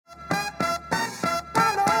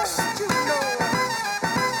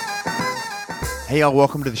Hey, y'all,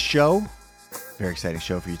 welcome to the show. Very exciting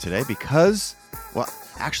show for you today because, well,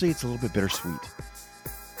 actually, it's a little bit bittersweet.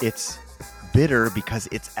 It's bitter because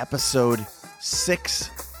it's episode 6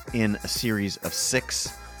 in a series of 6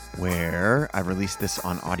 where I've released this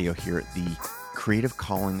on audio here at the Creative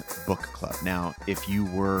Calling Book Club. Now, if you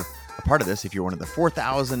were a part of this, if you're one of the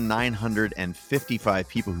 4,955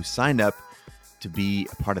 people who signed up to be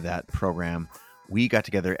a part of that program, we got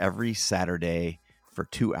together every Saturday for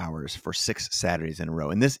 2 hours for 6 Saturdays in a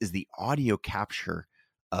row. And this is the audio capture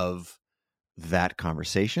of that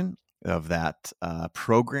conversation, of that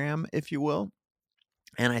program, if you will.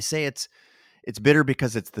 And I say it's bitter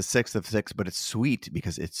because it's the 6th of 6, but it's sweet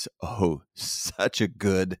because it's, such a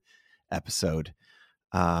good episode.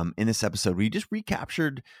 In this episode, we just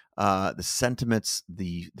recaptured the sentiments,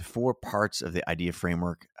 the 4 parts of the idea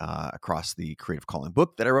framework across the Creative Calling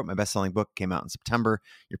book that I wrote. My best-selling book came out in September.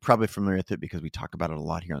 You're probably familiar with it because we talk about it a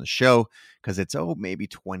lot here on the show because it's, maybe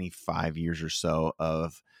 25 years or so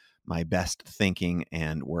of my best thinking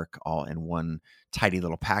and work all in one tidy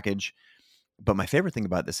little package. But my favorite thing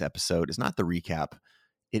about this episode is not the recap.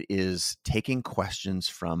 It is taking questions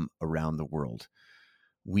from around the world.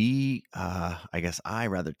 I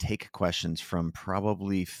rather take questions from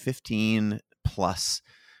probably 15 plus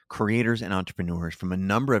creators and entrepreneurs from a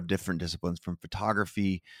number of different disciplines, from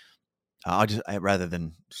photography. Rather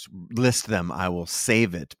than list them, I will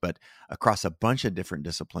save it, but across a bunch of different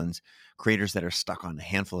disciplines, creators that are stuck on a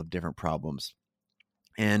handful of different problems.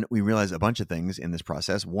 And we realize a bunch of things in this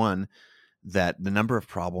process. One, that the number of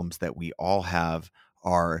problems that we all have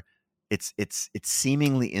are it's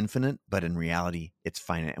seemingly infinite, but in reality, it's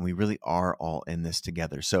finite. And we really are all in this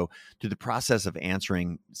together. So through the process of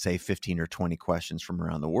answering, say, 15 or 20 questions from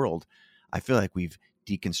around the world, I feel like we've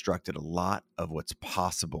deconstructed a lot of what's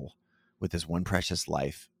possible with this one precious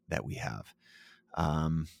life that we have.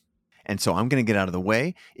 And so I'm going to get out of the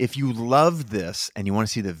way. If you love this and you want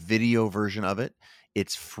to see the video version of it,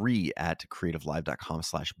 it's free at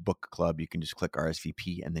creativelive.com/book club. You can just click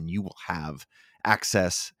RSVP and then you will have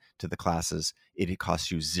access to the classes. It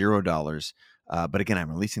costs you $0. But again,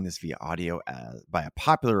 I'm releasing this via audio by a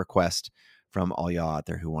popular request from all y'all out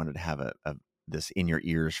there who wanted to have this in your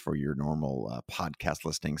ears for your normal podcast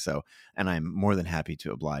listening. So, and I'm more than happy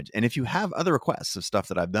to oblige. And if you have other requests of stuff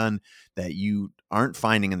that I've done that you aren't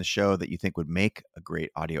finding in the show that you think would make a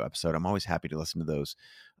great audio episode, I'm always happy to listen to those.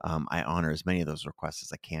 I honor as many of those requests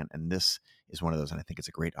as I can. And this is one of those. And I think it's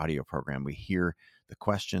a great audio program. We hear the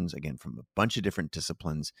questions, again, from a bunch of different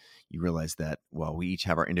disciplines. You realize that while we each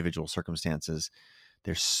have our individual circumstances,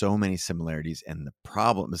 there's so many similarities, and the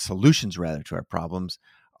solutions rather to our problems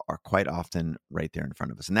are quite often right there in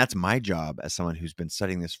front of us. And that's my job as someone who's been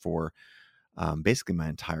studying this for basically my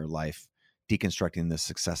entire life, deconstructing the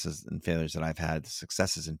successes and failures that I've had, the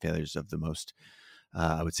successes and failures of the most,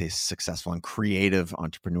 I would say, successful and creative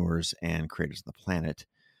entrepreneurs and creators on the planet,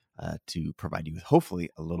 to provide you with hopefully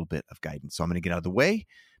a little bit of guidance. So I'm going to get out of the way.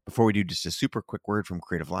 Before we do, just a super quick word from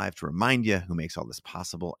Creative Live to remind you who makes all this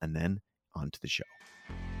possible, and then on to the show.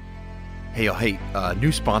 Hey, y'all. Hey,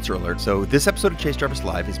 new sponsor alert. So this episode of Chase Jarvis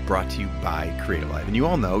Live is brought to you by Creative Live. And you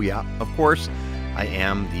all know, of course, I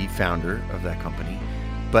am the founder of that company.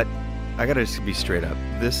 But I got to just be straight up.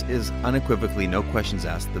 This is unequivocally, no questions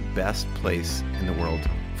asked, the best place in the world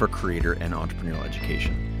for creator and entrepreneurial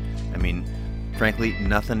education. I mean, frankly,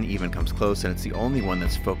 nothing even comes close. And it's the only one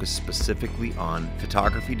that's focused specifically on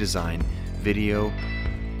photography, design, video,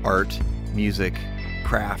 art, music,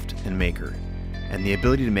 craft, and maker, and the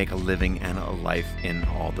ability to make a living and a life in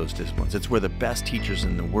all those disciplines. It's where the best teachers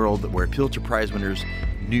in the world, where Pulitzer Prize winners,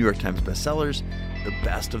 New York Times bestsellers, the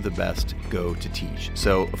best of the best go to teach.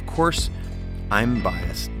 So, of course, I'm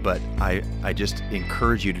biased, but I just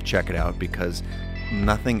encourage you to check it out because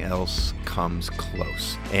nothing else comes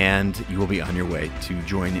close. And you will be on your way to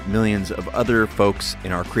join millions of other folks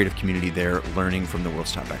in our creative community there, learning from the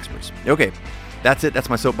world's top experts. Okay, that's it. That's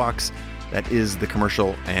my soapbox. That is the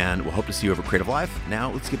commercial, and we'll hope to see you over Creative Live.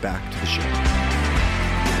 Now let's get back to the show.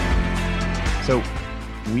 So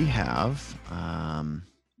we have, I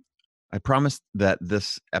promised that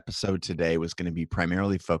this episode today was going to be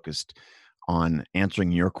primarily focused on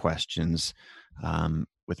answering your questions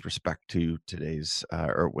with respect to today's,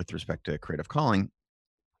 or with respect to Creative Calling.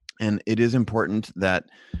 And it is important that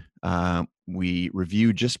we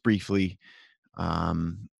review just briefly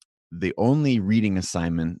the only reading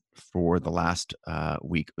assignment for the last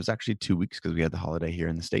week. It was actually 2 weeks because we had the holiday here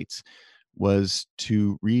in the States, was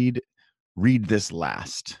to read this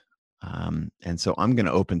last. And so I'm going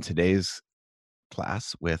to open today's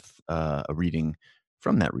class with a reading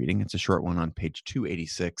from that reading. It's a short one on page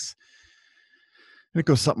 286. And it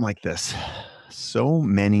goes something like this. So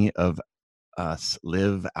many of us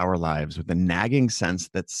live our lives with a nagging sense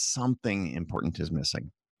that something important is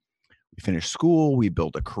missing. We finish school, we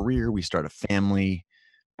build a career, we start a family,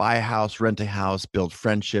 buy a house, rent a house, build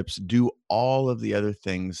friendships, do all of the other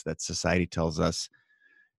things that society tells us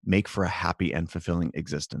make for a happy and fulfilling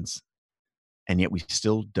existence. And yet we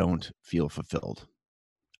still don't feel fulfilled.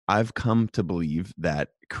 I've come to believe that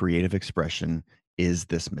creative expression is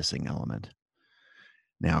this missing element.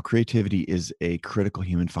 Now, creativity is a critical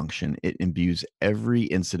human function. It imbues every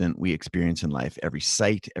incident we experience in life, every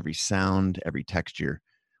sight, every sound, every texture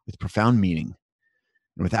with profound meaning.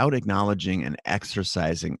 And without acknowledging and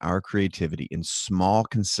exercising our creativity in small,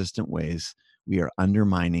 consistent ways, we are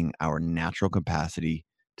undermining our natural capacity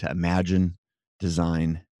to imagine,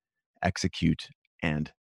 design, execute,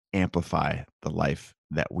 and amplify the life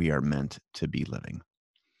that we are meant to be living.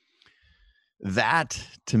 That,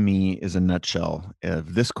 to me, is a nutshell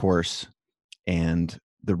of this course and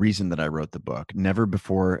the reason that I wrote the book. Never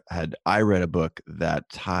before had I read a book that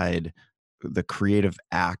tied the creative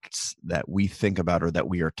acts that we think about or that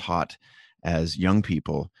we are taught as young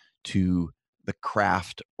people to the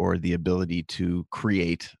craft or the ability to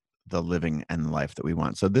create the living and the life that we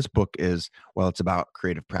want. So this book is, well, it's about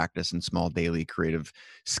creative practice and small daily creative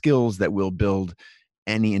skills that will build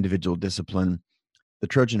any individual discipline. The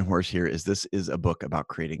Trojan horse here is this is a book about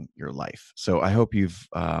creating your life. So I hope you've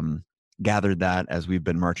gathered that as we've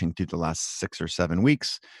been marching through the last 6 or 7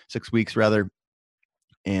 weeks, 6 weeks rather.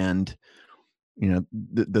 And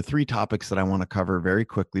the three topics that I want to cover very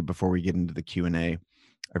quickly before we get into the Q&A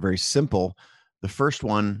are very simple. The first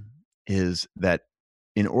one is that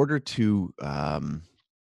in order to um,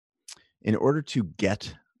 in order to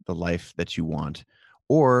get the life that you want,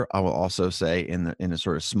 or I will also say in a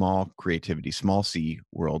sort of small creativity, small c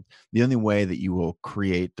world, the only way that you will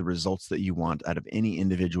create the results that you want out of any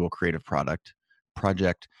individual creative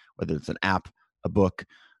project, whether it's an app, a book,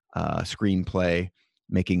 screenplay,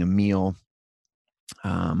 making a meal,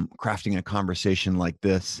 crafting a conversation like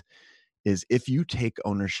this, is if you take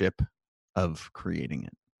ownership of creating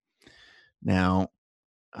it. Now,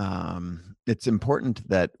 it's important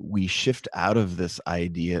that we shift out of this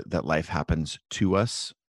idea that life happens to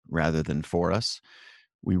us rather than for us.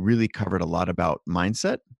 We really covered a lot about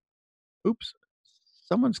mindset. Oops,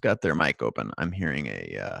 someone's got their mic open. I'm hearing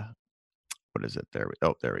what is it? There we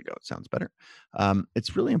go. It sounds better.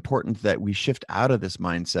 It's really important that we shift out of this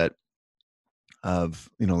mindset of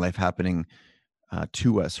life happening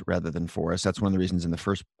to us rather than for us. That's one of the reasons in the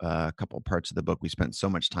first couple parts of the book we spent so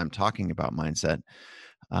much time talking about mindset.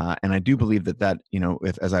 And I do believe that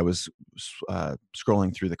if as I was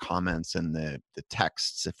scrolling through the comments and the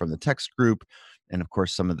texts from the text group, and of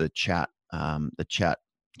course some of the chatter,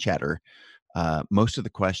 most of the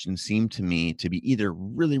questions seem to me to be either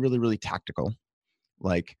really, really, really tactical,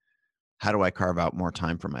 like how do I carve out more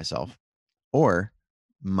time for myself, or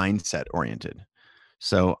mindset oriented.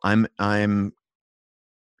 So I'm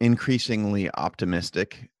increasingly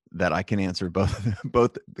optimistic that I can answer both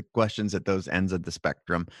both the questions at those ends of the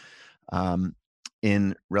spectrum um,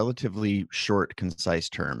 in relatively short, concise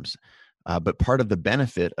terms. But part of the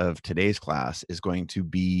benefit of today's class is going to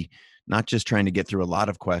be not just trying to get through a lot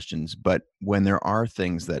of questions, but when there are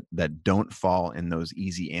things that don't fall in those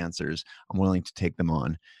easy answers, I'm willing to take them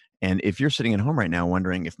on. And if you're sitting at home right now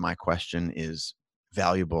wondering if my question is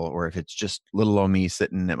valuable or if it's just little old me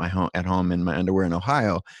sitting at home in my underwear in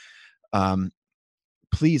Ohio, um,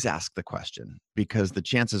 please ask the question, because the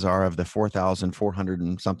chances are of the 4,400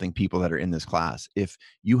 and something people that are in this class, if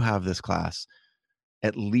you have this class,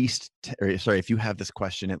 if you have this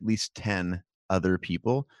question, at least 10 other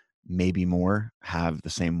people, maybe more, have the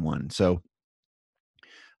same one. So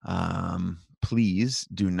please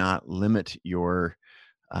do not limit your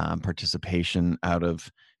participation out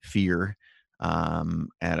of fear, out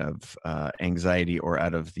of anxiety, or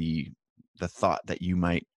out of the thought that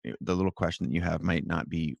the little question that you have might not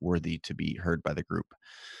be worthy to be heard by the group.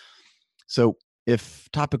 So if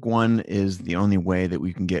topic one is the only way that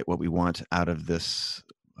we can get what we want out of this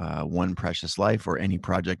one precious life, or any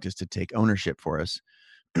project is to take ownership for us,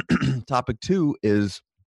 topic two is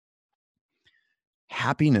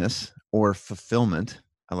happiness or fulfillment.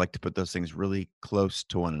 I like to put those things really close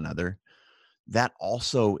to one another. That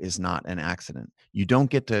also is not an accident. You don't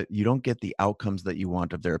get the outcomes that you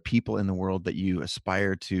want. If there are people in the world that you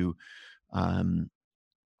aspire to um,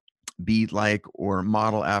 be like or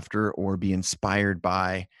model after or be inspired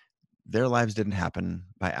by, their lives didn't happen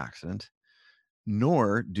by accident,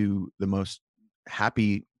 nor do the most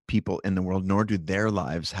happy people in the world, nor do their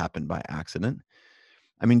lives happen by accident.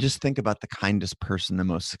 I mean, just think about the kindest person, the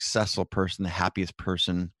most successful person, the happiest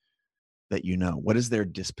person that you know? What is their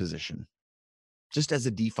disposition? Just as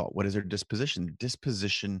a default, what is their disposition? Their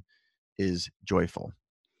disposition is joyful.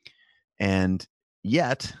 And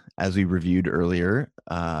yet, as we reviewed earlier,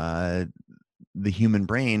 the human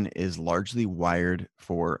brain is largely wired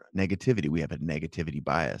for negativity. We have a negativity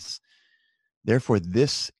bias. Therefore,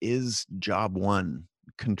 this is job one,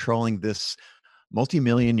 controlling this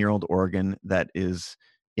multi-million-year-old organ that is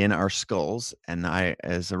in our skulls. And I,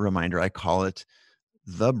 as a reminder, I call it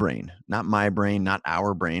the brain, not my brain, not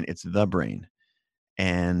our brain. It's the brain.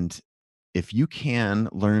 And if you can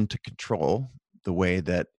learn to control the way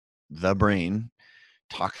that the brain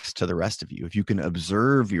talks to the rest of you, if you can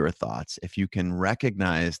observe your thoughts, if you can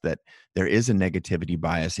recognize that there is a negativity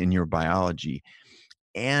bias in your biology,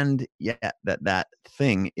 and yet that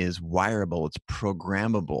thing is wireable, it's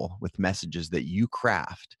programmable with messages that you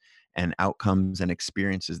craft and outcomes and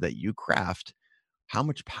experiences that you craft, how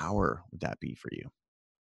much power would that be for you?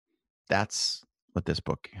 That's what this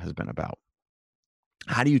book has been about.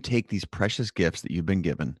 How do you take these precious gifts that you've been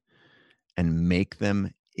given and make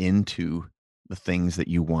them into the things that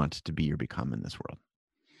you want to be or become in this world?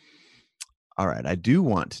 All right. I do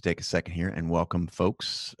want to take a second here and welcome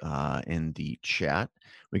folks in the chat.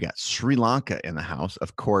 We got Sri Lanka in the house.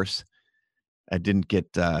 Of course, I didn't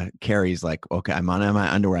get Carrie's like, okay, I'm on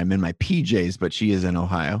my underwear. I'm in my PJs, but she is in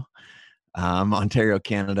Ohio. Ontario,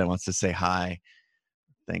 Canada wants to say hi.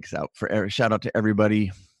 Thanks out for shout out to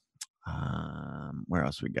everybody. Where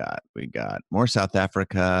else we got? We got more South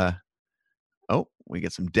Africa. Oh, we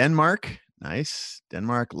get some Denmark. Nice.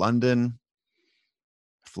 Denmark, London,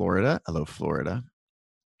 Florida. Hello, Florida.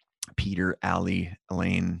 Peter, Ali,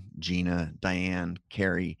 Elaine, Gina, Diane,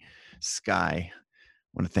 Carrie, Sky. I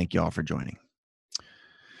want to thank you all for joining.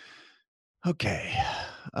 Okay.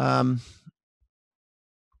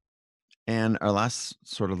 And our last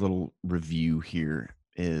sort of little review here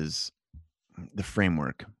is the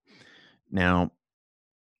framework. Now,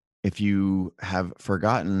 if you have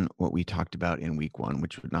forgotten what we talked about in week one,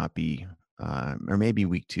 which would not be, or maybe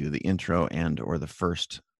week two, the intro and or the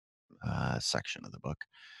first section of the book,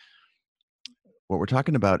 what we're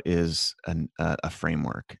talking about is a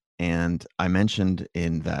framework. And I mentioned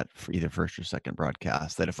in that for either first or second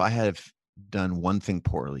broadcast that if I have done one thing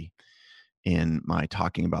poorly in my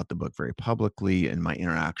talking about the book very publicly and my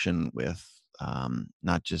interaction with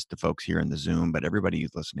not just the folks here in the Zoom, but everybody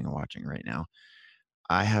who's listening and watching right now,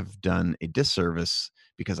 I have done a disservice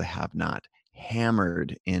because I have not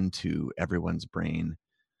hammered into everyone's brain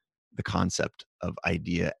the concept of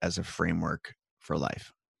idea as a framework for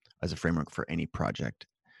life, as a framework for any project.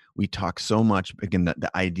 We talk so much, again, that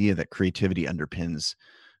the idea that creativity underpins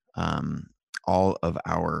all of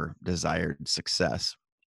our desired success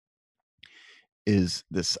is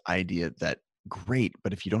this idea that great,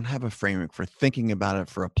 but if you don't have a framework for thinking about it,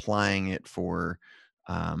 for applying it,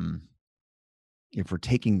 um, for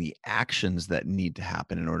taking the actions that need to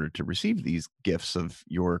happen in order to receive these gifts of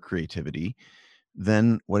your creativity,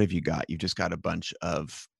 then what have you got? You've just got a bunch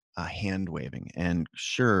of hand waving. And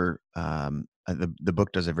sure, the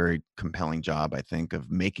book does a very compelling job, I think,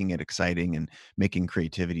 of making it exciting and making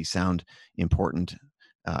creativity sound important,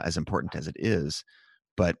 as important as it is.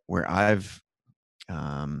 But where I've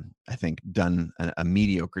I think, done a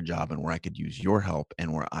mediocre job and where I could use your help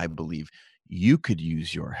and where I believe you could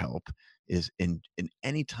use your help is in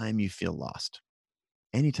any time you feel lost,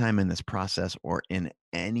 anytime in this process or in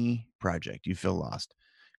any project you feel lost,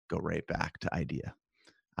 go right back to IDEA.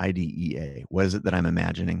 What is it that I'm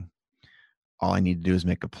imagining? All I need to do is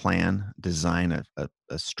make a plan, design a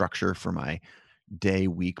structure for my day,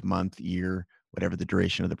 week, month, year, whatever the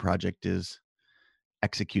duration of the project is,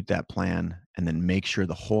 execute that plan, and then make sure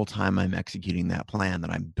the whole time I'm executing that plan that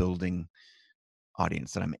I'm building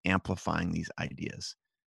audience, that I'm amplifying these ideas.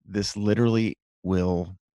 This literally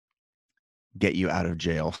will get you out of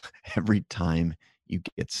jail every time you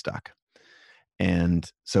get stuck.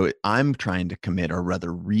 And so I'm trying to commit, or rather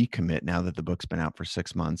recommit, now that the book's been out for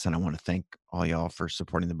 6 months. And I want to thank all y'all for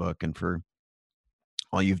supporting the book and for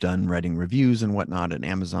all you've done writing reviews and whatnot at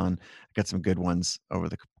Amazon. I got some good ones over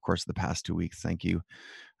the course of the past 2 weeks. Thank you.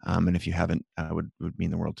 And if you haven't, would mean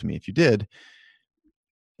the world to me if you did,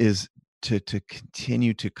 is to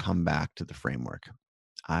continue to come back to the framework,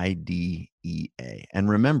 IDEA. And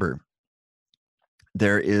remember,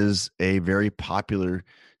 there is a very popular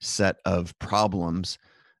set of problems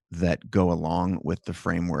that go along with the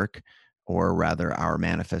framework, or rather our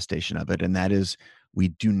manifestation of it. And that is, we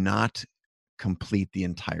do not complete the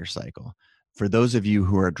entire cycle. For those of you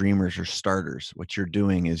who are dreamers or starters, what you're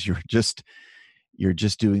doing is you're just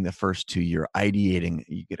doing the first two. You're ideating.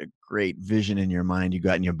 You get a great vision in your mind.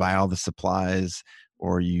 You buy all the supplies,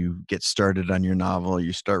 or you get started on your novel,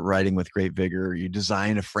 you start writing with great vigor, you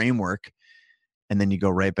design a framework, and then you go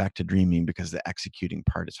right back to dreaming because the executing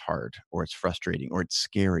part is hard, or it's frustrating, or it's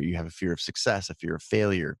scary. You have a fear of success, a fear of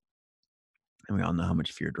failure. And we all know how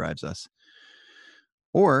much fear drives us.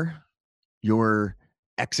 Or you're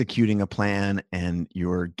executing a plan and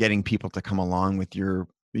you're getting people to come along with your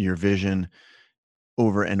vision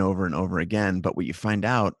over and over and over again. But what you find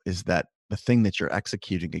out is that the thing that you're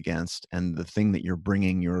executing against and the thing that you're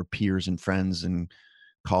bringing your peers and friends and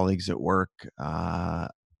colleagues at work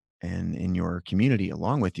and in your community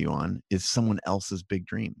along with you on is someone else's big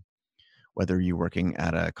dream. Whether you're working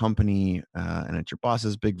at a company and it's your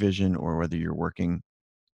boss's big vision, or whether you're working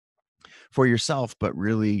for yourself, but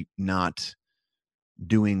really not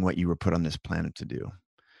doing what you were put on this planet to do.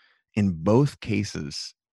 In both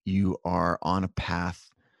cases, you are on a path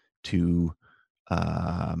to,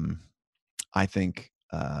 um, I think,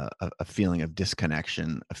 a feeling of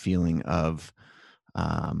disconnection, a feeling of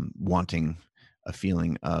wanting, a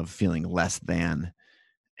feeling of feeling less than.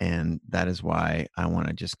 And that is why I want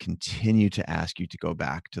to just continue to ask you to go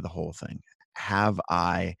back to the whole thing. Have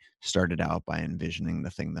I started out by envisioning the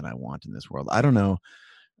thing that I want in this world? I don't know.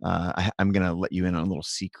 I'm going to let you in on a little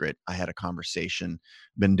secret. I had a conversation,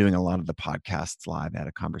 been doing a lot of the podcasts live. I had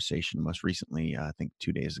a conversation most recently, I think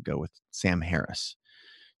 2 days ago, with Sam Harris.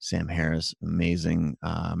 Sam Harris, amazing.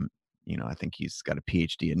 I think he's got a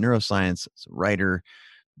PhD in neuroscience, as a writer,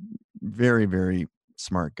 very, very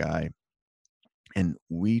smart guy. And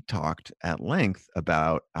we talked at length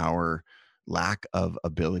about our lack of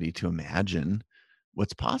ability to imagine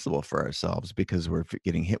what's possible for ourselves because we're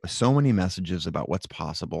getting hit with so many messages about what's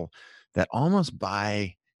possible that almost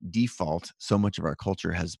by default, so much of our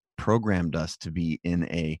culture has programmed us to be in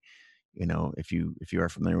a, if you are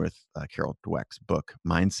familiar with Carol Dweck's book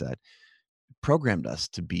Mindset, programmed us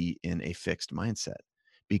to be in a fixed mindset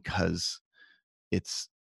because it's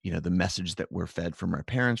the message that we're fed from our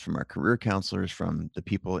parents, from our career counselors, from the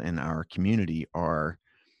people in our community are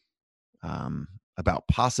about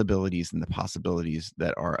possibilities, and the possibilities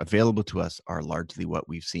that are available to us are largely what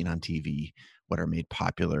we've seen on TV, what are made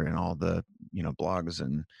popular in all the blogs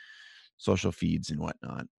and social feeds and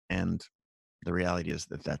whatnot. And the reality is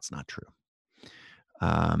that that's not true.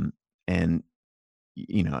 And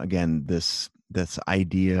again, this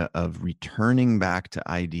idea of returning back to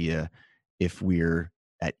idea, if we're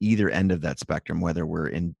at either end of that spectrum, whether we're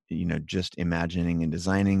in just imagining and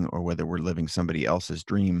designing, or whether we're living somebody else's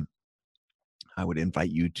dream, I would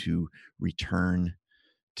invite you to return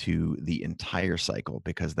to the entire cycle,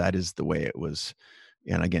 because that is the way it was.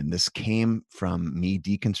 And again, this came from me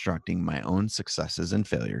deconstructing my own successes and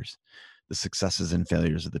failures, the successes and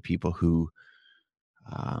failures of the people who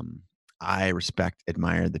um, I respect,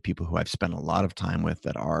 admire, the people who I've spent a lot of time with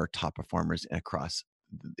that are top performers across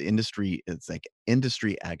the industry. It's like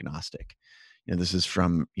industry agnostic. This is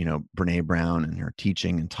from, Brene Brown and her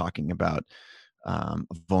teaching and talking about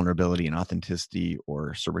vulnerability and authenticity,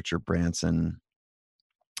 or Sir Richard Branson,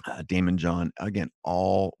 Damon John, again,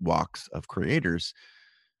 all walks of creators.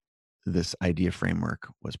 This idea framework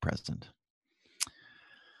was present.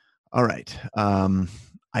 All right.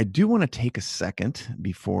 I do want to take a second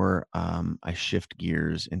before I shift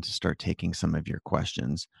gears and to start taking some of your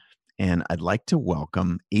questions. And I'd like to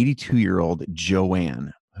welcome 82-year-old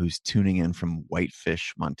Joanne, who's tuning in from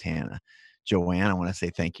Whitefish, Montana. Joanne, I want to say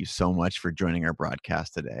thank you so much for joining our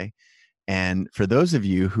broadcast today. And for those of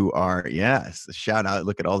you who are, yes, shout out,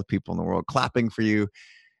 look at all the people in the world clapping for you.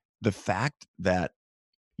 The fact that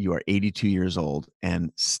you are 82 years old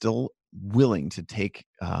and still willing to take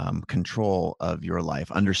control of your life,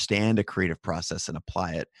 understand a creative process and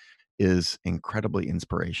apply it, is incredibly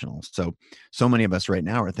inspirational. So many of us right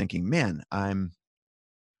now are thinking, man, I'm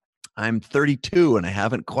 32 and I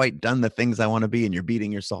haven't quite done the things I want to be, and you're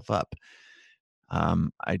beating yourself up.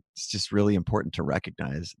 It's just really important to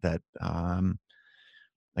recognize that,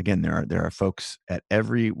 again, there are folks at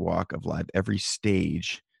every walk of life, every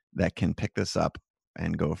stage, that can pick this up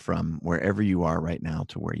and go from wherever you are right now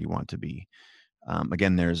to where you want to be.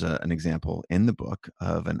 Again, there's an example in the book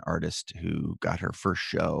of an artist who got her first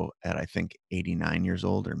show at, I think, 89 years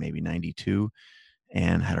old, or maybe 92,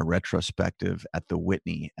 and had a retrospective at the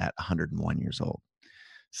Whitney at 101 years old.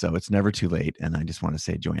 So it's never too late. And I just want to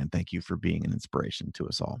say, Joanne, thank you for being an inspiration to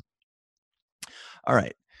us all. All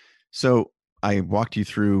right. So I walked you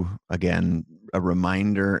through, again, a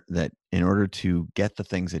reminder that in order to get the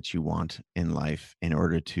things that you want in life, in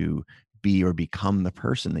order to be or become the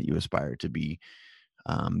person that you aspire to be,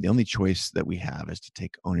 the only choice that we have is to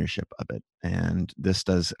take ownership of it. And this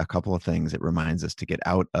does a couple of things. It reminds us to get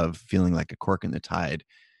out of feeling like a cork in the tide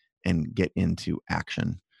and get into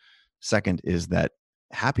action. Second is that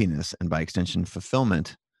happiness, and by extension,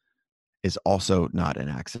 fulfillment, is also not an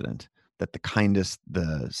accident. That the kindest,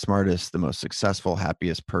 the smartest, the most successful,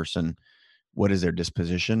 happiest person, what is their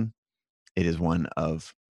disposition? It is one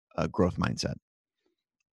of a growth mindset.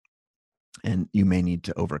 And you may need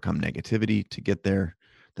to overcome negativity to get there.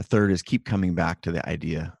 The third is keep coming back to the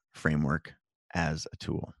idea framework as a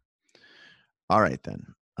tool. All right, then.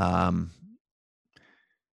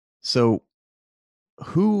 So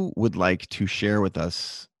who would like to share with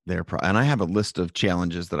us their and I have a list of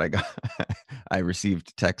challenges that I got. I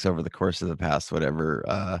received texts over the course of the past,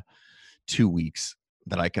 2 weeks,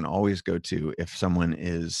 that I can always go to if someone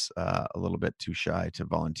is a little bit too shy to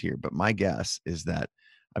volunteer. But my guess is that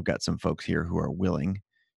I've got some folks here who are willing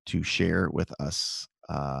to share with us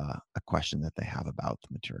a question that they have about the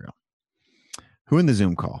material. Who in the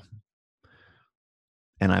Zoom call?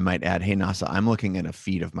 And I might add, hey, Nasa, I'm looking at a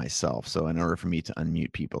feed of myself. So in order for me to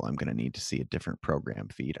unmute people, I'm going to need to see a different program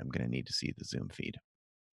feed. I'm going to need to see the Zoom feed.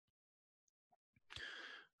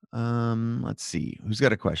 Let's see. Who's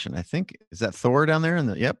got a question? I think, is that Thor down there?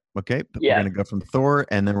 Yep. Okay. Yeah. We're going to go from Thor,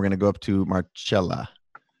 and then we're going to go up to Marcella.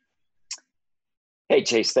 Hey,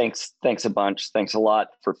 Chase, thanks a bunch. Thanks a lot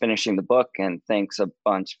for finishing the book, and thanks a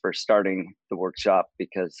bunch for starting the workshop,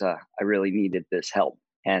 because I really needed this help.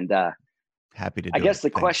 And happy to do I guess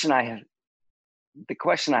it. the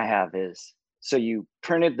question I have is, so you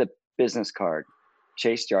printed the business card,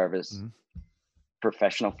 Chase Jarvis,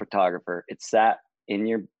 professional photographer. It sat in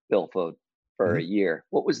your billfold for a year.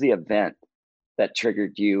 What was the event that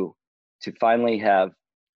triggered you to finally have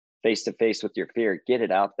face-to-face with your fear, get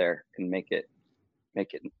it out there and make it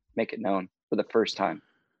known for the first time?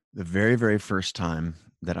 The very, very first time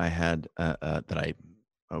that I had that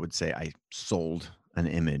I would say I sold an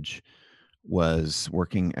image was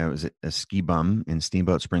working. I was a ski bum in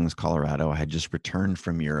Steamboat Springs, Colorado. I had just returned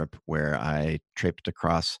from Europe, where I tripped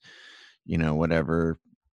across,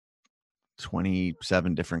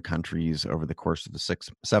 27 different countries over the course of the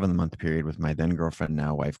 7-month period with my then girlfriend,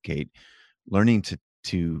 now wife, Kate, learning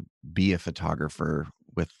to be a photographer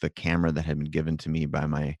with the camera that had been given to me by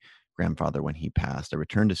my grandfather when he passed. I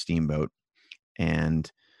returned to Steamboat,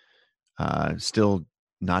 and still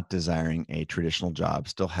not desiring a traditional job,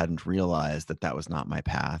 still hadn't realized that that was not my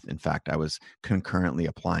path. In fact, I was concurrently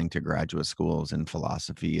applying to graduate schools in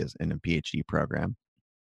philosophy as in a PhD program.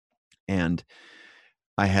 And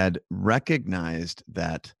I had recognized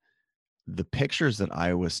that the pictures that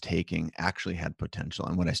I was taking actually had potential.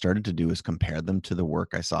 And what I started to do is compare them to the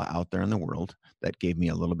work I saw out there in the world. That gave me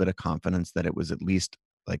a little bit of confidence that it was at least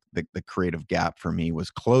like the creative gap for me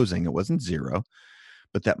was closing. It wasn't zero,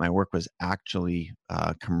 but that my work was actually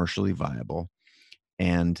commercially viable.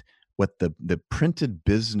 And what the printed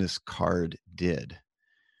business card did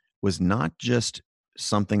was not just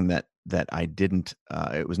something that I didn't.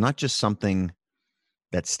 It was not just something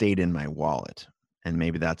that stayed in my wallet. And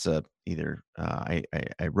maybe that's either I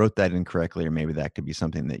wrote that incorrectly, or maybe that could be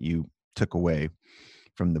something that you took away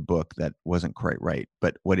from the book that wasn't quite right.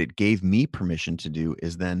 But what it gave me permission to do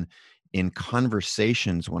is then, in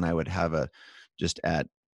conversations when I would have just at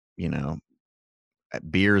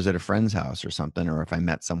beers at a friend's house or something, or if I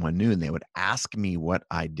met someone new and they would ask me what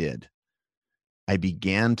I did, I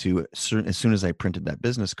began to, as soon as I printed that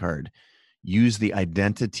business card, use the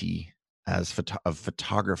identity of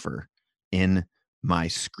photographer in my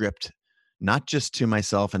script, not just to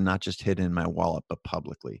myself and not just hidden in my wallet, but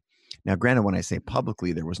publicly. Now, granted, when I say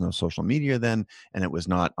publicly, there was no social media then, and it was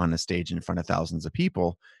not on a stage in front of thousands of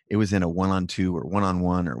people. It was in a 1-on-2 or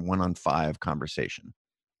 1-on-1 or 1-on-5 conversation.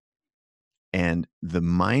 And the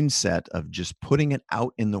mindset of just putting it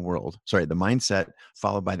out in the world, the mindset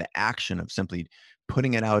followed by the action of simply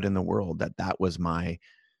putting it out in the world, that was my,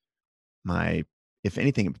 if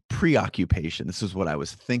anything, preoccupation. This is what I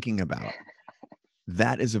was thinking about.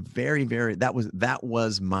 That is that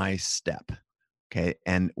was my step. Okay.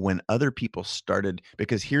 And when other people started,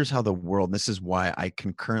 because here's how the world, this is why I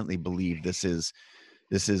concurrently believe this is,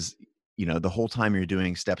 the whole time you're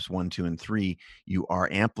doing steps 1, 2, and 3, you are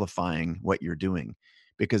amplifying what you're doing.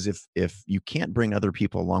 Because if you can't bring other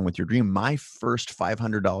people along with your dream, my first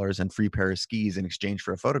 $500 and free pair of skis in exchange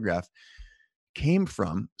for a photograph came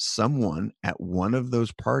from someone at one of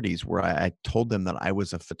those parties where I told them that I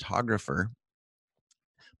was a photographer.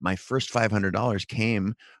 My first $500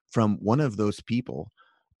 came from one of those people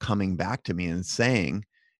coming back to me and saying,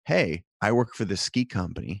 hey, I work for this ski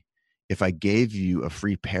company. If I gave you a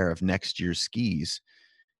free pair of next year's skis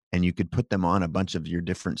and you could put them on a bunch of your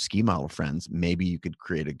different ski model friends, maybe you could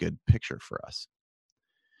create a good picture for us.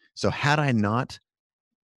 So had I not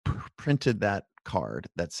printed that card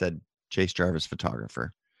that said Chase Jarvis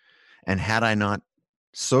photographer. And had I not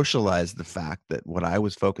socialized the fact that what I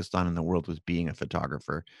was focused on in the world was being a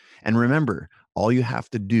photographer. And remember, all you have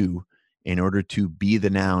to do in order to be the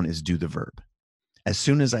noun is do the verb. As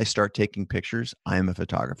soon as I start taking pictures, I am a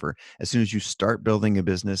photographer. As soon as you start building a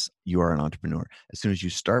business, you are an entrepreneur. As soon as you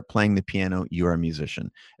start playing the piano, you are a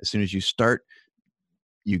musician. As soon as you start,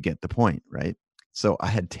 you get the point, right? So I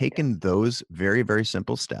had taken those very, very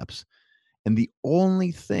simple steps. And the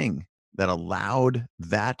only thing that allowed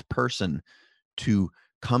that person to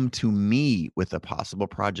come to me with a possible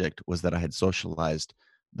project was that I had socialized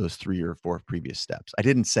those 3 or 4 previous steps. I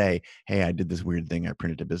didn't say, hey, I did this weird thing. I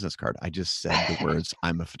printed a business card. I just said the words,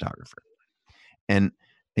 I'm a photographer. And,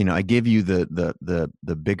 I gave you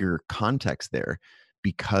the bigger context there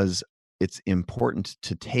because it's important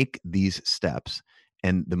to take these steps.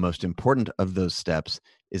 And the most important of those steps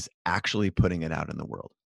is actually putting it out in the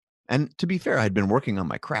world. And to be fair, I'd been working on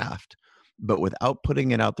my craft, but without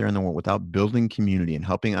putting it out there in the world, without building community and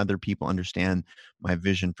helping other people understand my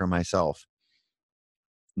vision for myself,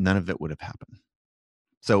 none of it would have happened.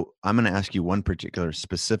 So I'm going to ask you one particular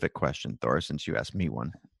specific question, Thor, since you asked me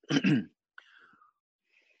one.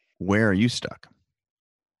 Where are you stuck?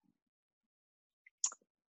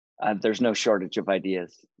 There's no shortage of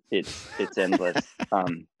ideas. It's endless.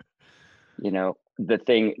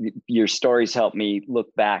 Your stories help me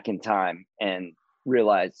look back in time and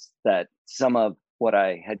realize that some of what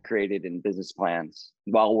I had created in business plans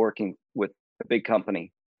while working with a big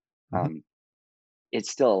company,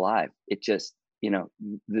 it's still alive. It just,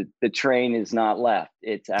 the train is not left.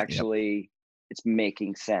 It's actually, it's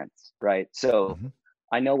making sense. Right. So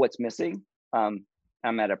I know what's missing. I'm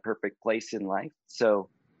at a perfect place in life. So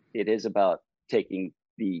it is about taking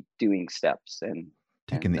the doing steps and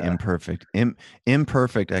taking the imperfect.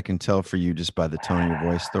 Imperfect, I can tell for you just by the tone of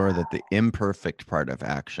your voice, Thor, that the imperfect part of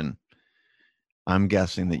action, I'm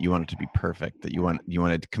guessing that you want it to be perfect, that you want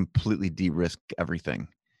to completely de-risk everything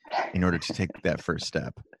in order to take that first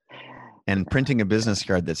step. And printing a business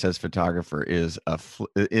card that says photographer is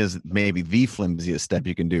maybe the flimsiest step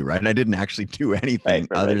you can do, right? And I didn't actually do anything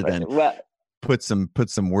other than put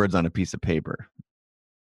some words on a piece of paper.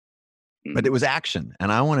 But it was action,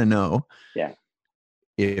 and I want to know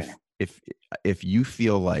if you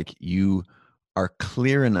feel like you are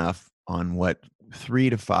clear enough on what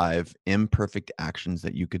 3 to 5 imperfect actions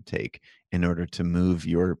that you could take in order to move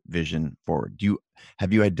your vision forward.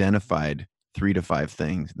 Have you identified 3 to 5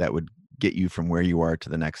 things that would get you from where you are to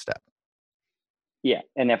the next step? Yeah,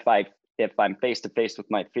 and if I'm face to face with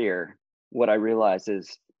my fear, what I realize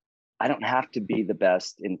is I don't have to be the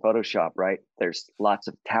best in Photoshop, right? There's lots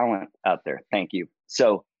of talent out there. Thank you.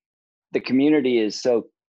 So the community is so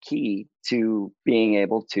key to being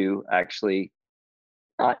able to actually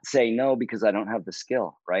not say no because I don't have the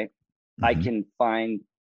skill, right? I can find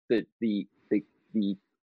the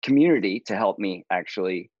community to help me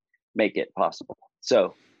actually make it possible.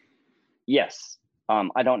 So yes,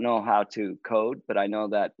 I don't know how to code, but I know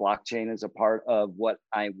that blockchain is a part of what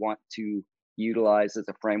I want to utilize as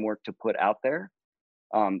a framework to put out there.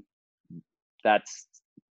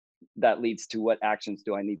 That leads to what actions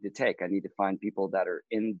do I need to take? I need to find people that are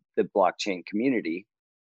in the blockchain community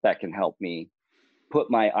that can help me put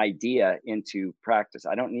my idea into practice.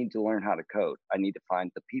 I don't need to learn how to code. I need to find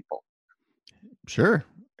the people. Sure.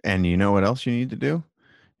 And you know what else you need to do?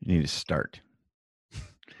 You need to start.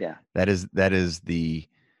 Yeah. That is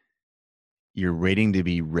you're waiting to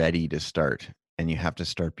be ready to start, and you have to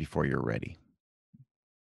start before you're ready.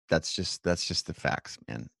 That's just the facts,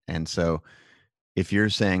 man. And so if you're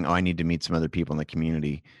saying, oh, I need to meet some other people in the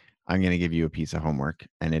community, I'm going to give you a piece of homework,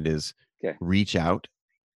 and it is reach out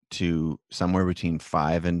to somewhere between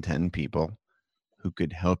 5 and 10 people who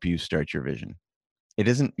could help you start your vision.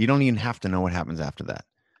 You don't even have to know what happens after that.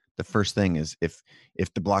 The first thing is if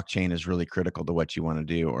the blockchain is really critical to what you want to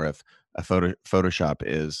do, or if a Photoshop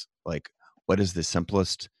is like, what is the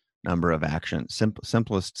simplest number of actions,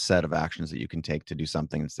 simplest set of actions that you can take to do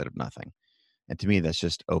something instead of nothing. And to me, that's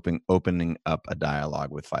just opening up a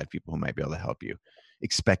dialogue with 5 people who might be able to help you.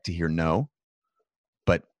 Expect to hear no,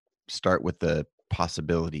 but start with the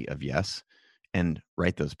possibility of yes, and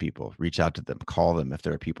write those people, reach out to them, call them if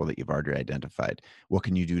there are people that you've already identified. What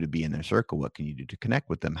can you do to be in their circle? What can you do to connect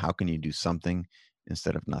with them? How can you do something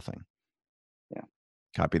instead of nothing? Yeah.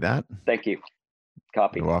 Copy that? Thank you.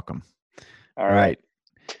 Copy. You're welcome. All right.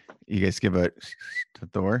 You guys give a to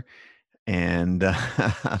Thor. And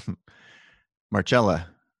Marcella.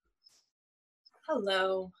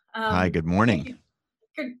 Hello. Hi, good morning.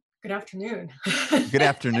 Good afternoon. Good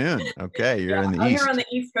afternoon. Okay, you're in the east. I'm here on the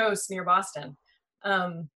East Coast near Boston.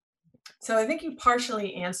 So I think you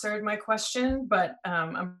partially answered my question, but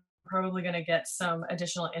I'm probably going to get some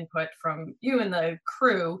additional input from you and the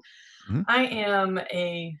crew. Mhm. I am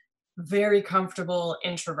a very comfortable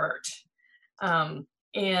introvert, and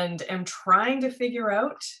am trying to figure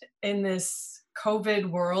out in this COVID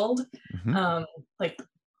world, Mhm. um, like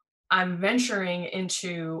I'm venturing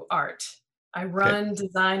into art. I Okay. run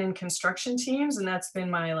design and construction teams, and that's been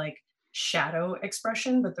my shadow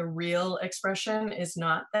expression, but the real expression is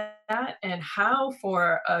not that. And how,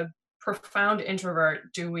 for a profound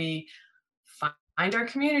introvert, do we find our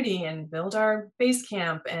community and build our base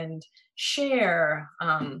camp and share?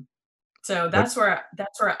 So What that's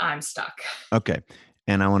where I'm stuck. Okay.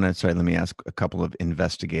 And I want to, sorry, let me ask a couple of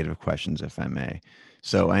investigative questions, if I may.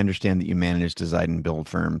 So I understand that you manage design and build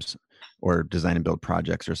firms or design and build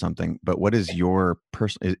projects or something, but what is your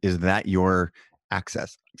is that your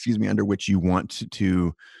access, excuse me, under which you want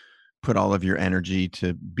to put all of your energy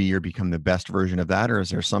to be or become the best version of that? Or is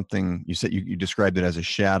there something you said you described it as a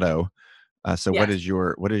shadow? So Yes.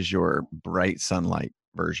 what is your bright sunlight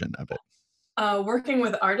version of it? Working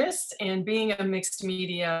with artists and being a mixed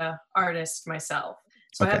media artist myself.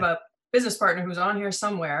 So I Okay. have a business partner who's on here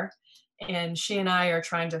somewhere, and she and I are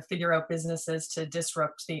trying to figure out businesses to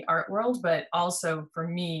disrupt the art world, but also for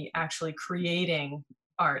me, actually creating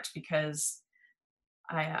art, because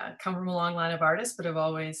I come from a long line of artists, but have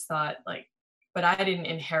always thought but I didn't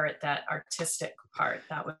inherit that artistic part.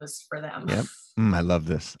 That was for them. Yep. I love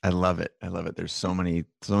this. I love it. I love it. There's so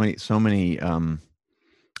many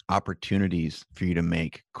opportunities for you to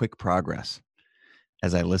make quick progress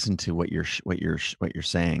as I listen to what you're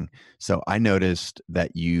saying. So I noticed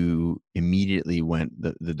that you immediately went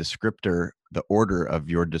the descriptor, the order of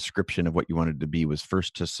your description of what you wanted to be was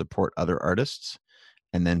first to support other artists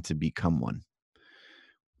and then to become one.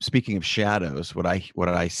 Speaking of shadows, what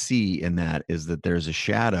I see in that is that there's a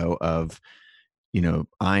shadow of,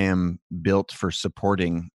 I am built for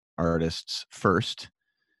supporting artists first.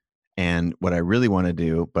 And what I really want to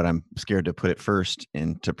do, but I'm scared to put it first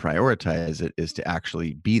and to prioritize it, is to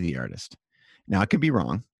actually be the artist. Now, I could be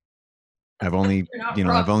wrong. You're not wrong.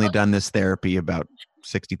 I've only done this therapy about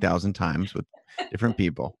 60,000 times with different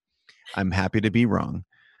people. I'm happy to be wrong.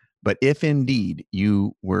 But if indeed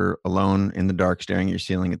you were alone in the dark staring at your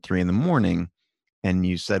ceiling at 3 in the morning and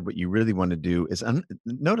you said what you really want to do is,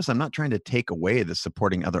 notice I'm not trying to take away the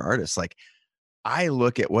supporting other artists. Like, I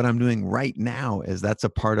look at what I'm doing right now as that's a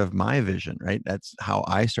part of my vision, right? That's how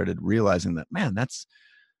I started realizing that, man,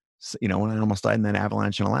 when I almost died in that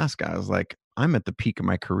avalanche in Alaska, I was like, I'm at the peak of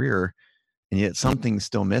my career and yet something's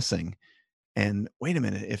still missing. And wait a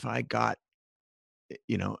minute, if I got,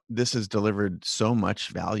 this has delivered so much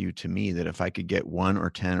value to me that if I could get one or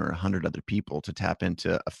 10 or 100 other people to tap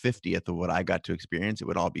into a 50th of what I got to experience, it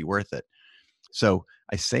would all be worth it. So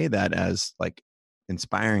I say that as like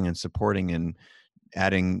inspiring and supporting and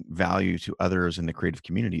adding value to others in the creative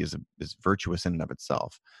community is virtuous in and of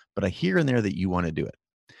itself. But I hear in there that you want to do it.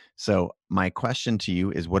 So my question to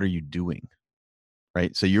you is, what are you doing?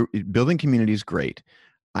 Right. So you're building community is great.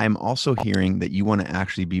 I'm also hearing that you want to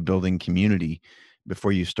actually be building community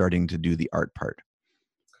before you starting to do the art part.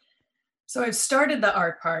 So I've started the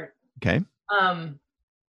art part. Okay. Um,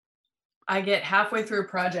 I get halfway through a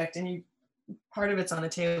project, and part of it's on the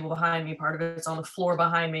table behind me, part of it's on the floor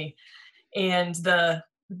behind me, and the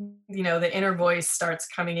inner voice starts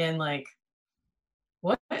coming in like,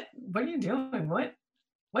 what are you doing?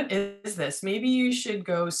 What is this? Maybe you should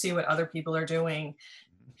go see what other people are doing,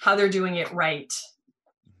 how they're doing it right,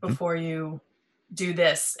 Mhm. before you do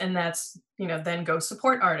this. And that's, then go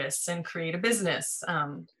support artists and create a business.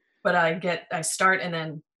 But I start and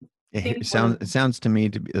then think It sounds to me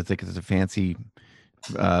to be it's like it's a fancy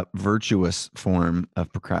virtuous form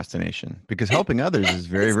of procrastination because helping others is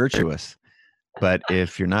very it's true. virtuous. But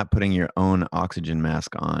if you're not putting your own oxygen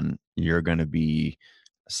mask on, you're going to be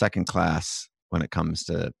second class when it comes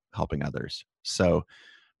to helping others. So,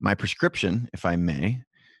 my prescription, if I may,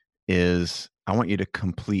 is I want you to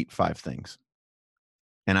complete 5 things.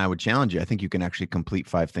 And I would challenge you. I think you can actually complete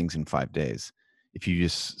 5 things in 5 days if you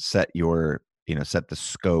just set the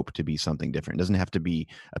scope to be something different. It doesn't have to be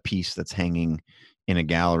a piece that's hanging in a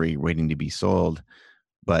gallery waiting to be sold,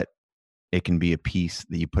 but it can be a piece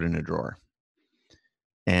that you put in a drawer.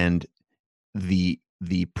 And the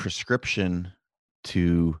prescription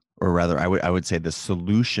to, or rather I would say the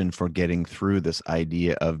solution for getting through this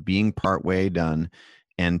idea of being partway done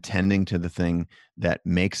and tending to the thing that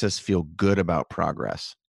makes us feel good about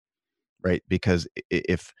progress, right? Because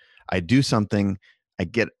if I do something, I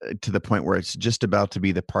get to the point where it's just about to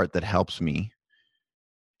be the part that helps me,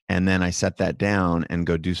 And then I set that down and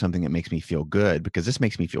go do something that makes me feel good, because this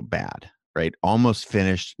makes me feel bad, right? Almost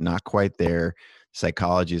finished, not quite there.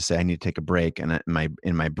 Psychologists say I need to take a break. And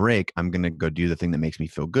in my break, I'm going to go do the thing that makes me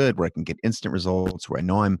feel good, where I can get instant results, where I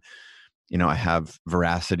know I have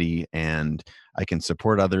veracity and I can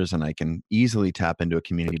support others, and I can easily tap into a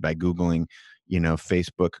community by Googling,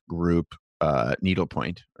 Facebook group,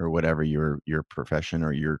 needlepoint, or whatever your profession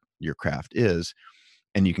or your craft is.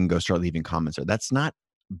 And you can go start leaving comments there. That's not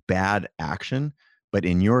bad action, but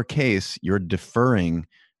in your case, you're deferring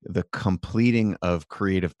the completing of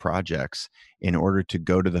creative projects in order to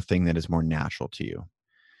go to the thing that is more natural to you.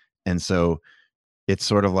 And so it's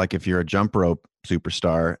sort of like if you're a jump rope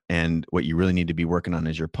superstar and what you really need to be working on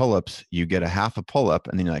is your pull-ups, you get a half a pull-up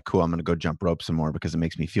and then you're like, cool, I'm going to go jump rope some more because it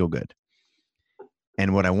makes me feel good.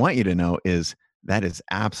 And what I want you to know is that is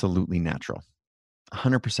absolutely natural,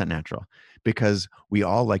 100% natural, because we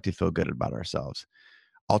all like to feel good about ourselves.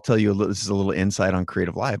 I'll tell you, this is a little insight on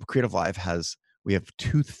Creative Live. Creative Live we have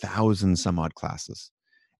 2,000 some odd classes.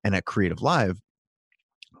 And at Creative Live,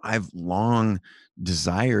 I've long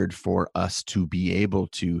desired for us to be able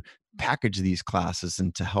to package these classes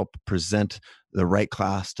and to help present the right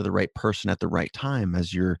class to the right person at the right time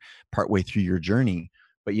as you're partway through your journey.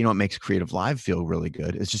 But what makes Creative Live feel really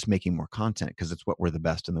good is just making more content, because it's what we're the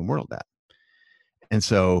best in the world at. And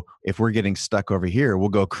so if we're getting stuck over here, we'll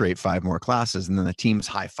go create 5 more classes, and then the team's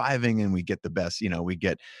high-fiving and we get the best, we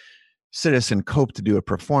get Citizen Cope to do a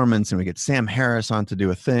performance, and we get Sam Harris on to do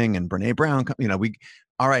a thing, and Brene Brown,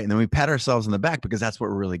 all right. And then we pat ourselves on the back because that's what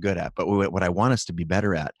we're really good at. But what I want us to be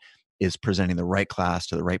better at is presenting the right class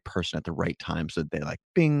to the right person at the right time, so that they like,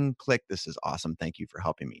 bing, click, this is awesome. Thank you for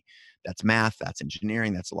helping me. That's math, that's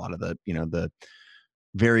engineering. That's a lot of the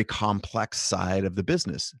very complex side of the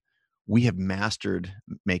business. We have mastered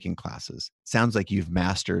making classes. Sounds like you've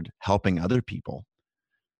mastered helping other people.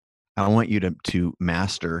 I want you to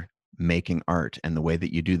master making art. And the way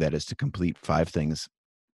that you do that is to complete 5 things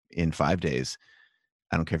in 5 days.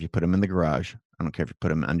 I don't care if you put them in the garage. I don't care if you put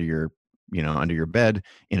them under your bed,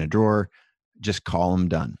 in a drawer. Just call them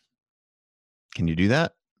done. Can you do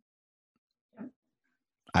that?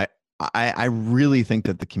 I really think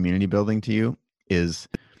that the community building to you is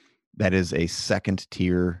a second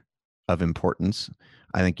tier of importance.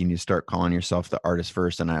 I think you need to start calling yourself the artist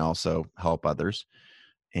first, and I also help others.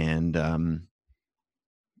 And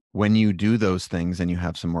when you do those things and you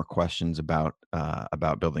have some more questions about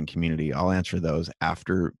building community, I'll answer those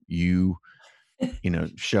after you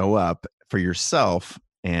show up for yourself.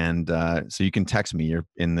 And so you can text me. You're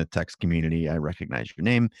in the text community. I recognize your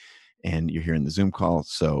name, and you're here in the Zoom call.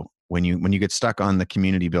 So when you get stuck on the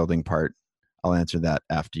community building part, I'll answer that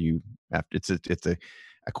after it's a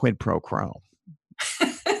quid pro quo.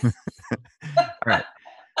 All right.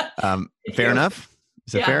 Fair enough?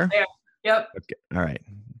 Is it fair? Fair. Yep. Okay. All right.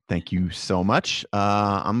 Thank you so much.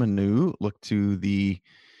 I'm going to look to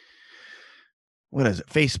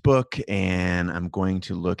Facebook, and I'm going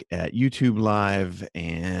to look at YouTube Live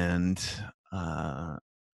and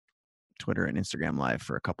Twitter and Instagram Live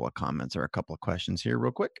for a couple of comments or a couple of questions here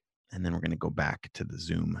real quick. And then we're going to go back to the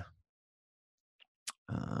Zoom.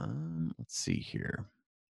 Let's see here.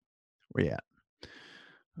 Where you at?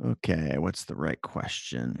 Okay, what's the right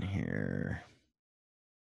question here?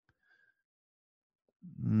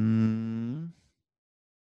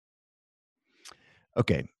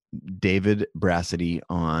 Okay, David Brassity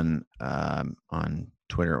on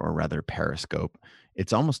Twitter, or rather Periscope.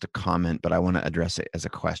 It's almost a comment, but I want to address it as a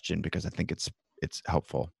question because I think it's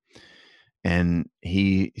helpful. And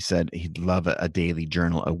he said he'd love a daily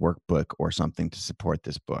journal, a workbook, or something to support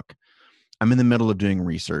this book. I'm in the middle of doing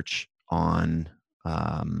research on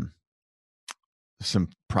some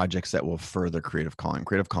projects that will further Creative Calling.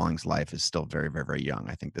 Creative Calling's life is still very, very, very young.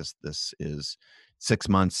 I think this is 6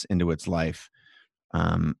 months into its life.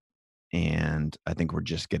 And I think we're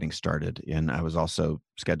just getting started. And I was also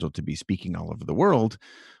scheduled to be speaking all over the world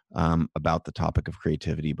about the topic of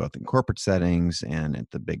creativity, both in corporate settings and at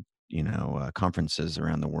the big, conferences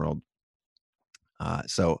around the world.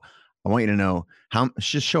 So I want you to know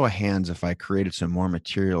just show of hands if I created some more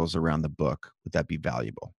materials around the book, would that be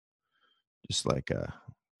valuable? Just like,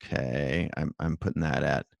 okay, I'm putting that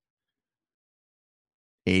at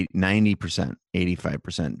 90%,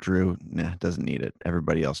 85%. Drew, doesn't need it.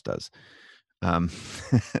 Everybody else does.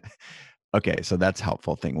 Okay, so that's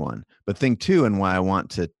helpful, thing 1. But thing 2, and why I want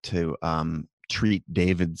to treat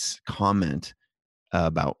David's comment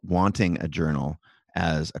about wanting a journal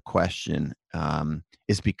as a question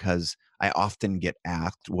is because I often get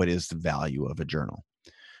asked, what is the value of a journal?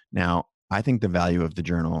 Now, I think the value of the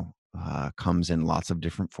journal comes in lots of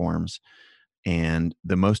different forms. And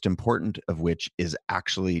the most important of which is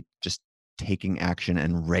actually just taking action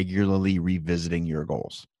and regularly revisiting your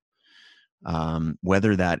goals.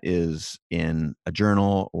 Whether that is in a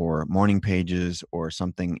journal or morning pages or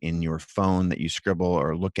something in your phone that you scribble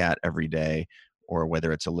or look at every day, or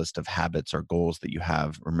whether it's a list of habits or goals that you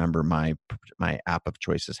have. Remember, my app of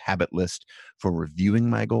choice is Habit List for reviewing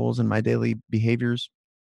my goals and my daily behaviors.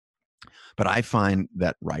 But I find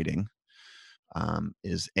that writing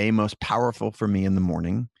is A, most powerful for me in the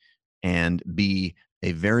morning, and B,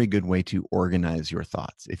 a very good way to organize your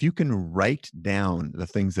thoughts. If you can write down the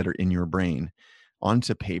things that are in your brain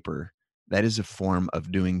onto paper, that is a form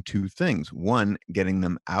of doing two things. One, getting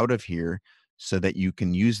them out of here so that you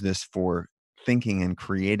can use this for thinking and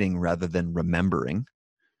creating rather than remembering.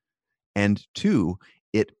 And two,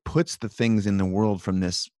 it puts the things in the world from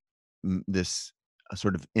this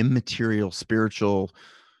sort of immaterial spiritual,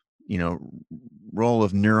 role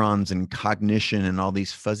of neurons and cognition and all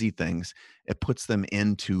these fuzzy things. It puts them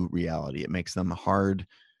into reality. It makes them a hard,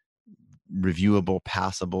 reviewable,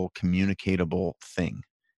 passable, communicatable thing,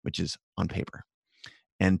 which is on paper.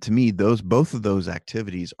 And to me, both of those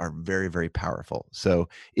activities are very, very powerful. So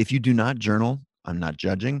if you do not journal, I'm not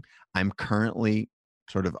judging. I'm currently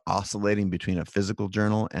sort of oscillating between a physical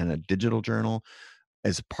journal and a digital journal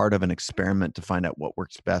as part of an experiment to find out what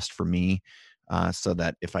works best for me, so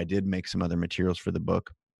that if I did make some other materials for the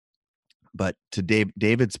book. But to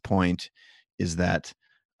David's point is that,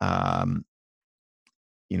 the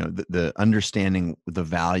understanding the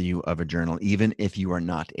value of a journal, even if you are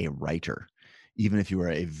not a writer, even if you are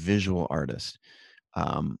a visual artist,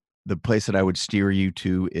 the place that I would steer you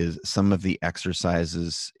to is some of the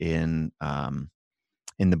exercises in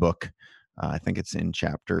the book. I think it's in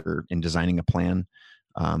Designing a Plan.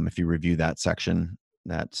 If you review that section,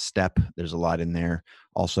 that step, there's a lot in there.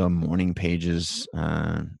 Also, morning pages,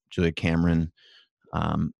 Julia Cameron,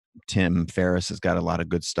 Tim Ferriss has got a lot of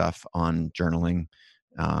good stuff on journaling.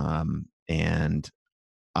 And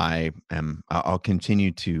I'll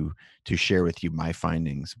continue to share with you my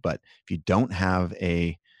findings. But if you don't have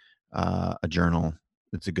a journal,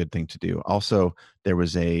 it's a good thing to do. Also, there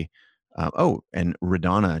was and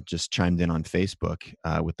Radonna just chimed in on Facebook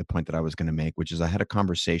with the point that I was going to make, which is I had a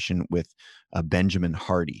conversation with Benjamin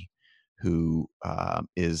Hardy, who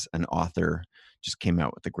is an author, just came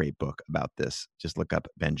out with a great book about this. Just look up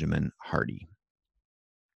Benjamin Hardy.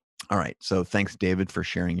 All right. So thanks, David, for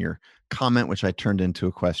sharing your comment, which I turned into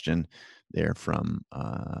a question there from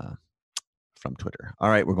Twitter. All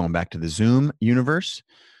right. We're going back to the Zoom universe.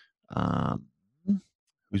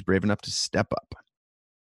 Who's brave enough to step up?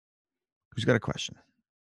 Who's got a question?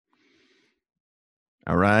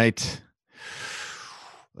 All right.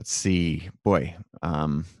 Let's see. Boy,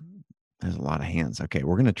 there's a lot of hands. Okay, I'm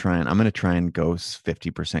going to try and go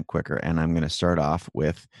 50% quicker. And I'm going to start off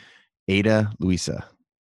with Ada Luisa.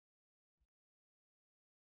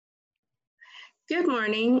 Good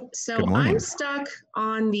morning. So Good morning. I'm stuck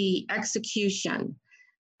on the execution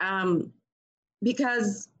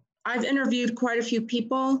because I've interviewed quite a few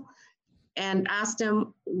people and asked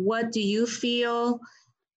them, what do you feel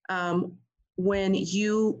when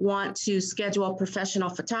you want to schedule a professional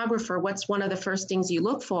photographer? What's one of the first things you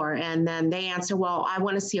look for? And then they answer, well, I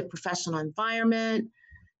want to see a professional environment,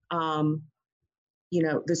 the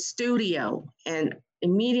studio. And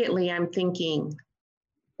immediately I'm thinking,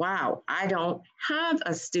 wow, I don't have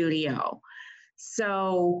a studio.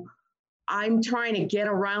 So I'm trying to get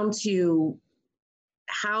around to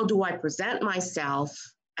how do I present myself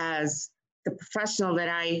as the professional that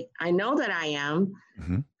I know that I am,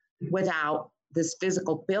 mm-hmm. without this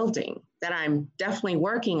physical building that I'm definitely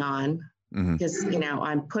working on, because, mm-hmm.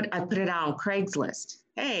 I put it out on Craigslist.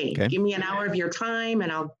 Hey, okay. Give me an hour of your time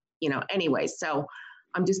and I'll, anyway. So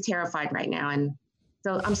I'm just terrified right now. And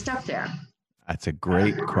so I'm stuck there. That's a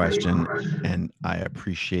great question. And I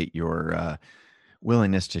appreciate your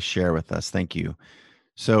willingness to share with us. Thank you.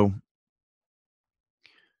 So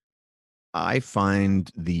I find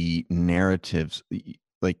the narratives,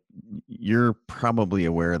 like, you're probably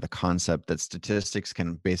aware of the concept that statistics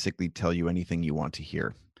can basically tell you anything you want to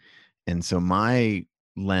hear. And so my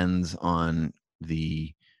lens on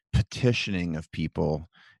the petitioning of people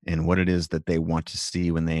and what it is that they want to see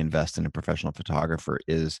when they invest in a professional photographer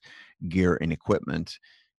is gear and equipment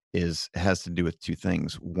has to do with two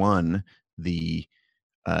things. One,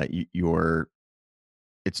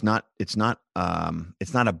 it's not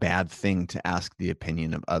a bad thing to ask the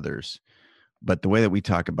opinion of others, but the way that we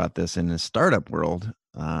talk about this in the startup world,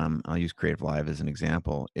 I'll use Creative Live as an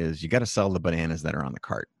example, is you got to sell the bananas that are on the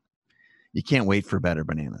cart. You can't wait for better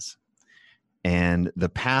bananas. And the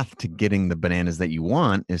path to getting the bananas that you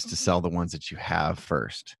want is to sell the ones that you have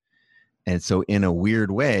first. And so in a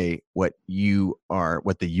weird way, what the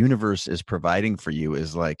universe is providing for you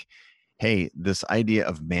is like, hey, this idea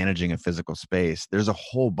of managing a physical space, there's a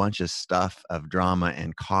whole bunch of stuff of drama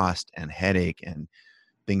and cost and headache and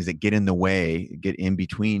things that get in the way, get in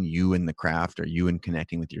between you and the craft or you and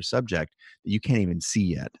connecting with your subject that you can't even see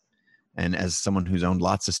yet. And as someone who's owned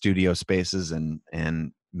lots of studio spaces and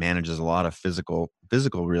manages a lot of physical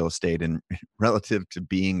real estate and relative to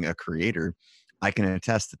being a creator, I can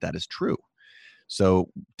attest that is true. So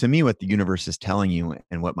to me, what the universe is telling you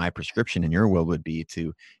and what my prescription in your will would be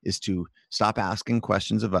is to stop asking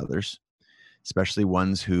questions of others, especially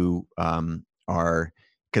ones who are,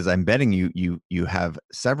 because I'm betting you have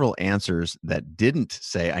several answers that didn't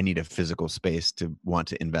say I need a physical space to want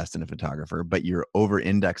to invest in a photographer, but you're over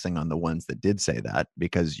indexing on the ones that did say that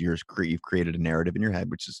because you've created a narrative in your head,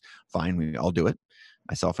 which is fine. We all do it,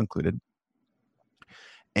 myself included.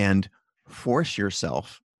 And force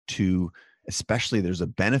yourself to, especially there's a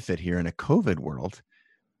benefit here in a COVID world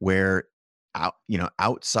where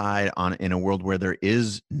outside in a world where there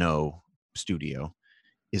is no studio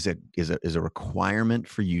is a requirement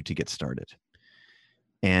for you to get started.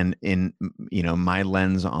 And in my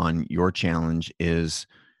lens on your challenge is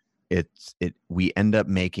we end up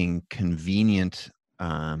making convenient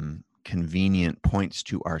points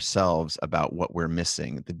to ourselves about what we're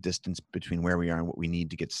missing, the distance between where we are and what we need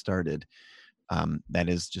to get started. That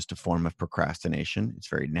is just a form of procrastination. It's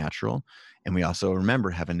very natural. And we also, remember,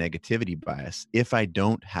 have a negativity bias. If I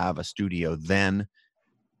don't have a studio, then,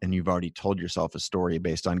 and you've already told yourself a story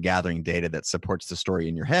based on gathering data that supports the story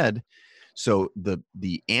in your head. So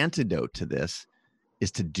the antidote to this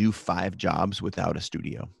is to do 5 jobs without a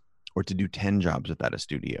studio, or to do 10 jobs without a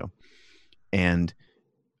studio. And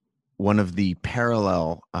one of the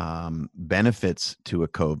parallel benefits to a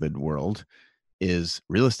COVID world is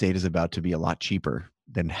real estate is about to be a lot cheaper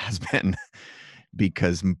than it has been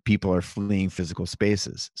because people are fleeing physical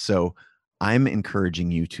spaces. So I'm encouraging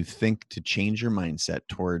you to change your mindset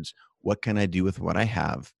towards what can I do with what I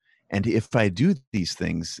have? And if I do these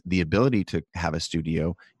things, the ability to have a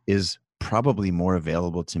studio is probably more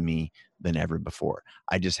available to me than ever before.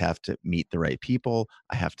 I just have to meet the right people.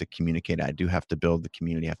 I have to communicate. I do have to build the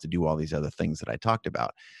community. I have to do all these other things that I talked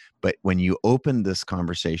about. But when you open this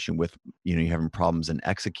conversation with, you're having problems in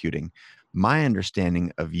executing, my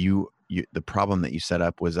understanding of you, the problem that you set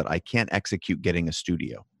up was that I can't execute getting a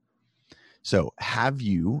studio. So have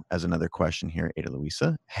you, as another question here, Ada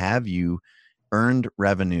Luisa, have you earned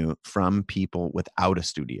revenue from people without a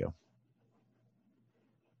studio?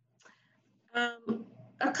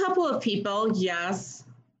 A couple of people, yes.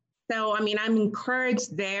 So, I'm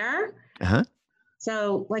encouraged there. Uh-huh.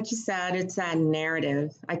 So, like you said, it's that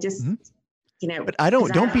narrative. I just, But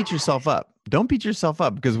don't beat yourself up. Don't beat yourself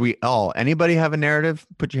up because anybody have a narrative?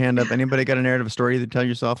 Put your hand up. Anybody got a narrative, a story to tell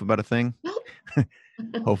yourself about a thing?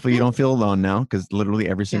 Hopefully you don't feel alone now, because literally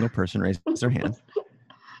every single person raised their hand.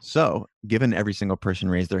 So given every single person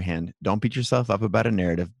raised their hand, don't beat yourself up about a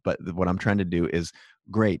narrative. But what I'm trying to do is,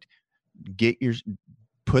 great,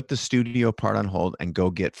 put the studio part on hold and go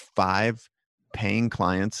get 5 paying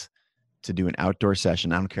clients to do an outdoor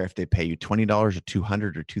session. I don't care if they pay you $20 or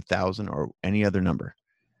 $200 or $2,000 or any other number.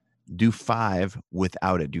 Do 5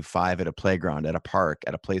 without it. Do 5 at a playground, at a park,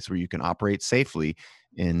 at a place where you can operate safely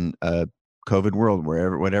in a COVID world,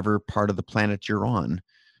 whatever part of the planet you're on,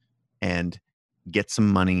 and get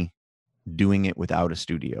some money doing it without a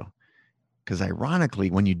studio. Because ironically,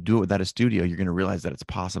 when you do it without a studio, you're going to realize that it's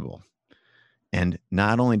possible. And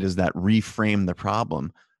not only does that reframe the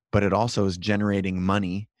problem, but it also is generating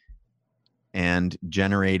money and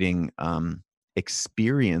generating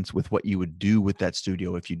experience with what you would do with that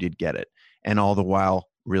studio if you did get it. And all the while,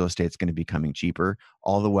 real estate's going to be becoming cheaper.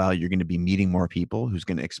 All the while, you're going to be meeting more people who's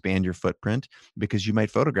going to expand your footprint, because you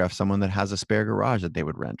might photograph someone that has a spare garage that they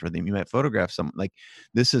would rent, or you might photograph someone. Like,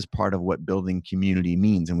 this is part of what building community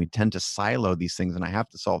means. And we tend to silo these things. And I have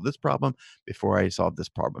to solve this problem before I solve this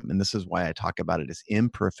problem. And this is why I talk about it as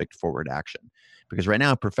imperfect forward action. Because right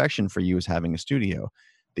now, perfection for you is having a studio.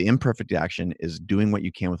 The imperfect action is doing what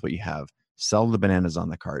you can with what you have. Sell the bananas on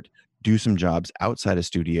the cart. Do some jobs outside a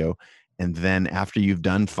studio. And then after you've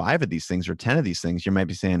done 5 of these things or 10 of these things, you might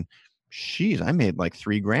be saying, geez, I made like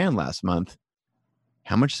 $3,000 last month.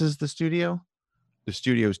 How much is the studio? The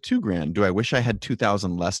studio is $2,000. Do I wish I had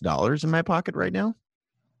 $2,000 less dollars in my pocket right now?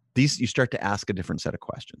 You start to ask a different set of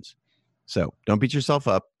questions. So don't beat yourself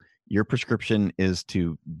up. Your prescription is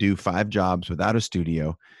to do 5 jobs without a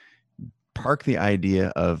studio. Park the idea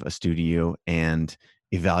of a studio and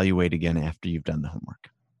evaluate again after you've done the homework.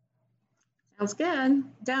 Sounds good.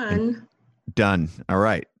 Done. Done. All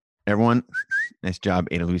right. Everyone, nice job.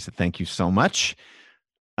 Ada Luisa, thank you so much.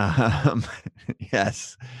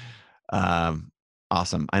 Yes.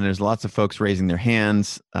 Awesome. And there's lots of folks raising their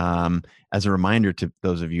hands. As a reminder to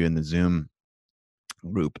those of you in the Zoom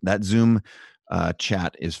group, that Zoom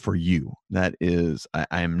chat is for you. That is,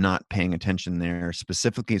 I am not paying attention there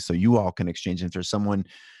specifically, so you all can exchange. If there's someone,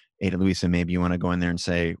 Ada Luisa, maybe you want to go in there and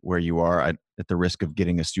say where you are, at the risk of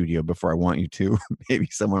getting a studio before I want you to. Maybe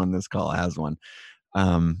someone on this call has one.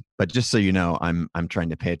 But just so you know, I'm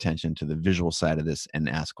trying to pay attention to the visual side of this and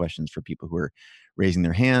ask questions for people who are raising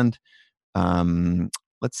their hand.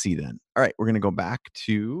 Let's see then. All right, we're going to go back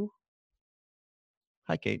to,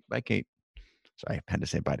 hi, Kate. Bye, Kate. Sorry, I had to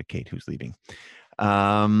say bye to Kate, who's leaving.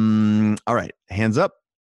 All right, hands up.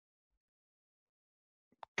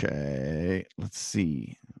 Okay, let's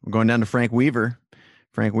see. We're going down to Frank Weaver.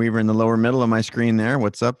 Frank Weaver in the lower middle of my screen there.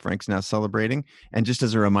 What's up? Frank's now celebrating. And just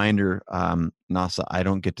as a reminder, NASA, I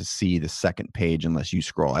don't get to see the second page unless you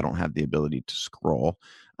scroll. I don't have the ability to scroll.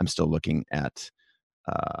 I'm still looking at,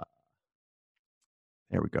 there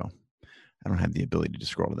we go. I don't have the ability to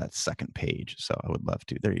scroll to that second page, so I would love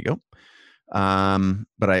to. There you go.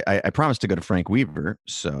 But I promised to go to Frank Weaver.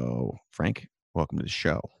 So Frank, welcome to the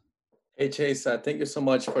show. Hey, Chase, thank you so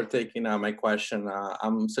much for taking my question.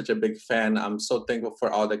 I'm such a big fan. I'm so thankful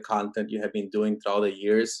for all the content you have been doing throughout the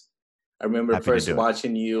years. I remember first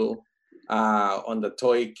watching you on the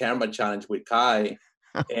toy camera challenge with Kai,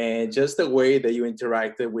 and just the way that you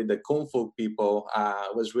interacted with the Kung Fu people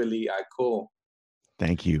was really cool.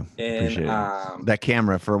 Thank you. And, appreciate it. That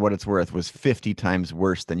camera, for what it's worth, was 50 times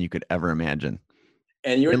worse than you could ever imagine.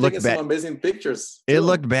 And you were taking some amazing pictures, too. It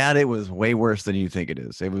looked bad. It was way worse than you think it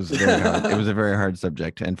is. It was very hard. It was a very hard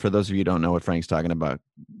subject. And for those of you who don't know what Frank's talking about,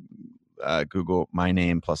 Google my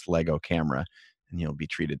name plus Lego camera, and you'll be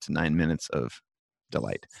treated to 9 minutes of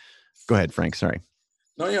delight. Go ahead, Frank. Sorry.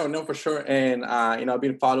 No, for sure. And, I've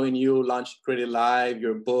been following you, launch Creative Live,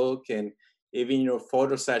 your book, and even your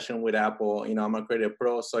photo session with Apple. I'm a Creative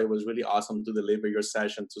Pro, so it was really awesome to deliver your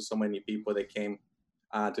session to so many people that came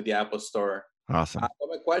to the Apple store. Awesome. But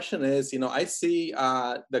my question is, I see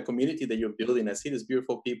the community that you're building. I see these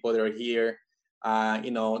beautiful people that are here,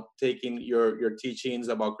 taking your teachings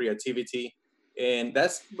about creativity. And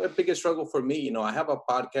that's a biggest struggle for me. I have a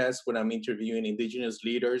podcast when I'm interviewing Indigenous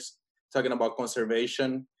leaders, talking about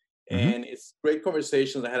conservation. And it's great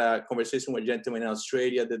conversations. I had a conversation with a gentleman in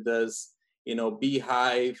Australia that does,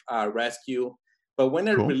 beehive rescue. But when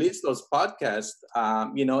I release those podcasts,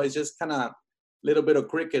 it's just kind of little bit of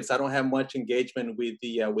crickets. I don't have much engagement with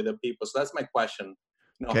the people. So that's my question.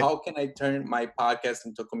 How can I turn my podcast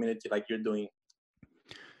into a community like you're doing?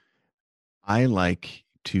 I like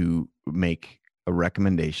to make a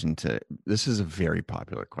recommendation to, this is a very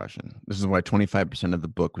popular question. This is why 25% of the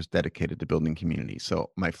book was dedicated to building community. So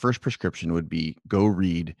my first prescription would be go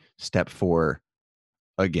read step 4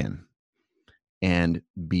 again and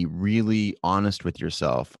be really honest with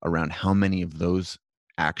yourself around how many of those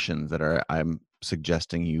actions that I'm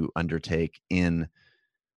suggesting you undertake in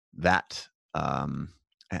that,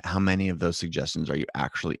 how many of those suggestions are you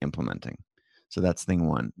actually implementing? So that's thing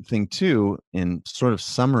 1. Thing 2, in sort of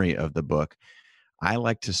summary of the book, I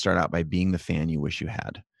like to start out by being the fan you wish you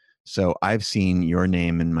had. So I've seen your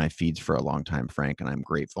name in my feeds for a long time, Frank, and I'm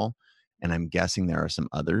grateful. And I'm guessing there are some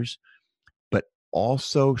others. But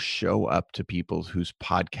also show up to people whose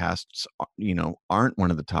podcasts, aren't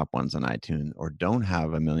one of the top ones on iTunes or don't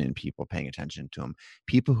have 1 million people paying attention to them.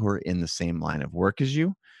 People who are in the same line of work as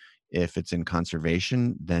you. If it's in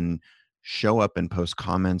conservation, then show up and post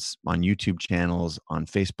comments on YouTube channels, on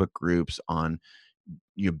Facebook groups,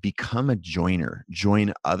 you become a joiner,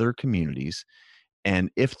 join other communities.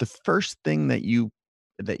 And if the first thing that you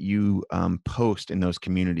post in those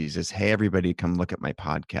communities is, hey, everybody come look at my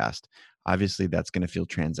podcast, obviously that's going to feel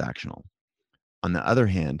transactional. On the other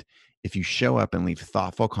hand, if you show up and leave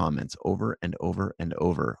thoughtful comments over and over and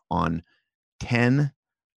over on 10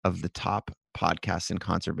 of the top podcasts in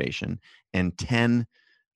conservation and 10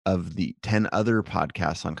 of the 10 other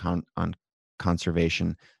podcasts on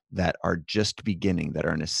conservation that are just beginning, that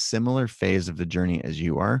are in a similar phase of the journey as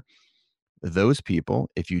you are, those people,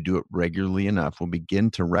 if you do it regularly enough, will begin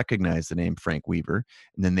to recognize the name Frank Weaver,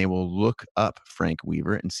 and then they will look up Frank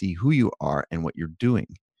Weaver and see who you are and what you're doing.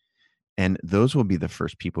 And those will be the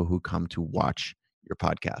first people who come to watch your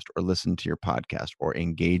podcast or listen to your podcast or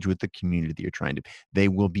engage with the community that you're trying to. They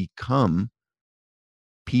will become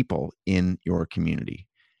people in your community,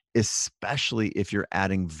 especially if you're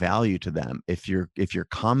adding value to them. If your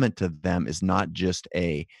comment to them is not just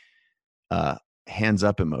a hands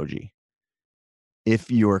up emoji,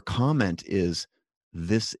 If your comment is,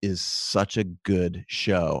 this is such a good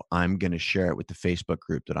show, I'm going to share it with the Facebook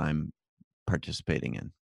group that I'm participating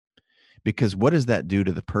in. Because what does that do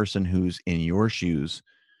to the person who's in your shoes?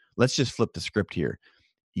 Let's just flip the script here.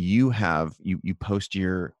 You post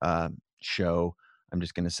your show. I'm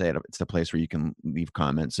just going to say it. It's the place where you can leave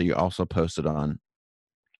comments. So you also post it on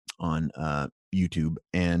YouTube,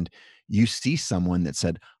 and you see someone that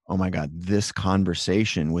said, oh my God, this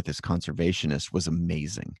conversation with this conservationist was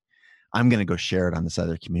amazing. I'm going to go share it on this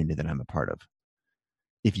other community that I'm a part of.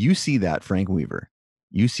 If you see that, Frank Weaver,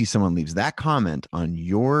 you see someone leaves that comment on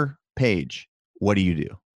your page, what do?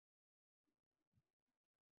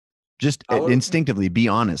 Just instinctively be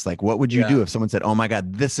honest. Like, what would you do if someone said, oh my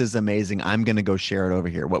God, this is amazing, I'm going to go share it over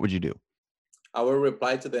here? What would you do? I will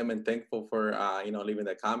reply to them and thankful for, leaving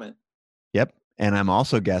that comment. Yep. And I'm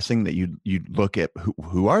also guessing that you'd look at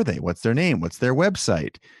who are they? What's their name? What's their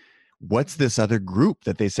website? What's this other group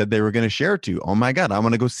that they said they were going to share to? Oh my God, I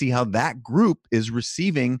want to go see how that group is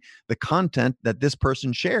receiving the content that this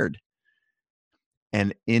person shared.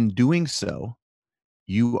 And in doing so,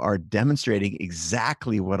 you are demonstrating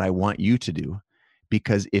exactly what I want you to do.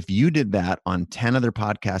 Because if you did that on 10 other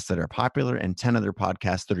podcasts that are popular and 10 other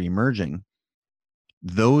podcasts that are emerging,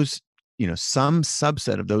 those, some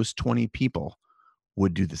subset of those 20 people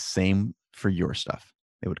would do the same for your stuff.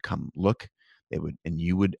 They would come look, and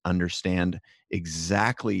you would understand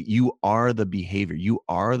exactly, you are the behavior, you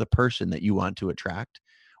are the person that you want to attract.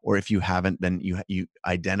 Or if you haven't, then you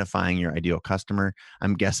identifying your ideal customer.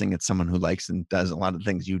 I'm guessing it's someone who likes and does a lot of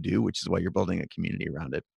things you do, which is why you're building a community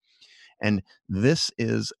around it. And this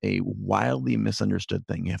is a wildly misunderstood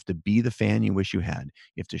thing. You have to be the fan you wish you had.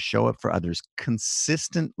 You have to show up for others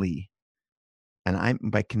consistently. And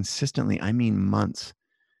by consistently, I mean months.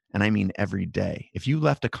 And I mean every day. If you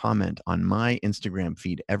left a comment on my Instagram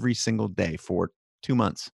feed every single day for 2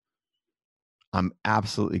 months, I'm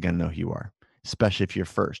absolutely going to know who you are, especially if you're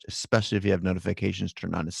first, especially if you have notifications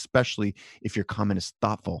turned on, especially if your comment is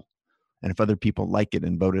thoughtful and if other people like it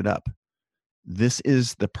and vote it up. This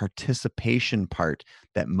is the participation part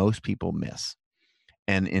that most people miss.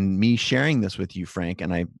 And in me sharing this with you, Frank,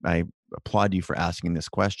 and I applaud you for asking this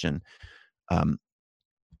question,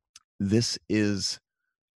 this is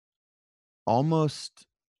almost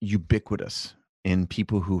ubiquitous in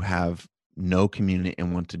people who have no community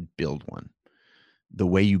and want to build one. The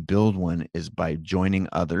way you build one is by joining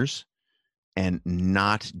others and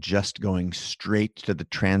not just going straight to the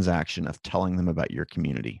transaction of telling them about your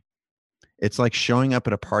community. It's like showing up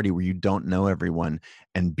at a party where you don't know everyone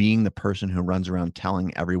and being the person who runs around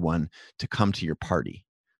telling everyone to come to your party.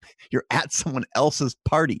 You're at someone else's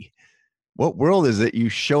party. What world is it? You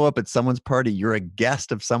show up at someone's party, you're a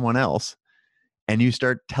guest of someone else, and you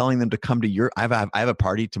start telling them to come to your, I have a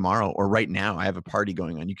party tomorrow, or right now I have a party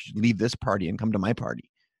going on. You could leave this party and come to my party.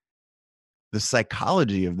 The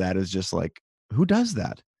psychology of that is just like, who does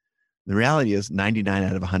that? The reality is 99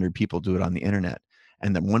 out of 100 people do it on the internet.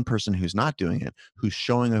 And then one person who's not doing it, who's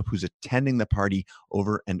showing up, who's attending the party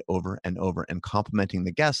over and over and over and complimenting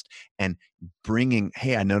the guest and bringing,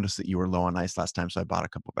 hey, I noticed that you were low on ice last time, so I bought a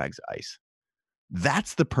couple bags of ice.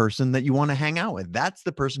 That's the person that you want to hang out with. That's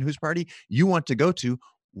the person whose party you want to go to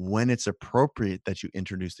when it's appropriate that you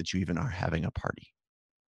introduce that you even are having a party.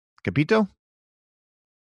 Capito?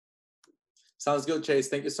 Sounds good, Chase.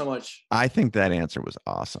 Thank you so much. I think that answer was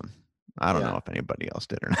awesome. I don't know if anybody else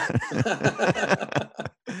did or not.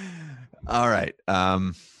 All right.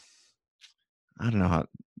 I don't know how.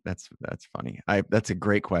 That's funny. That's a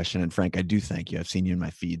great question. And Frank, I do thank you. I've seen you in my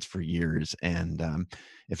feeds for years. And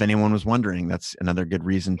if anyone was wondering, that's another good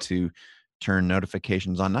reason to turn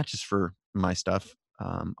notifications on, not just for my stuff,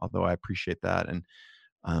 although I appreciate that. And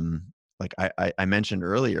like I mentioned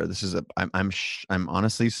earlier, this is I'm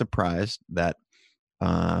honestly surprised that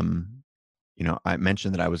I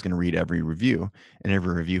mentioned that I was going to read every review, and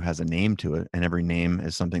every review has a name to it, and every name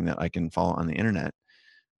is something that I can follow on the internet.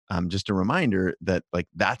 Just a reminder that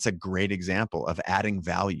that's a great example of adding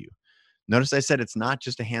value. Notice I said it's not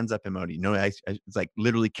just a hands up emoji. No, it's like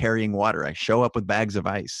literally carrying water. I show up with bags of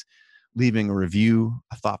ice, leaving a review,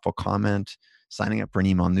 a thoughtful comment, signing up for an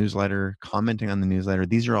email newsletter, commenting on the newsletter.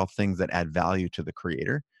 These are all things that add value to the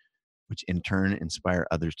creator, which in turn inspire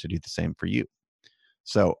others to do the same for you.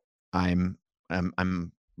 So I'm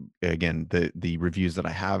again, the reviews that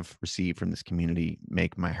I have received from this community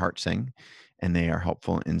make my heart sing, and they are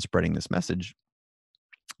helpful in spreading this message.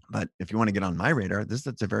 But if you want to get on my radar,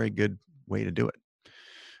 that's a very good way to do it.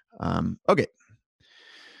 Okay.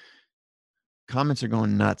 Comments are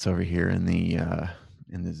going nuts over here in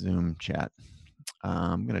the Zoom chat.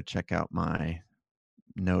 I'm going to check out my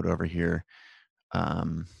note over here.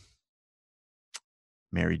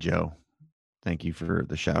 Mary Jo, thank you for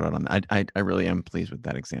the shout out on that. I really am pleased with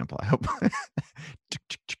that example. I hope.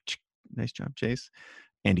 Nice job, Chase.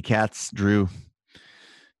 Andy Katz, Drew,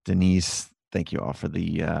 Denise, thank you all for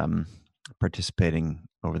the participating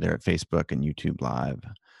over there at Facebook and YouTube Live.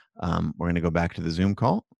 We're going to go back to the Zoom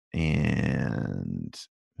call, and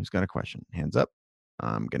who's got a question? Hands up.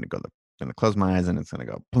 I'm going to close my eyes, and it's going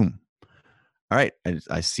to go boom. All right.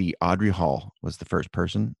 I see Audrey Hall was the first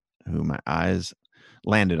person who my eyes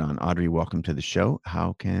landed on. Audrey, welcome to the show.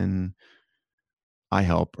 How can I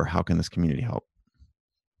help, or how can this community help?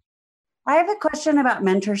 I have a question about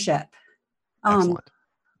mentorship. Excellent.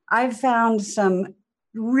 I've found some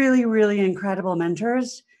really, really incredible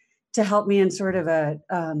mentors to help me in sort of a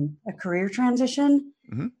career transition.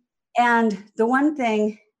 Mm-hmm. And the one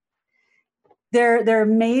thing, they're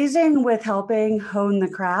amazing with helping hone the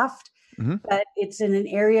craft, Mm-hmm. but it's in an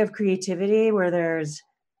area of creativity where there's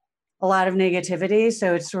a lot of negativity.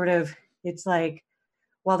 So it's like,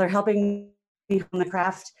 while they're helping me hone the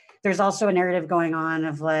craft, there's also a narrative going on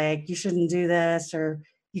of like, you shouldn't do this, or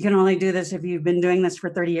you can only do this if you've been doing this for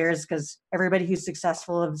 30 years, because everybody who's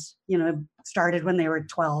successful has, started when they were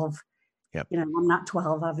 12. Yep. I'm not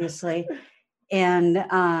 12, obviously. And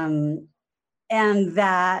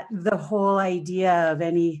that the whole idea of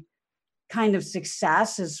any kind of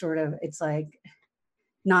success is it's like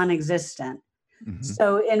non-existent. Mm-hmm.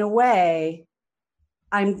 So in a way,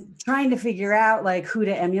 I'm trying to figure out like who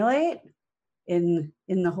to emulate in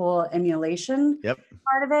the whole emulation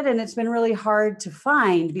part of it. And it's been really hard to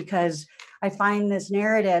find, because I find this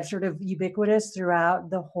narrative sort of ubiquitous throughout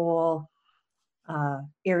the whole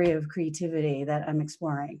area of creativity that I'm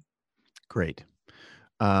exploring. Great.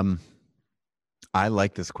 I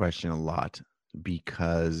like this question a lot,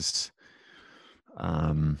 because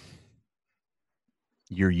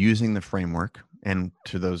you're using the framework. And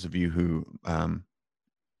to those of you who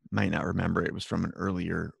might not remember, it was from an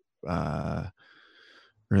earlier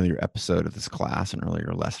episode of this class, an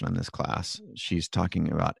earlier lesson on this class. She's talking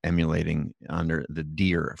about emulating under the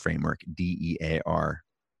DEAR framework, DEAR,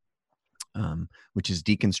 which is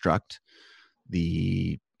deconstruct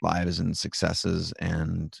the lives and successes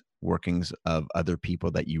and workings of other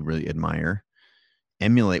people that you really admire,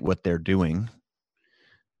 emulate what they're doing,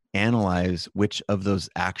 analyze which of those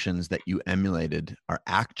actions that you emulated are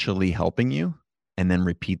actually helping you, and then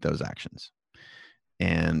repeat those actions.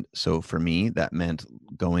 And so for me, that meant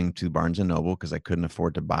going to Barnes & Noble, because I couldn't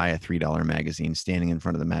afford to buy a $3 magazine, standing in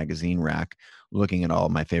front of the magazine rack, looking at all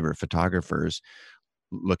of my favorite photographers,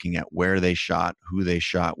 looking at where they shot, who they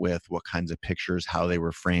shot with, what kinds of pictures, how they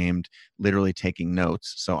were framed, literally taking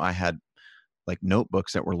notes. So I had like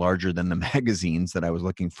notebooks that were larger than the magazines that I was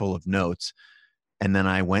looking full of notes. And then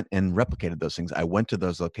I went and replicated those things. I went to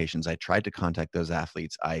those locations. I tried to contact those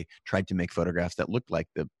athletes. I tried to make photographs that looked like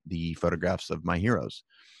the photographs of my heroes.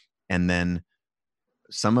 And then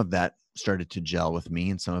some of that started to gel with me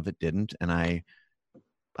and some of it didn't. And I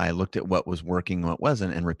looked at what was working, what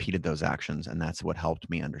wasn't, and repeated those actions. And that's what helped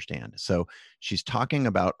me understand. So she's talking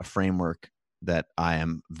about a framework that I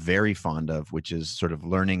am very fond of, which is sort of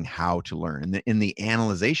learning how to learn. And in the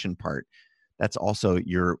analyzation part, that's also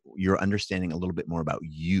you're understanding a little bit more about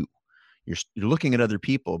you. You're looking at other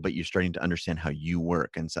people, but you're starting to understand how you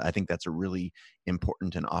work. And so I think that's a really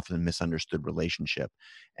important and often misunderstood relationship.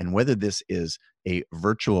 And whether this is a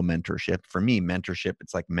virtual mentorship, for me, mentorship,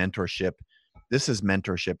 it's like mentorship. This is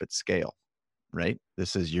mentorship at scale, right?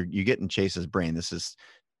 This is you get in Chase's brain. This is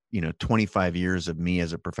 25 years of me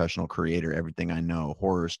as a professional creator, everything I know,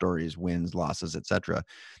 horror stories, wins, losses, etc.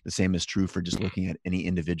 The same is true for just looking at any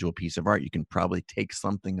individual piece of art. You can probably take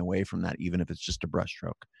something away from that, even if it's just a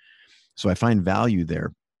brushstroke. So I find value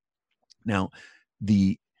there. Now,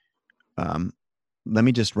 let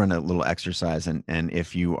me just run a little exercise. And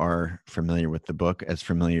if you are familiar with the book, as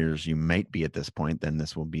familiar as you might be at this point, then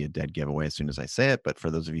this will be a dead giveaway as soon as I say it. But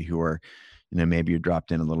for those of you who are, maybe you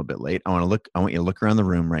dropped in a little bit late, I want you to look around the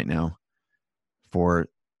room right now for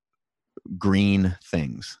green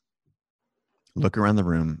things. Look around the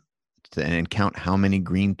room and count how many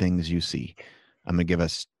green things you see. I'm going to give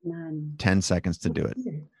us 10 seconds to do it.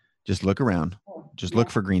 Just look around. Just look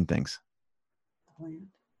for green things.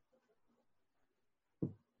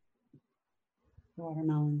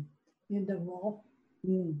 Watermelon. In the wall.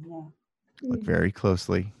 Yeah. Look very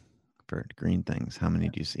closely for green things. How many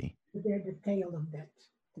do you see? They're the tail of that.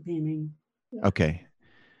 The painting. Okay.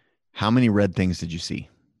 How many red things did you see?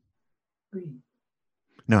 Green.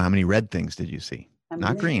 No, how many red things did you see?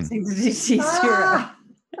 Not green. Did you see? Zero.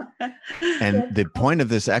 And the point of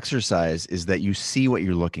this exercise is that you see what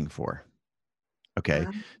you're looking for. Okay.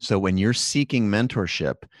 So when you're seeking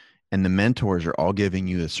mentorship and the mentors are all giving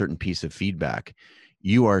you a certain piece of feedback,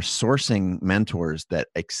 you are sourcing mentors that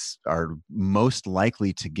are most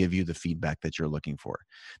likely to give you the feedback that you're looking for.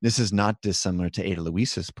 This is not dissimilar to Ada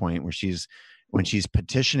Luisa's point, where when she's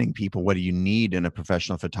petitioning people, what do you need in a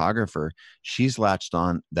professional photographer? She's latched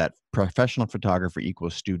on that professional photographer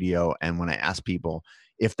equals studio. And when I ask people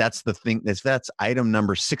if that's the thing, if that's item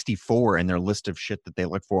number 64 in their list of shit that they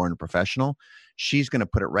look for in a professional, she's going to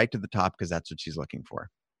put it right to the top because that's what she's looking for.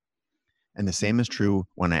 And the same is true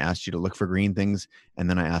when I asked you to look for green things, and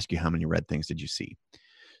then I ask you how many red things did you see.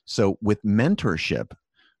 So with mentorship,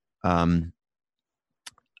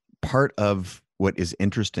 part of what is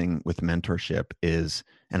interesting with mentorship is,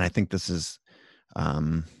 and I think this is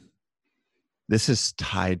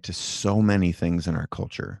tied to so many things in our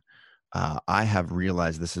culture. I have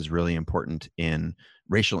realized this is really important in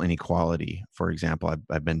racial inequality. For example,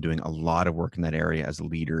 I've been doing a lot of work in that area as a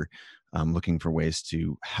leader, looking for ways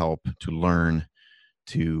to help, to learn,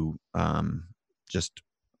 to just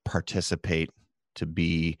participate, to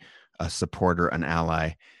be a supporter, an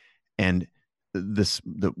ally. And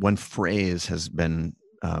the one phrase has been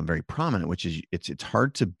very prominent, which is it's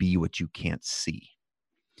hard to be what you can't see.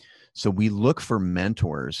 So we look for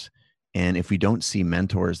mentors, and if we don't see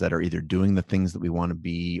mentors that are either doing the things that we want to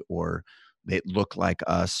be, or they look like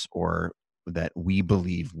us, or that we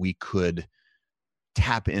believe we could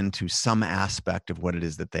tap into some aspect of what it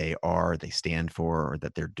is that they are, they stand for, or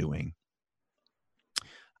that they're doing,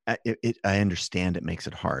 I understand it makes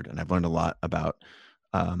it hard. And I've learned a lot about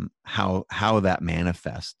how that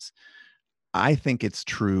manifests. I think it's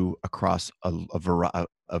true across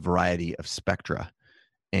a variety of spectra.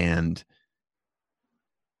 And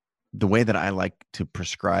the way that I like to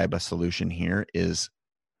prescribe a solution here is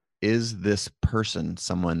this person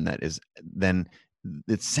someone that is, then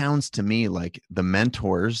it sounds to me like the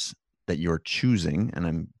mentors that you're choosing, and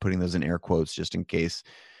I'm putting those in air quotes just in case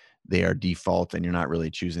they are default and you're not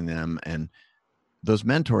really choosing them. And those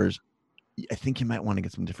mentors, I think you might want to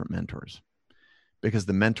get some different mentors, because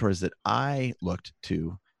the mentors that I looked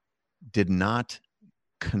to did not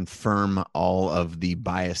confirm all of the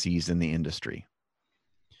biases in the industry.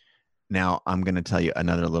 Now, I'm going to tell you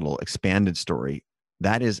another little expanded story.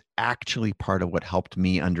 That is actually part of what helped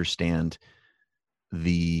me understand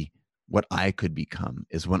what I could become.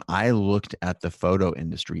 Is when I looked at the photo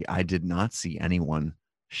industry, I did not see anyone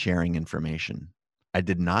sharing information. I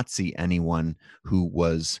did not see anyone who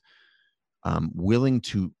was willing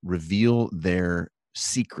to reveal their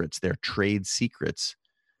secrets, their trade secrets,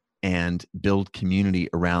 and build community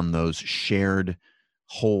around those shared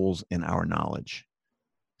holes in our knowledge.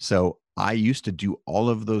 So I used to do all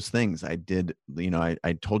of those things. I did,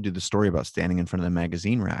 I told you the story about standing in front of the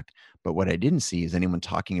magazine rack, but what I didn't see is anyone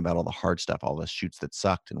talking about all the hard stuff, all the shoots that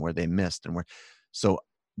sucked and where they missed and where. So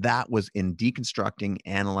that was in deconstructing,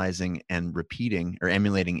 analyzing, and repeating, or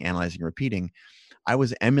emulating, analyzing, repeating. I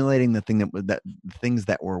was emulating the things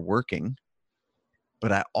that were working,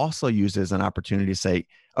 but I also used it as an opportunity to say,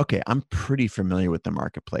 okay, I'm pretty familiar with the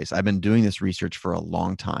marketplace. I've been doing this research for a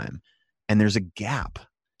long time, and there's a gap.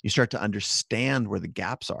 You start to understand where the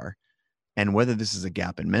gaps are, and whether this is a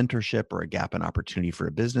gap in mentorship, or a gap in opportunity for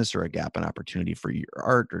a business, or a gap in opportunity for your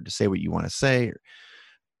art, or to say what you want to say.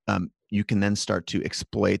 You can then start to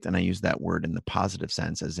exploit, and I use that word in the positive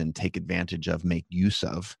sense, as in take advantage of, make use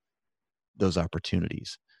of those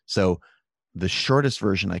opportunities. So the shortest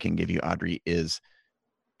version I can give you, Audrey, is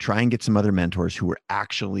try and get some other mentors who are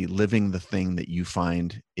actually living the thing that you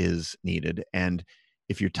find is needed. And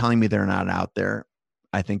if you're telling me they're not out there,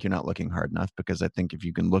 I think you're not looking hard enough, because I think if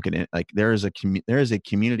you can look at it, like there is a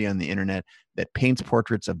community on the internet that paints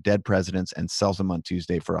portraits of dead presidents and sells them on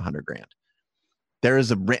Tuesday for $100,000. There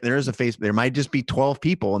is a Facebook. There might just be 12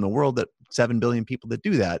 people in the world, that 7 billion people that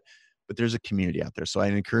do that, but there's a community out there. So I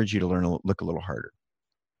encourage you to look a little harder.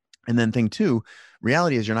 And then thing two,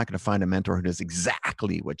 reality is you're not going to find a mentor who does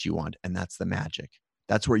exactly what you want. And that's the magic.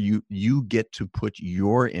 That's where you get to put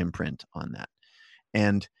your imprint on that.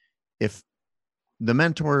 And if the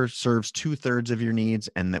mentor serves 2/3 of your needs,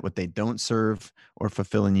 and that what they don't serve or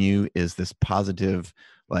fulfill in you is this positive,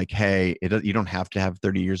 like, hey, you don't have to have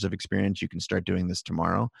 30 years of experience, you can start doing this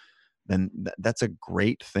tomorrow, then that's a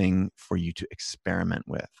great thing for you to experiment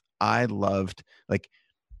with. I loved, like,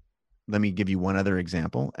 let me give you one other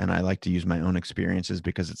example. And I like to use my own experiences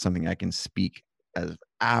because it's something I can speak as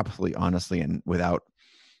absolutely honestly and without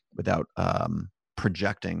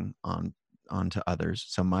projecting onto others.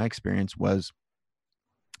 So my experience was,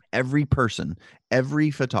 every person,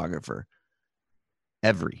 every photographer,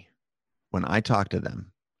 when I talk to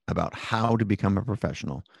them, about how to become a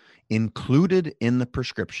professional, included in the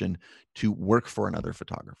prescription to work for another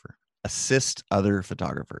photographer, assist other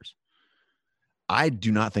photographers. I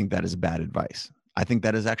do not think that is bad advice. I think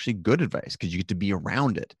that is actually good advice because you get to be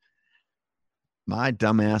around it. My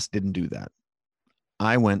dumbass didn't do that.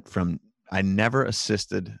 I never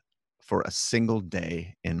assisted for a single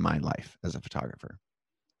day in my life as a photographer.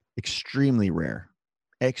 Extremely rare,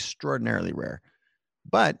 extraordinarily rare.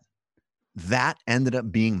 But that ended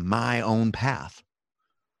up being my own path.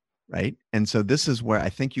 Right. And so this is where I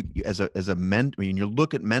think you as a mentor, when you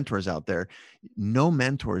look at mentors out there, no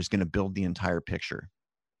mentor is going to build the entire picture.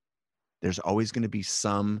 There's always going to be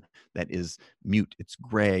some that is mute. It's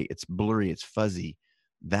gray, it's blurry, it's fuzzy.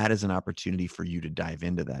 That is an opportunity for you to dive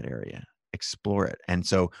into that area, explore it. And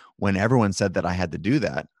so when everyone said that I had to do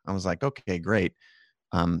that, I was like, okay, great.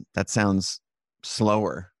 That sounds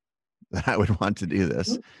slower than I would want to do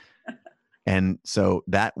this. And so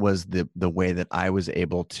that was the way that I was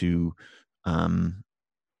able to, I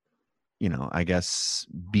guess,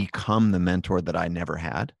 become the mentor that I never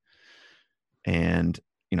had. And,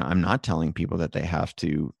 I'm not telling people that they have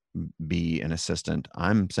to be an assistant.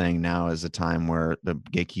 I'm saying now is a time where the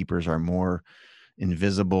gatekeepers are more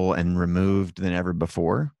invisible and removed than ever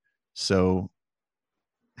before. So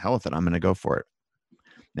hell with it. I'm going to go for it.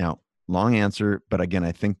 Now, long answer, but again,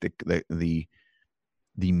 I think the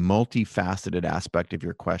multifaceted aspect of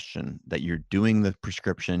your question, that you're doing the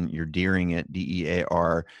prescription, you're deering it,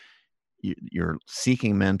 DEAR, you're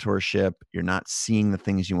seeking mentorship, you're not seeing the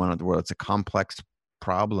things you want in the world. It's a complex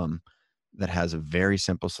problem that has a very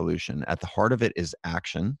simple solution. At the heart of it is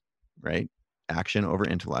action, right? Action over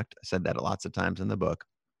intellect. I said that lots of times in the book.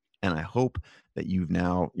 And I hope that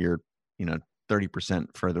you're 30%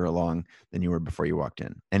 further along than you were before you walked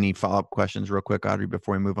in. Any follow-up questions real quick, Audrey,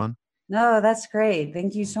 before we move on? No, that's great.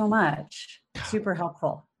 Thank you so much. Super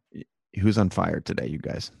helpful. Who's on fire today, you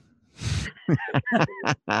guys?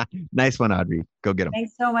 Nice one, Audrey. Go get them.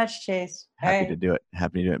 Thanks so much, Chase. Happy to do it.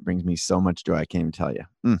 Happy to do it. It brings me so much joy. I can't even tell you.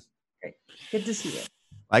 Great. Good to see you.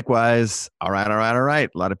 Likewise. All right. A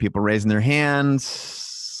lot of people raising their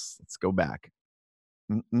hands. Let's go back.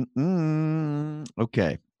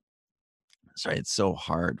 Okay. Sorry, it's so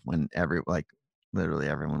hard when literally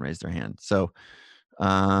everyone raised their hand. So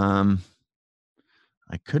I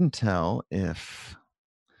couldn't tell if,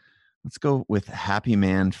 let's go with Happy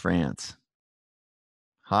Man France.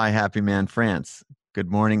 Hi, Happy Man France. Good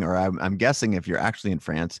morning, or I'm guessing if you're actually in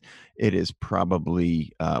France, it is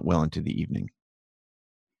probably well into the evening.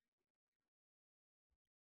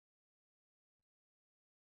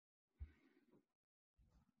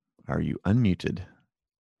 Are you unmuted?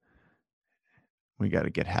 We got to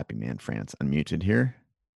get Happy Man France unmuted here.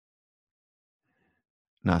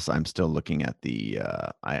 No, so I'm still looking at the,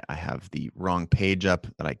 I have the wrong page up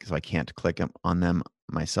so I can't click on them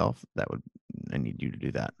myself. I need you to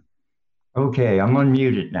do that. Okay, I'm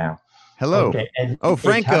unmuted now. Hello. Okay.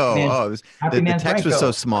 Franco. The text was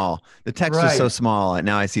so small. The text was so small.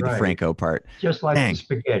 Now I see the Franco part. Just like the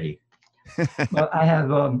spaghetti. Well, I have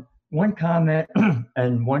one comment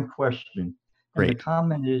and one question. Great. And the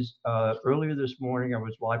comment is, earlier this morning, I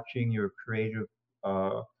was watching your creative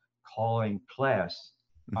calling class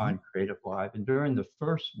on Creative Live. And during the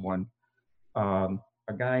first one, a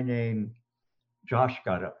guy named Josh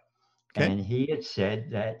got up. Okay. And he had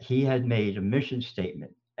said that he had made a mission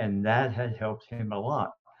statement, and that had helped him a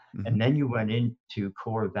lot. And then you went into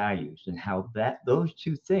core values and how those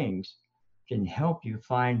two things can help you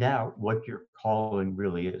find out what your calling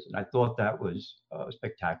really is. And I thought that was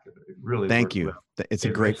spectacular. It really Thank you. Well. It's a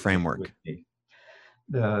great framework.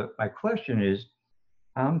 My question is,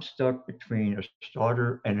 I'm stuck between a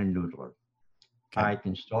starter and a noodler. Okay. I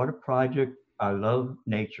can start a project. I love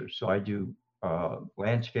nature, so I do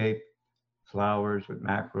landscape, flowers with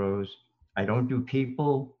macros. I don't do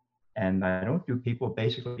people, and I don't do people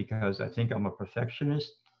basically because I think I'm a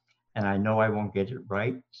perfectionist and I know I won't get it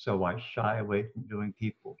right, so I shy away from doing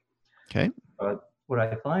people. Okay. But what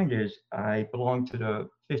I find is I belong to the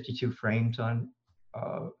 52 frames on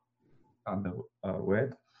the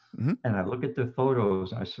web, and I look at the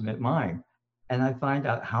photos and I submit mine, and I find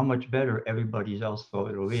out how much better everybody else's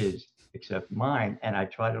photo is except mine, and I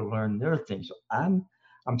try to learn their things. So I'm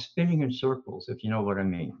spinning in circles, if you know what I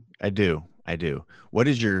mean. I do. What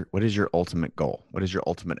is your ultimate goal? What is your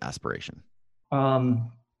ultimate aspiration?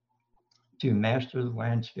 To master the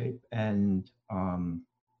landscape and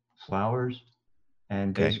flowers.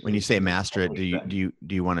 And okay. When you say master it, do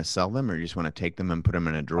you want to sell them, or you just want to take them and put them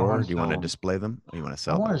in a drawer? Do you want to display them, or you want to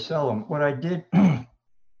sell them? I want to sell them. What I did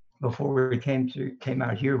before we came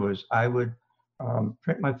out here was I would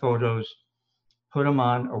print my photos, put them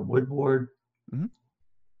on a wood board,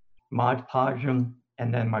 Mod Podge them,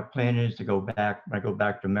 and then my plan is to go back, when I go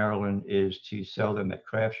back to Maryland, is to sell them at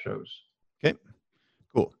craft shows. Okay,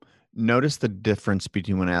 cool. Notice the difference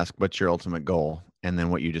between when I ask what's your ultimate goal and then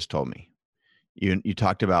what you just told me. You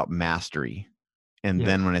talked about mastery. And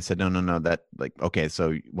then when I said, no, that like, okay,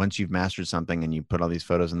 so once you've mastered something and you put all these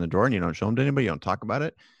photos in the drawer and you don't show them to anybody, you don't talk about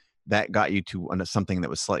it, that got you to something that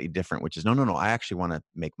was slightly different, which is no, I actually want to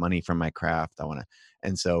make money from my craft. I want to.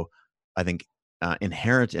 And so I think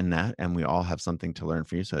inherent in that, and we all have something to learn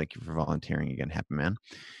from you. So thank you for volunteering again, Happy Man,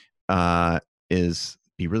 is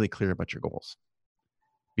be really clear about your goals.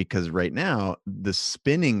 Because right now, the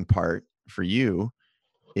spinning part for you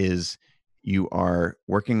is you are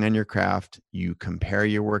working on your craft, you compare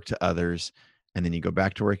your work to others, and then you go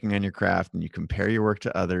back to working on your craft and you compare your work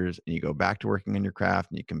to others, and you go back to working on your craft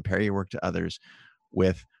and you compare your work to others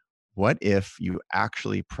with what if you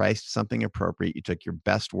actually priced something appropriate, you took your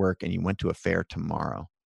best work and you went to a fair tomorrow?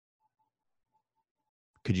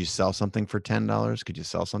 Could you sell something for $10? Could you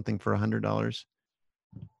sell something for $100?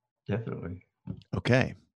 Definitely.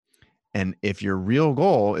 Okay. And if your real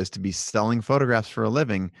goal is to be selling photographs for a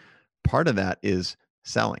living, part of that is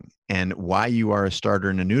selling. And why you are a starter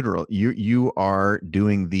and a neutral, you are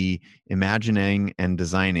doing the imagining and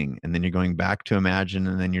designing, and then you're going back to imagine,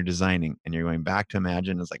 and then you're designing, and you're going back to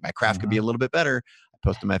imagine. It's like, my craft could be a little bit better. I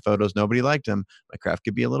posted my photos, nobody liked them. My craft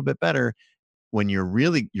could be a little bit better. When your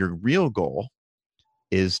real goal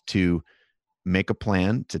is to make a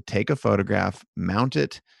plan to take a photograph, mount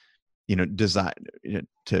it, design,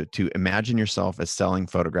 to imagine yourself as selling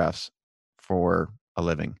photographs for a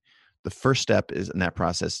living. The first step is in that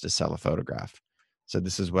process to sell a photograph. So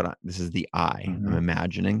this is the I. I'm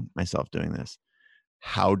imagining myself doing this.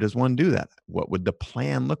 How does one do that? What would the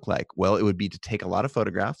plan look like? Well, it would be to take a lot of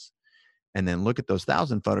photographs and then look at those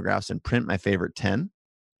 1,000 photographs and print my favorite 10,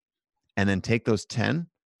 and then take those 10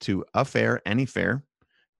 to a fair, any fair,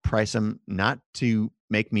 price them not to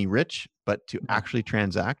make me rich, but to actually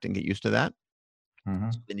transact and get used to that.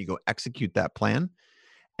 So then you go execute that plan.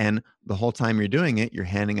 And the whole time you're doing it, you're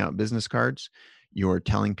handing out business cards. You're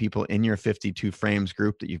telling people in your 52 frames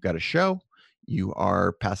group that you've got a show. You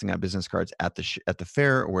are passing out business cards at the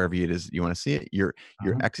fair or wherever it is you want to see it. You're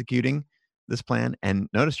executing this plan. And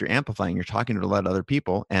notice you're amplifying. You're talking to a lot of other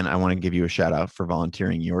people. And I want to give you a shout out for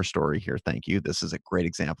volunteering your story here. Thank you. This is a great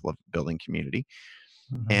example of building community.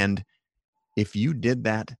 And if you did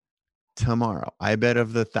that tomorrow, I bet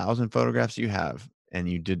of the 1,000 photographs you have, and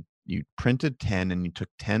you printed 10 and you took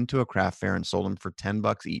 10 to a craft fair and sold them for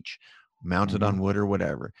 $10 each, mounted on wood or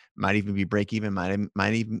whatever, might even be break even,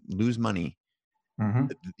 might even lose money.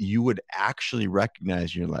 You would actually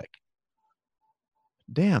recognize, you're like,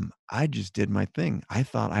 damn, I just did my thing. I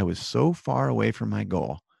thought I was so far away from my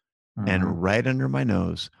goal. And right under my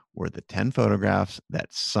nose were the 10 photographs that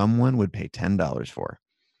someone would pay $10 for.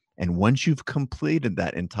 And once you've completed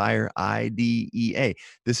that entire IDEA,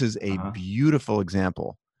 this is a beautiful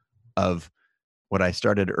example of what I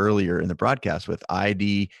started earlier in the broadcast with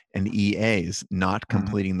ID and EAs, not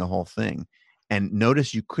completing the whole thing. And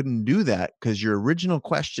notice you couldn't do that because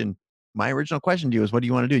my original question to you is, what do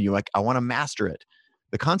you want to do? You're like, I want to master it.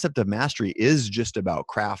 The concept of mastery is just about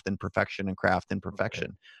craft and perfection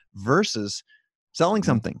versus selling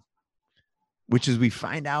something, which is we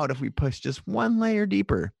find out if we push just one layer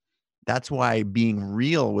deeper. That's why being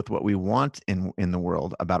real with what we want in the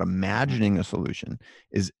world about imagining a solution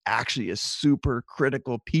is actually a super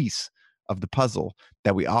critical piece of the puzzle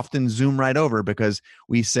that we often zoom right over because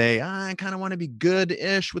we say, I kind of want to be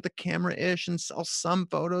good-ish with the camera-ish and sell some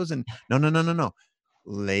photos. And no.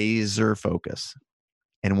 Laser focus.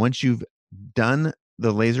 And once you've done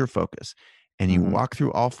the laser focus and you walk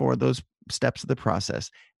through all 4 of those steps of the process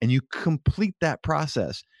and you complete that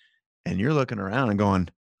process and you're looking around and going,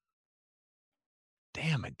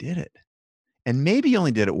 damn, I did it. And maybe you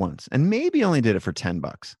only did it once, and maybe you only did it for $10.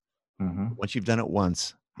 Once you've done it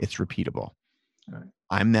once, it's repeatable.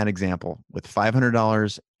 I'm that example with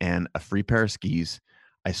 $500 and a free pair of skis.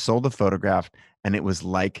 I sold the photograph, and it was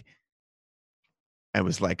like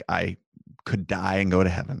I could die and go to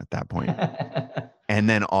heaven at that point. And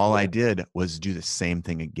then all I did was do the same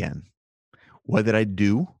thing again. What did I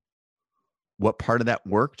do? What part of that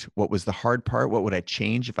worked? What was the hard part? What would I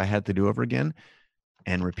change if I had to do over again?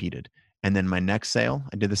 And repeated. And then my next sale,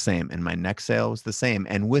 I did the same. And my next sale was the same.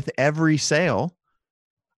 And with every sale,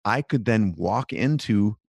 I could then walk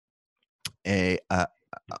into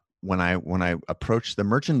when I approached the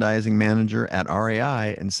merchandising manager at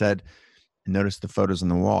RAI and said, notice the photos on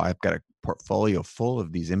the wall. I've got a portfolio full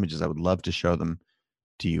of these images. I would love to show them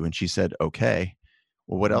to you. And she said, okay,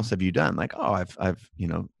 Well, what else have you done? Like, oh, I've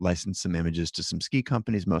licensed some images to some ski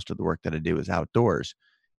companies. Most of the work that I do is outdoors.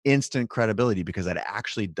 Instant credibility because I'd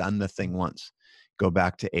actually done the thing once. Go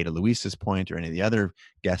back to Ada Luis's point or any of the other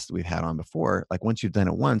guests that we've had on before. Like once you've done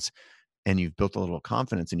it once and you've built a little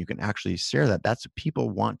confidence and you can actually share that, that's what people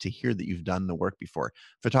want to hear, that you've done the work before.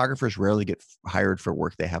 Photographers rarely get hired for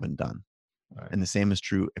work they haven't done. Right. And the same is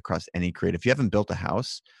true across any creative. If you haven't built a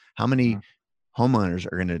house, how many homeowners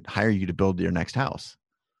are going to hire you to build your next house?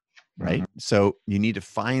 Right. So you need to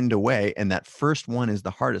find a way. And that first one is the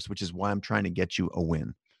hardest, which is why I'm trying to get you a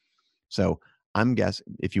win. So I'm guessing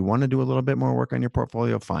if you want to do a little bit more work on your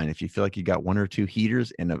portfolio, fine. If you feel like you got one or two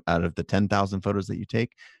heaters out of the 10,000 photos that you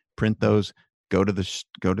take, print those, go to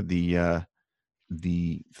the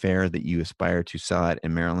fair that you aspire to sell at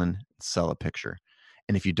in Maryland, sell a picture.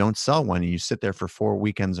 And if you don't sell one and you sit there for 4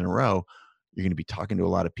 weekends in a row, you're going to be talking to a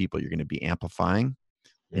lot of people. You're going to be amplifying.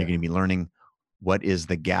 Yeah. You're going to be learning what is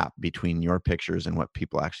the gap between your pictures and what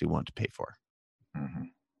people actually want to pay for.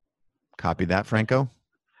 Copy that, Franco?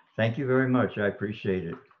 Thank you very much. I appreciate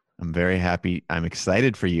it. I'm very happy. I'm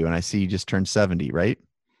excited for you. And I see you just turned 70, right?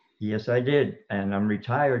 Yes, I did. And I'm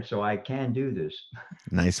retired, so I can do this.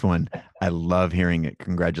 Nice one. I love hearing it.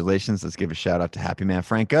 Congratulations. Let's give a shout out to Happy Man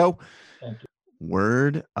Franco. Thank you.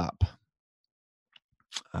 Word up.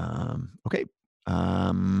 Okay.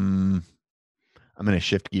 I'm going to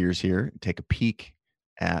shift gears here, take a peek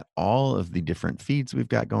at all of the different feeds we've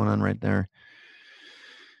got going on right there.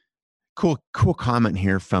 Cool comment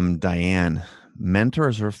here from Diane.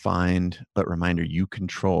 Mentors are fine, but reminder, you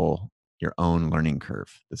control your own learning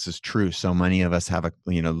curve. This is true. So many of us have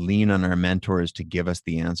lean on our mentors to give us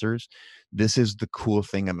the answers. This is the cool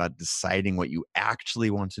thing about deciding what you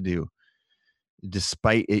actually want to do,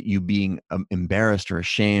 despite you being embarrassed or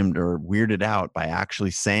ashamed or weirded out by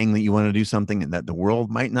actually saying that you want to do something that the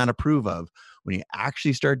world might not approve of. When you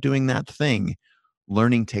actually start doing that thing,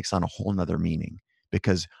 learning takes on a whole nother meaning,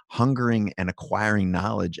 because hungering and acquiring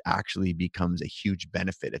knowledge actually becomes a huge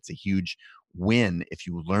benefit. It's a huge win if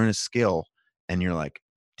you learn a skill and you're like,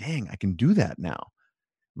 dang, I can do that now,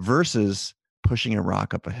 versus pushing a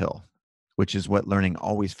rock up a hill, which is what learning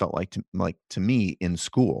always felt like to me in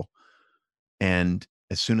school. And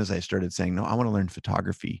as soon as I started saying, no, I want to learn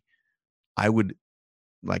photography, I would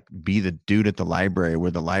like be the dude at the library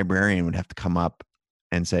where the librarian would have to come up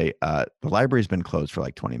and say, the library's been closed for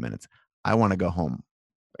like 20 minutes. I want to go home.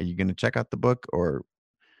 Are you going to check out the book? Or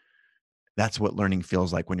that's what learning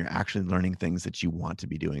feels like when you're actually learning things that you want to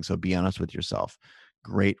be doing. So be honest with yourself.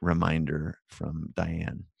 Great reminder from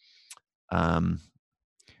Diane.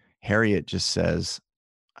 Harriet just says,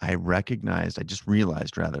 I just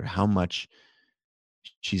realized how much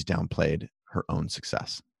she's downplayed her own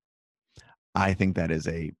success. I think that is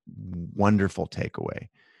a wonderful takeaway.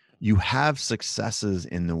 You have successes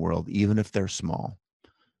in the world, even if they're small,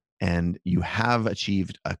 and you have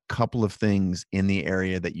achieved a couple of things in the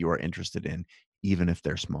area that you are interested in, even if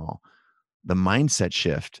they're small. The mindset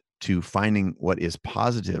shift to finding what is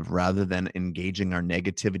positive rather than engaging our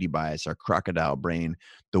negativity bias, our crocodile brain,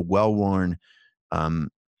 the well-worn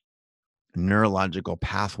neurological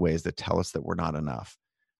pathways that tell us that we're not enough.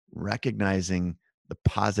 Recognizing the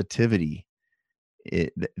positivity,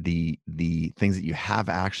 the things that you have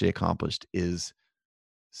actually accomplished is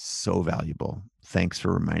so valuable. Thanks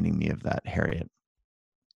for reminding me of that, Harriet.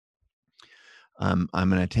 I'm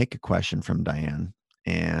going to take a question from Diane,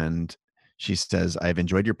 and she says, I've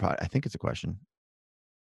enjoyed your I think it's a question.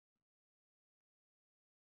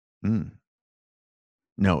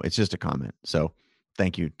 No, it's just a comment. So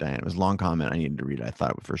thank you, Diane. It was a long comment. I needed to read it. I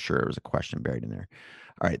thought for sure it was a question buried in there.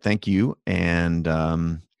 All right. Thank you. And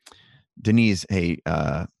Denise, hey,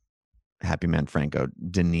 Happy Man Franco,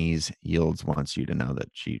 Denise Yields wants you to know that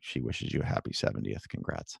she wishes you a happy 70th.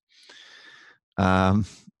 Congrats.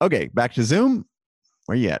 Okay, back to Zoom.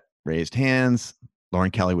 Where you at? Raised hands.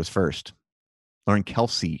 Lauren Kelsey was first. I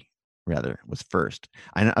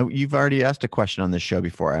know you've already asked a question on this show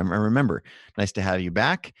before. I remember. Nice to have you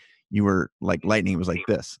back. You were like lightning. It was like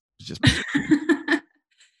this. It's just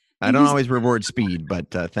I don't always reward speed,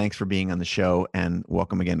 but thanks for being on the show and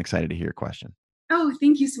welcome again. Excited to hear your question. Oh,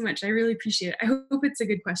 thank you so much. I really appreciate it. I hope it's a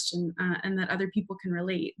good question and that other people can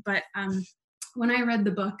relate. But when I read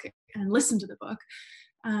the book and listened to the book,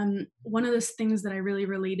 one of those things that I really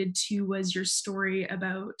related to was your story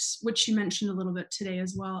about, which you mentioned a little bit today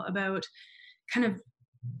as well, about kind of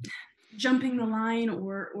jumping the line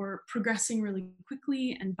or progressing really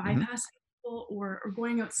quickly and bypassing people or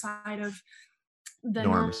going outside of the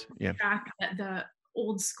norms, track that the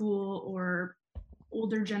old school or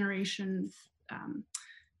older generation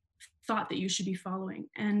thought that you should be following.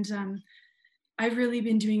 And I've really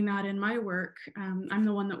been doing that in my work. I'm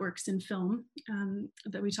the one that works in film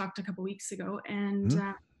that we talked a couple weeks ago, and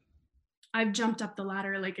I've jumped up the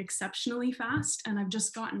ladder like exceptionally fast, and I've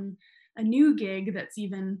just gotten a new gig that's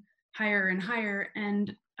even higher and higher.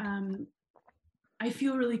 And I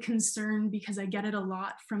feel really concerned because I get it a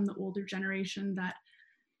lot from the older generation that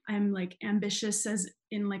I'm like ambitious as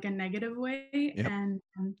in like a negative way, and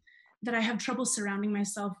that I have trouble surrounding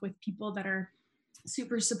myself with people that are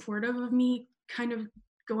super supportive of me kind of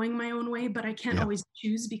going my own way, but I can't always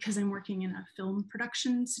choose because I'm working in a film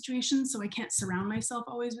production situation, so I can't surround myself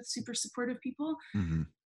always with super supportive people. And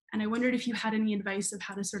I wondered if you had any advice of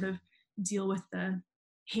how to sort of deal with the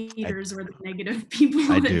haters or the negative people.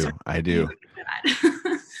 I do.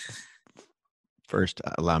 First,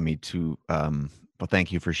 allow me to, well,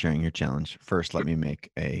 thank you for sharing your challenge. First, let me make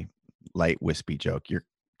a light wispy joke.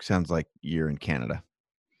 Sounds like you're in Canada.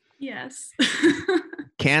 Yes.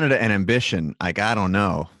 Canada and ambition, like, I don't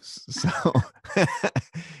know. So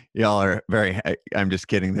y'all are I'm just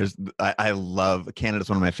kidding. I love Canada's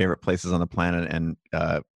one of my favorite places on the planet. And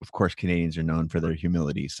of course, Canadians are known for their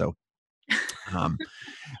humility. So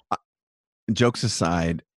jokes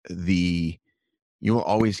aside, you will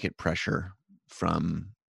always get pressure from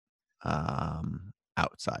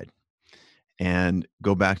outside. And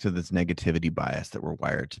go back to this negativity bias that we're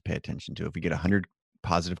wired to pay attention to. If we get 100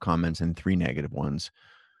 positive comments and 3 negative ones,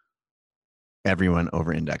 everyone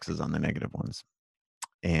over indexes on the negative ones.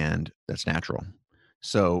 And that's natural.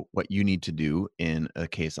 So what you need to do in a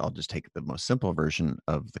case, I'll just take the most simple version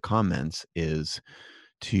of the comments, is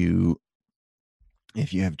to,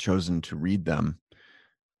 if you have chosen to read them,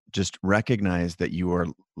 just recognize that you are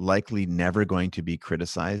likely never going to be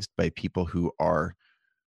criticized by people who are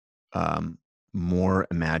more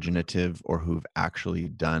imaginative or who've actually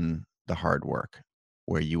done the hard work.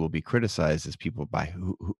 Where you will be criticized as people by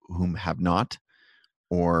whom have not,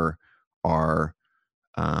 or are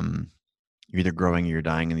you're either growing or you're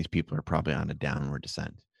dying, and these people are probably on a downward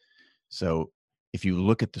descent. So if you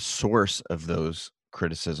look at the source of those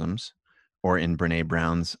criticisms, or in Brene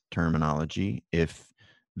Brown's terminology, if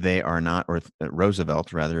they are not, or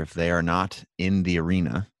Roosevelt rather, if they are not in the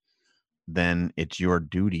arena, then it's your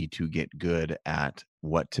duty to get good at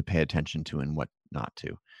what to pay attention to and what not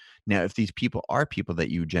to. Now, if these people are people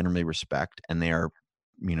that you generally respect and they are,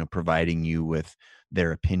 providing you with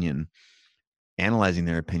their opinion, analyzing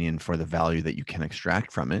their opinion for the value that you can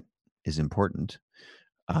extract from it is important.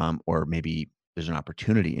 Or maybe there's an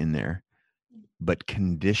opportunity in there, but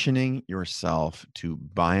conditioning yourself to,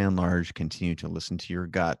 by and large, continue to listen to your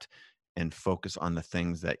gut and focus on the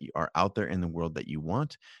things that are out there in the world that you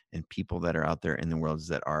want, and people that are out there in the world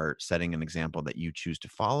that are setting an example that you choose to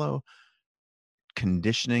follow.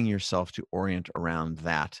 Conditioning yourself to orient around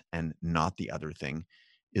that and not the other thing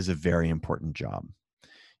is a very important job.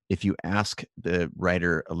 If you ask the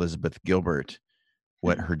writer Elizabeth Gilbert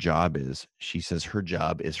what her job is, she says her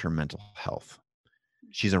job is her mental health.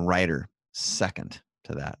 She's a writer. Second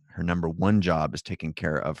to that, her number one job is taking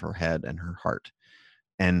care of her head and her heart.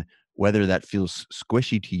 And whether that feels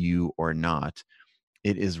squishy to you or not,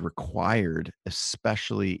 it is required,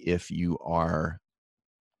 especially if you are,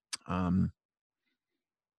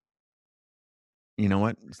 you know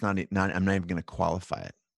what? It's not, I'm not even going to qualify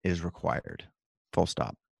it. It is required. Full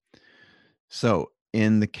stop. So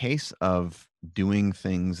in the case of doing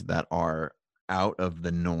things that are out of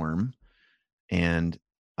the norm, and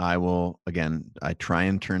I try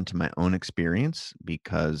and turn to my own experience,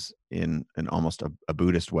 because in almost a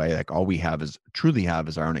Buddhist way, like all we truly have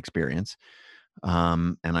is our own experience.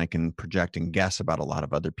 And I can project and guess about a lot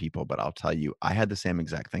of other people, but I'll tell you, I had the same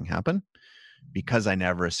exact thing happen because I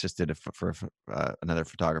never assisted for another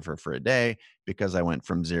photographer for a day, because I went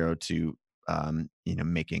from zero to,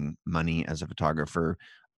 making money as a photographer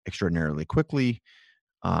extraordinarily quickly.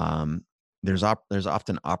 There's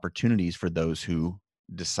often opportunities for those who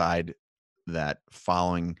decide that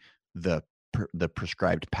following the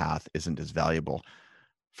prescribed path isn't as valuable.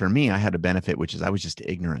 For me, I had a benefit, which is I was just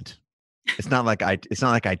ignorant. It's not like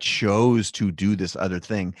I chose to do this other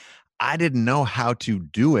thing. I didn't know how to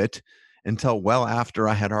do it until well after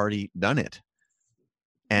I had already done it.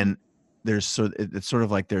 And it's sort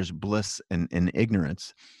of like there's bliss in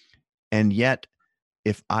ignorance. And yet,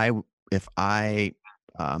 if I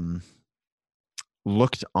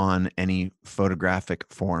looked on any photographic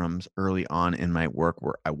forums early on in my work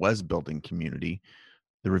where I was building community,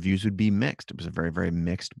 the reviews would be mixed. It was a very, very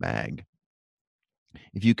mixed bag.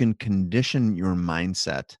 If you can condition your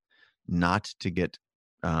mindset not to get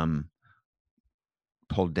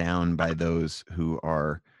pulled down by those who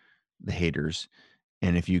are the haters,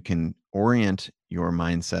 And if you can orient your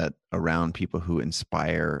mindset around people who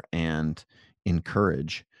inspire and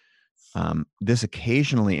encourage, this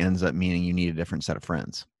occasionally ends up meaning you need a different set of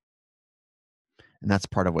friends. And that's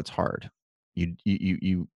part of what's hard.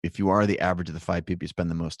 If you are the average of the 5 people you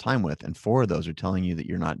spend the most time with, and 4 of those are telling you that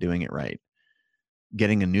you're not doing it right,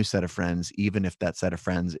 getting a new set of friends, even if that set of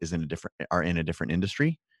friends is in a different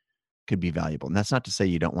industry, could be valuable. And that's not to say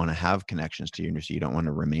you don't want to have connections to your industry. You don't want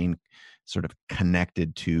to remain sort of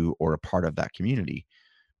connected to or a part of that community,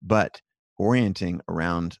 but orienting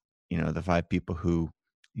around, the 5 people who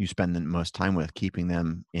you spend the most time with, keeping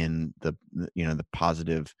them in the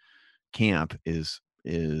positive camp is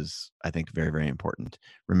I think very, very important.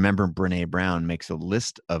 Remember, Brene Brown makes a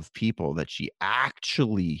list of people that she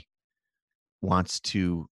actually wants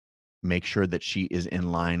to make sure that she is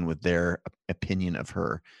in line with their opinion of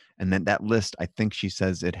her. And then that list, I think she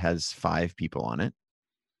says it has 5 people on it.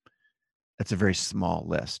 That's a very small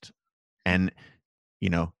list. And,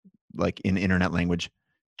 like in internet language,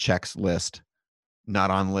 checks list, not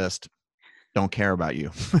on list, don't care about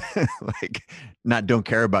you. Like, not don't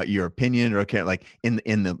care about your opinion, or care, like in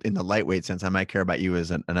the lightweight sense, I might care about you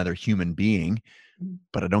as another human being,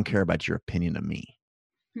 but I don't care about your opinion of me.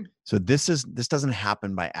 So this doesn't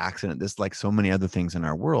happen by accident. This, like so many other things in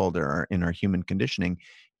our world or in our human conditioning,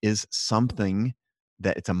 is something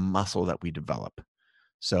that it's a muscle that we develop.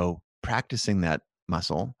 So practicing that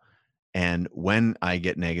muscle, and when I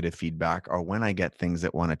get negative feedback or when I get things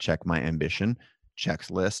that want to check my ambition,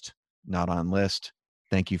 checks list, not on list,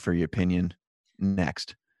 thank you for your opinion,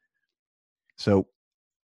 next. So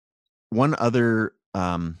one other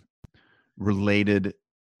related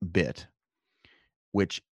bit,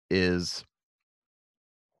 which is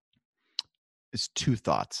 2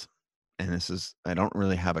 thoughts. And I don't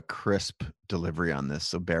really have a crisp delivery on this,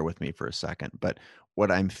 so bear with me for a second. But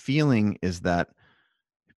what I'm feeling is that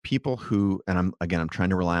people who, and I'm trying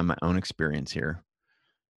to rely on my own experience here,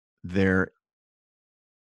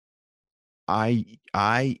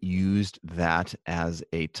 I used that as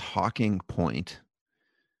a talking point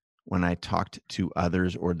when I talked to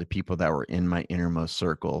others or the people that were in my innermost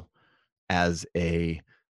circle, as I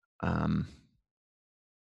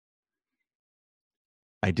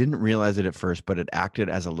didn't realize it at first, but it acted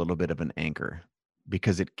as a little bit of an anchor,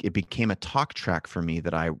 because it became a talk track for me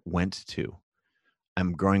that I went to.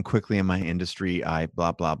 I'm growing quickly in my industry. I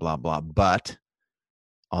blah, blah, blah, blah, but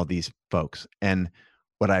all these folks. And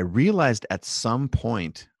what I realized at some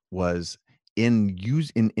point was in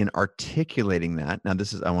articulating that. Now,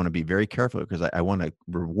 I want to be very careful, because I want to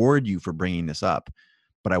reward you for bringing this up,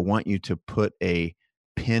 but I want you to put a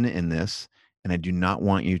pin in this, and I do not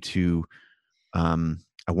want you to,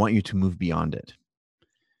 I want you to move beyond it,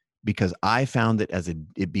 because I found that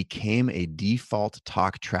it became a default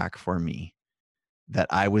talk track for me, that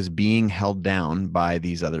I was being held down by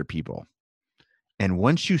these other people. And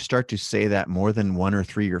once you start to say that more than 1 or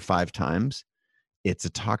 3 or 5 times, it's a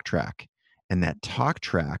talk track. And that talk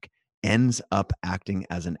track ends up acting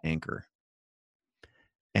as an anchor.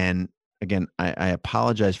 And again, I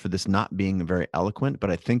apologize for this not being very eloquent,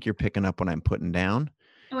 but I think you're picking up what I'm putting down.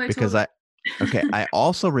 Because I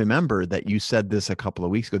also remember that you said this a couple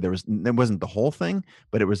of weeks ago. There wasn't the whole thing,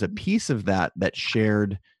 but it was a piece of that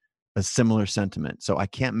shared a similar sentiment. So I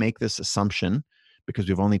can't make this assumption, because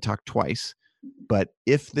we've only talked twice. But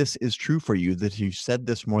if this is true for you, that you said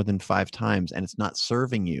this more than 5 times and it's not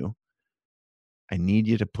serving you, I need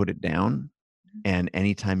you to put it down. And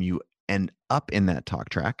anytime you end up in that talk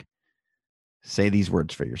track, say these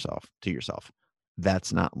words to yourself.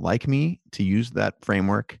 That's not like me to use that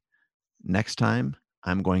framework. Next time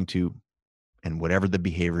I'm going to, and whatever the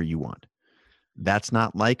behavior you want, that's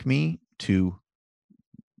not like me to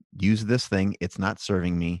use this thing. It's not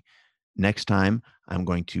serving me. Next time I'm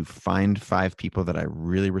going to find 5 people that I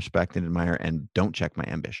really respect and admire and don't check my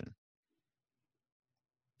ambition,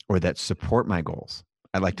 or that support my goals.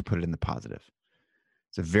 I like to put it in the positive.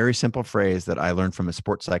 It's a very simple phrase that I learned from a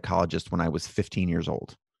sports psychologist when I was 15 years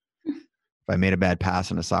old. If I made a bad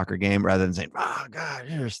pass in a soccer game, rather than saying, "Oh God,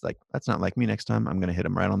 you're just like, that's not like me, next time I'm going to hit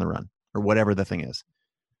him right on the run," or whatever the thing is.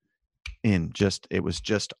 It was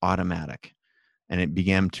just automatic. And it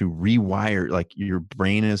began to rewire, like your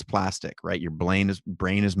brain is plastic, right? Your brain is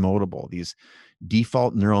moldable. These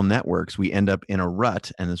default neural networks, we end up in a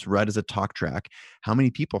rut, and this rut is a talk track. How many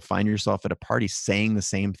people find yourself at a party saying the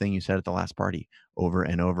same thing you said at the last party over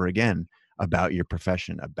and over again about your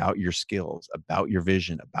profession, about your skills, about your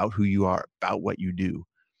vision, about who you are, about what you do?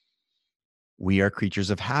 We are creatures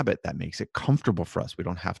of habit. That makes it comfortable for us. We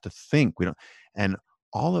don't have to think. And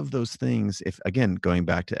all of those things, if again, going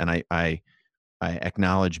back to, and I I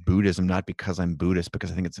acknowledge Buddhism, not because I'm Buddhist,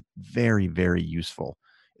 because I think it's very, very useful.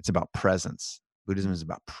 It's about presence. Buddhism is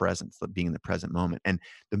about presence, being in the present moment. And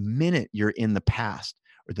the minute you're in the past,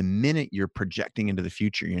 or the minute you're projecting into the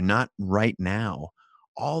future, you're not right now,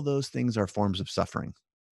 all those things are forms of suffering.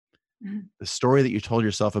 Mhm. The story that you told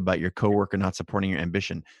yourself about your coworker not supporting your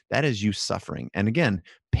ambition, that is you suffering. And again,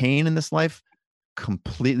 pain in this life,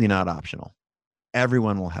 completely not optional.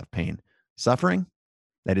 Everyone will have pain. Suffering,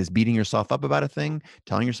 that is beating yourself up about a thing,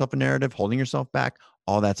 telling yourself a narrative, holding yourself back,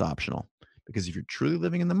 all that's optional. Because if you're truly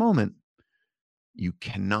living in the moment, you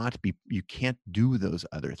can't do those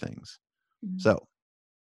other things. Mhm. So,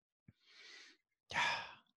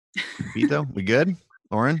 Vito, we good?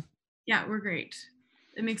 Lauren? Yeah, we're great.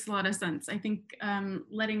 It makes a lot of sense. I think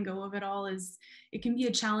letting go of it all it can be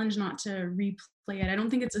a challenge not to replay it. I don't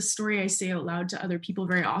think it's a story I say out loud to other people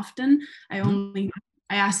very often.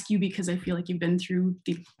 I ask you because I feel like you've been through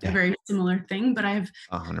a very similar thing, but I've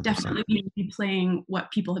 100%. definitely been replaying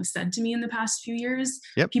what people have said to me in the past few years,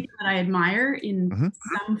 Yep. people that I admire in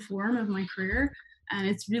some form of my career. And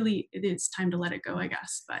it is time to let it go, I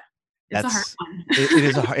guess, but it's a hard one.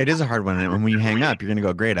 It is a hard one. And when you hang up, you're going to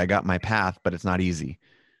go, great, I got my path, but it's not easy.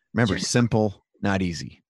 Remember, simple, not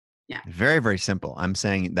easy. Yeah. Very, very simple. I'm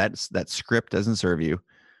saying that script doesn't serve you.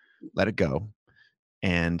 Let it go.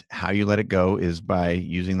 And how you let it go is by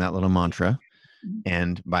using that little mantra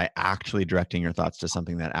and by actually directing your thoughts to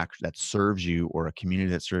something that serves you, or a community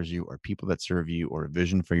that serves you, or people that serve you, or a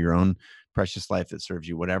vision for your own precious life that serves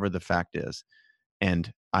you, whatever the fact is.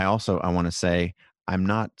 And I want to say, I'm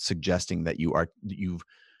not suggesting that you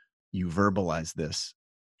verbalize this,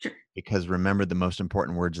 because remember, the most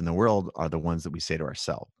important words in the world are the ones that we say to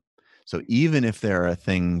ourselves. So even if there are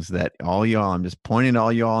things that I'm just pointing to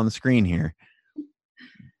all y'all on the screen here,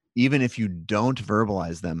 even if you don't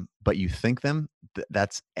verbalize them, but you think them,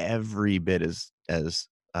 that's every bit as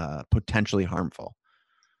potentially harmful.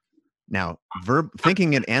 Now,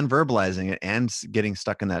 thinking it and verbalizing it and getting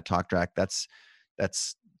stuck in that talk track, that's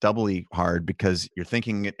doubly hard, because you're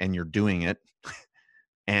thinking it and you're doing it.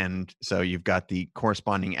 And so you've got the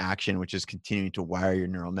corresponding action, which is continuing to wire your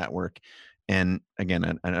neural network. And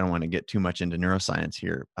again, I don't want to get too much into neuroscience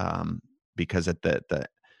here, because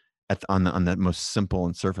on the most simple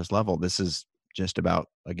and surface level, this is just about,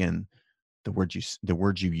 again, the words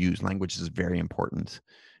you use. Language is very important.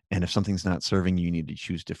 And if something's not serving you, you need to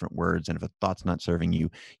choose different words. And if a thought's not serving you,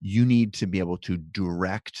 you need to be able to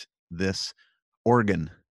direct this organ.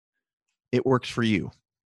 It works for you.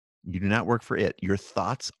 You do not work for it. Your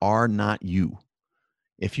thoughts are not you.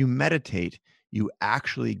 If you meditate, you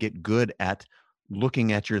actually get good at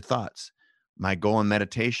looking at your thoughts. My goal in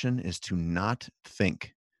meditation is to not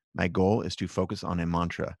think. My goal is to focus on a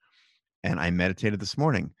mantra. And I meditated this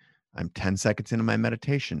morning. I'm 10 seconds into my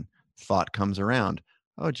meditation. Thought comes around.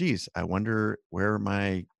 Oh, geez, I wonder where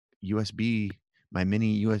my mini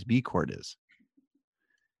USB cord is.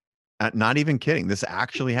 Not even kidding. This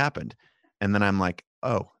actually happened. And then I'm like,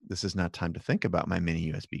 oh, this is not time to think about my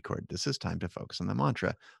mini USB cord. This is time to focus on the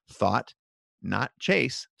mantra. Thought, not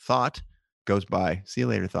chase. Thought goes by. See you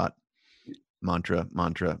later, thought. Mantra,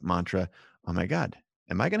 mantra, mantra. Oh my God.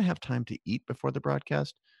 Am I going to have time to eat before the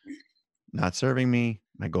broadcast? Not serving me.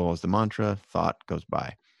 My goal is the mantra. Thought goes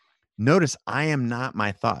by. Notice I am not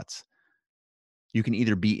my thoughts. You can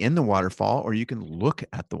either be in the waterfall or you can look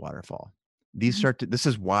at the waterfall. This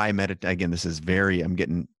is why again, this is I'm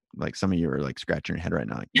getting, like, some of you are like scratching your head right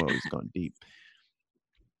now, like, whoa, he's going deep.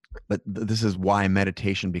 But this is why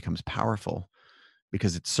meditation becomes powerful,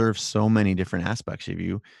 because it serves so many different aspects of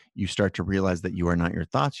you. You start to realize that you are not your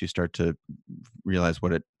thoughts. You start to realize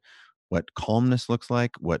what calmness looks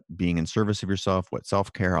like, what being in service of yourself, what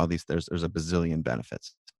self-care, all these, there's a bazillion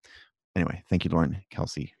benefits. Anyway, thank you, Lauren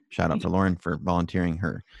Kelsey. Shout out to Lauren for volunteering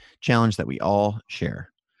her challenge that we all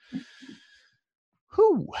share.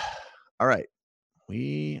 Whew. All right.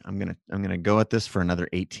 I'm gonna go at this for another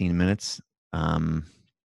 18 minutes.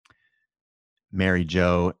 Mary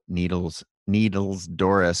Jo Needles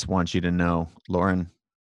Doris wants you to know, Lauren,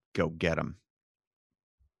 go get them.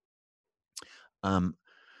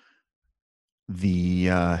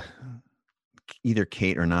 Either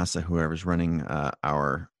Kate or Nasa, whoever's running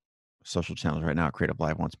our social channels right now at Creative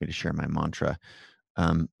Live, wants me to share my mantra.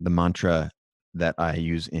 The mantra that I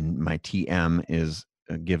use in my TM is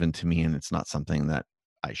given to me, and it's not something that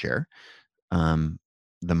I share.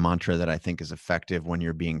 The mantra that I think is effective when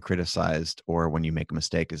you're being criticized or when you make a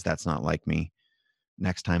mistake is, that's not like me.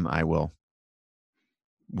 Next time I will,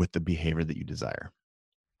 with the behavior that you desire.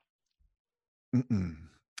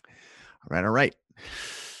 All right.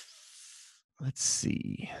 Let's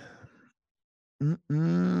see.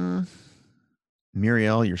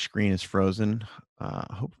 Muriel, your screen is frozen.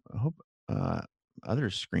 Hope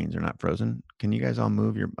other screens are not frozen. Can you guys all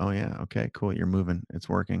move your? Oh yeah, okay, cool. You're moving. It's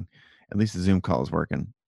working. At least the Zoom call is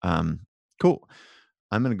working. Cool.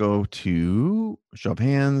 I'm gonna go to show of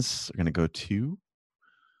hands. I'm gonna go to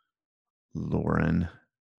Lauren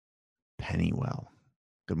Pennywell.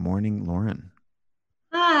 Good morning, Lauren.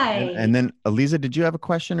 Hi. And then Eliza, did you have a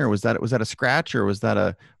question, or was that a scratch, or was that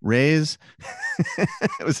a raise?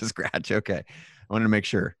 It was a scratch. Okay, I wanted to make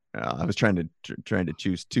sure. I was trying to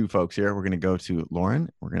choose two folks here. We're going to go to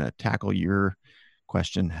Lauren. We're going to tackle your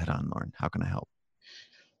question head on, Lauren. How can I help?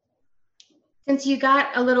 Since you got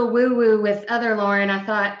a little woo-woo with other Lauren, I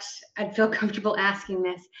thought I'd feel comfortable asking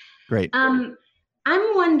this. Great. I'm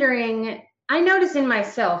wondering, I notice in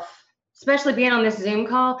myself, especially being on this Zoom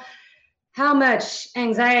call, how much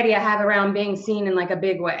anxiety I have around being seen in like a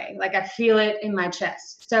big way. Like I feel it in my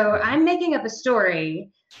chest. So I'm making up a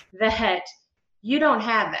story that you don't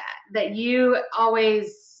have that you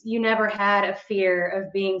never had a fear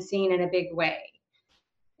of being seen in a big way.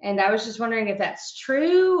 And I was just wondering if that's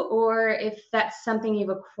true or if that's something you've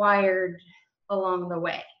acquired along the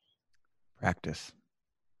way. Practice.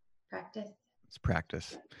 Practice. It's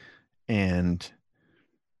practice. And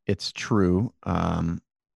it's true.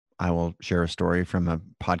 I will share a story from a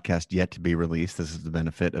podcast yet to be released. This is the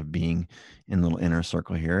benefit of being in the little inner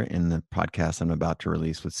circle here. In the podcast I'm about to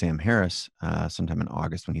release with Sam Harris sometime in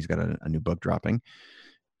August when he's got a new book dropping.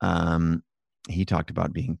 He talked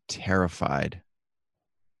about being terrified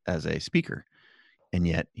as a speaker. And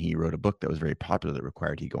yet he wrote a book that was very popular that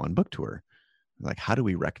required he go on book tour. Like, how do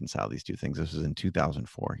we reconcile these two things? This was in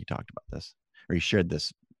 2004. He talked about this, or he shared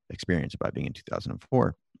this experience about being in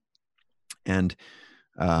 2004. And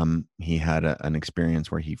he had an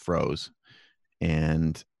experience where he froze,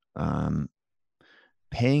 and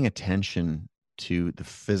paying attention to the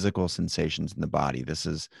physical sensations in the body. This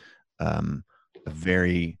is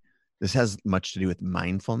this has much to do with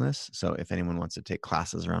mindfulness. So if anyone wants to take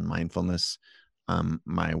classes around mindfulness,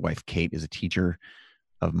 my wife, Kate, is a teacher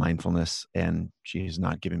of mindfulness, and she has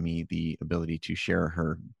not given me the ability to share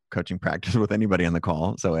her coaching practice with anybody on the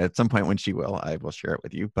call. So at some point when she will, I will share it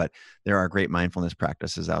with you, but there are great mindfulness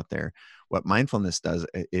practices out there. What mindfulness does,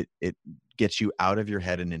 it gets you out of your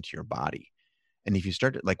head and into your body. And if you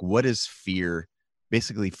start to, like, what is fear?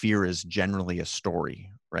 Basically, fear is generally a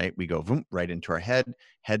story, right? We go right into our head.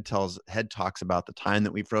 Head talks about the time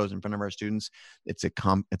that we froze in front of our students. It's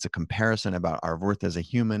a comparison about our worth as a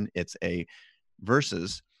human. It's a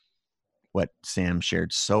versus what Sam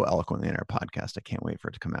shared so eloquently in our podcast. I can't wait for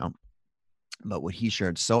it to come out. But what he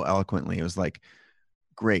shared so eloquently, it was like,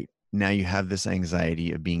 great, now you have this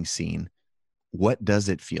anxiety of being seen. What does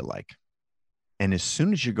it feel like? And as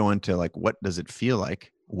soon as you go into like, what does it feel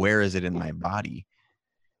like? Where is it in my body?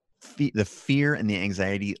 The fear and the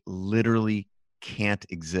anxiety literally can't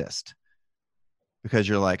exist, because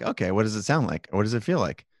you're like, okay, what does it sound like? What does it feel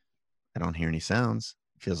like? I don't hear any sounds.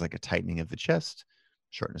 It feels like a tightening of the chest,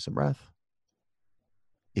 shortness of breath.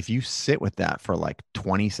 If you sit with that for like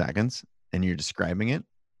 20 seconds and you're describing it,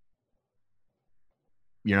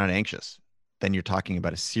 you're not anxious. Then you're talking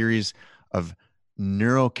about a series of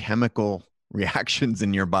neurochemical reactions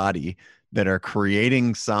in your body that are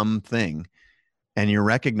creating something. And you're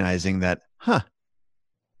recognizing that,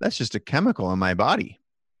 that's just a chemical in my body.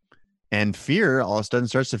 And fear all of a sudden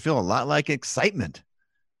starts to feel a lot like excitement.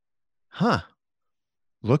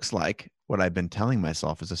 Looks like what I've been telling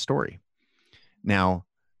myself is a story. Now,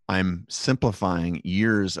 I'm simplifying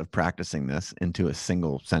years of practicing this into a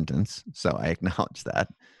single sentence, so I acknowledge that.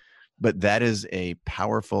 But that is a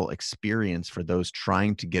powerful experience for those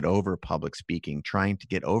trying to get over public speaking, trying to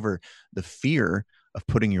get over the fear of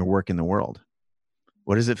putting your work in the world.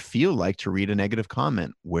 What does it feel like to read a negative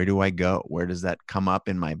comment? Where do I go? Where does that come up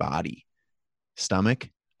in my body? Stomach,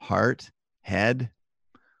 heart, head?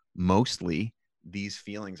 Mostly these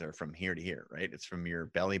feelings are from here to here, right? It's from your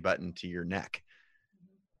belly button to your neck.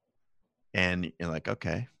 And you're like,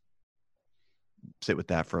 okay, sit with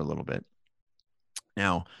that for a little bit.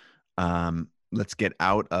 Now, let's get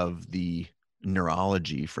out of the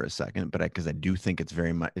neurology for a second, but because I do think it's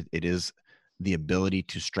very much, it is the ability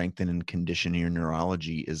to strengthen and condition your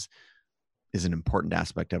neurology is an important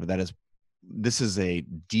aspect of it. This is a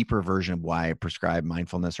deeper version of why I prescribe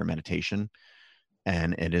mindfulness or meditation.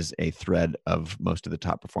 And it is a thread of most of the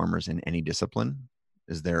top performers in any discipline,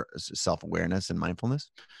 is their self-awareness and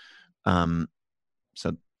mindfulness.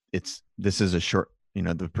 So this is a short,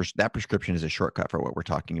 that prescription is a shortcut for what we're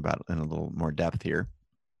talking about in a little more depth here.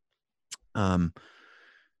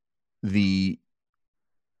 The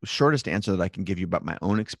shortest answer that I can give you about my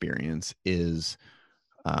own experience is,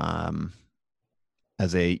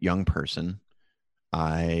 as a young person,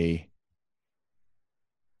 I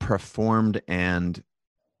performed and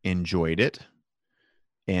enjoyed it,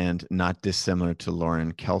 and not dissimilar to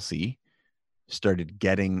Lauren Kelsey, started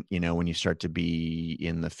getting, when you start to be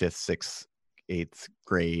in the 5th, 6th, 8th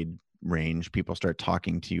grade range, people start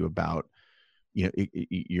talking to you about,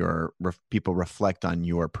 people reflect on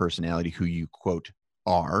your personality, who you quote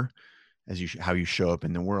are, how you show up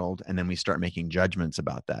in the world. And then we start making judgments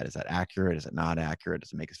about that. Is that accurate? Is it not accurate?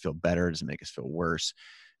 Does it make us feel better? Does it make us feel worse?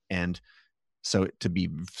 And so, to be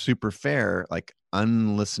super fair, like,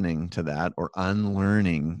 unlistening to that or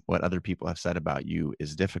unlearning what other people have said about you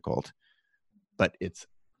is difficult, but it's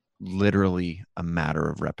literally a matter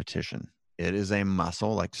of repetition. It is a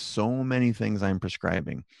muscle, like so many things I'm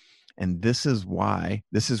prescribing. And this is why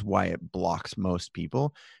it blocks most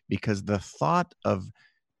people, because the thought of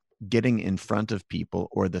getting in front of people,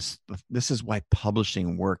 or this is why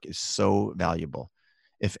publishing work is so valuable.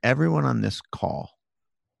 If everyone on this call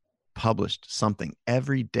published something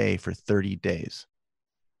every day for 30 days,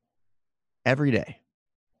 every day,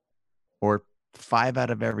 or 5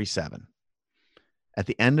 out of every 7, at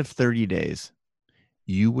the end of 30 days,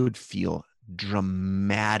 you would feel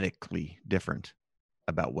dramatically different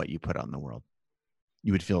about what you put on the world.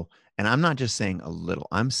 You would feel, and I'm not just saying a little,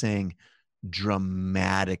 I'm saying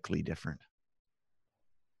dramatically different.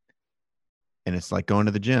 And it's like going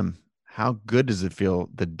to the gym. How good does it feel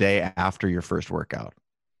the day after your first workout?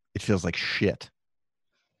 It feels like shit.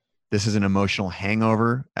 This is an emotional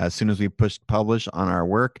hangover. As soon as we pushed publish on our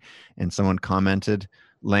work and someone commented,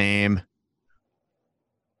 lame.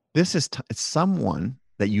 This is it's someone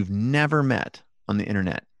that you've never met on the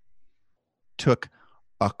internet took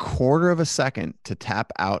a quarter of a second to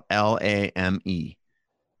tap out LAME,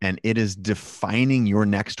 and it is defining your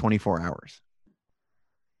next 24 hours.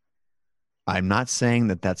 I'm not saying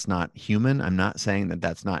that that's not human. I'm not saying that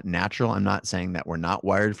that's not natural. I'm not saying that we're not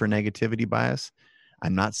wired for negativity bias.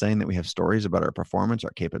 I'm not saying that we have stories about our performance,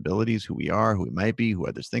 our capabilities, who we are, who we might be, who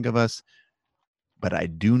others think of us. But I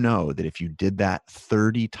do know that if you did that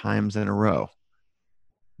 30 times in a row,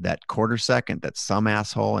 that quarter second that some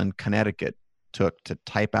asshole in Connecticut took to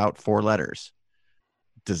type out 4 letters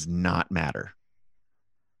does not matter.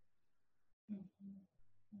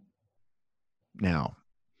 Now,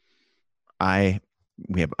 I'll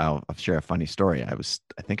share a funny story. I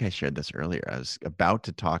think I shared this earlier. I was about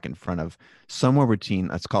to talk in front of somewhere between,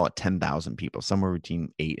 let's call it 10,000 people, somewhere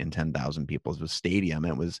between 8 and 10,000 people. It was a stadium.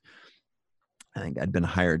 I think I'd been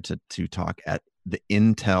hired to talk at the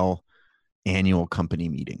Intel annual company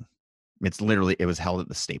meeting. It was held at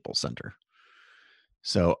the Staples Center.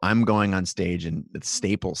 So I'm going on stage in the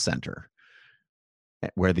Staples Center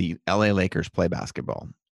where the LA Lakers play basketball.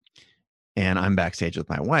 And I'm backstage with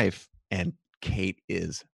my wife, and Kate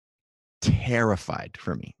is terrified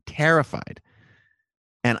for me, terrified.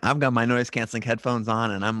 And I've got my noise canceling headphones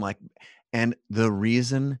on, and I'm like, and the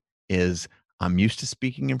reason is I'm used to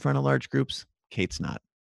speaking in front of large groups. Kate's not.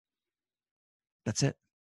 That's it.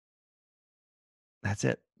 That's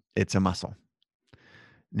it. It's a muscle.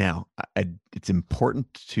 Now, it's important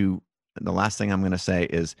the last thing I'm going to say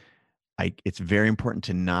is it's very important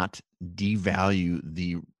to not devalue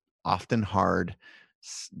the often hard,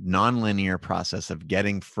 nonlinear process of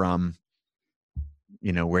getting from,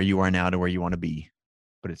 where you are now to where you want to be.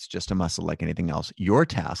 But it's just a muscle like anything else. Your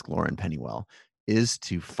task, Lauren Pennywell, is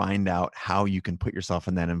to find out how you can put yourself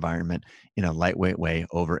in that environment in a lightweight way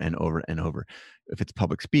over and over and over. If it's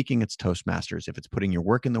public speaking, it's Toastmasters. If it's putting your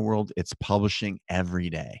work in the world, it's publishing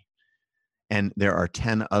every day. And there are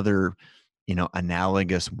 10 other,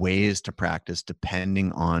 analogous ways to practice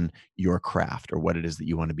depending on your craft or what it is that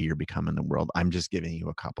you want to be or become in the world. I'm just giving you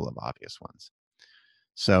a couple of obvious ones.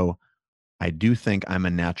 So I do think I'm a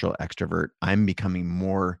natural extrovert. I'm becoming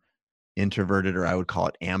more introverted, or I would call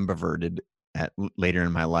it ambiverted later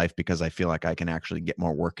in my life, because I feel like I can actually get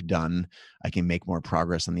more work done. I can make more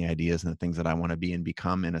progress on the ideas and the things that I want to be and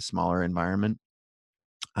become in a smaller environment.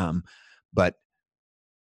 But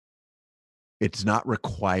it's not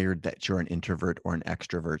required that you're an introvert or an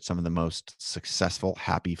extrovert. Some of the most successful,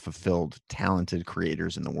 happy, fulfilled, talented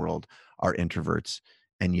creators in the world are introverts.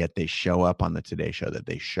 And yet they show up on the Today Show, that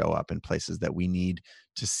they show up in places that we need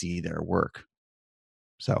to see their work.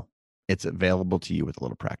 So it's available to you with a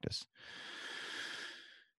little practice.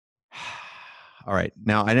 All right.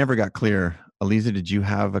 Now, I never got clear. Aliza, did you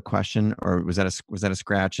have a question, or was that a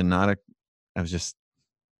scratch and not a? I was just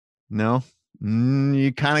no.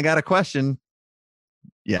 You kind of got a question.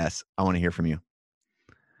 Yes, I want to hear from you.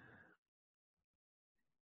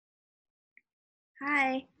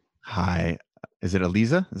 Hi. Hi. Is it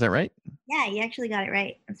Aliza? Is that right? Yeah, you actually got it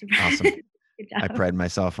right. I'm surprised. Awesome. Good I job. pride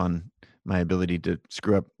myself on my ability to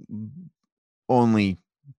screw up only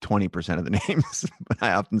 20% of the names, but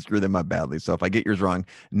I often screw them up badly. So if I get yours wrong,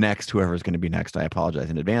 whoever is going to be next, I apologize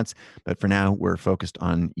in advance. But for now, we're focused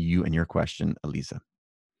on you and your question, Elisa.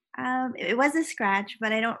 It was a scratch,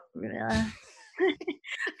 but I don't.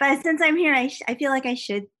 But since I'm here, I feel like I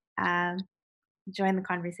should join the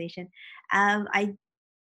conversation. I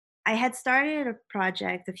had started a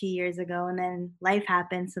project a few years ago, and then life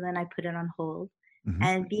happened, so then I put it on hold. Mm-hmm.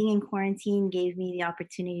 And being in quarantine gave me the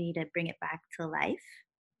opportunity to bring it back to life, which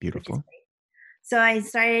is Beautiful. great. So I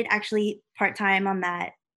started actually part-time on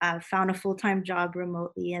that. Found a full-time job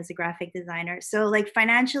remotely as a graphic designer. So like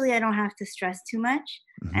financially, I don't have to stress too much,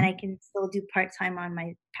 Mm-hmm. and I can still do part-time on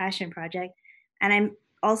my passion project. And I'm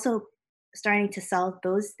also starting to sell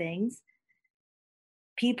those things.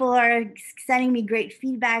 People are sending me great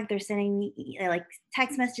feedback. They're sending me like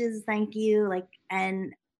text messages, thank you, like,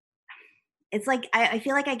 and it's like I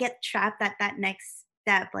feel like I get trapped at that next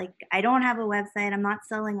step. Like I don't have a website. I'm not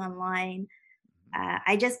selling online.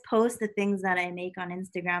 I just post the things that I make on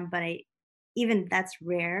Instagram, but even that's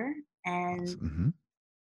rare. And Mm-hmm.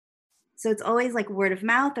 so it's always like word of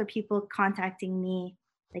mouth or people contacting me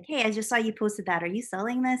like, hey, I just saw you posted that. Are you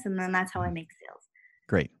selling this? And then that's how I make sales.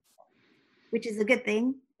 Great. Which is a good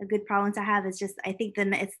thing, a good problem to have. It's just, I think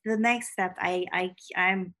it's the next step.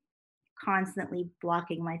 I'm constantly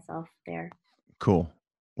blocking myself there. Cool.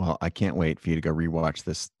 Well, I can't wait for you to go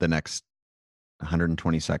rewatch the next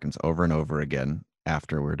 120 seconds over and over again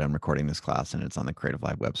after we're done recording this class and it's on the Creative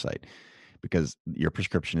Live website, because your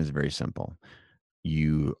prescription is very simple.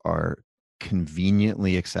 You are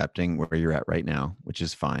conveniently accepting where you're at right now, which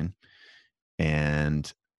is fine.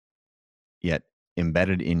 And yet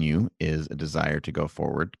embedded in you is a desire to go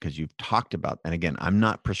forward because you've talked about, and again, I'm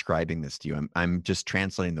not prescribing this to you. I'm just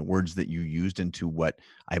translating the words that you used into what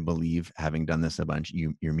I believe, having done this a bunch,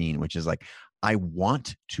 you mean, which is like, I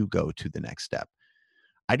want to go to the next step.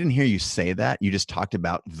 I didn't hear you say that. You just talked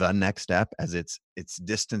about the next step as it's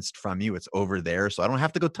distanced from you. It's over there. So I don't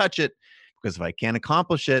have to go touch it, because if I can't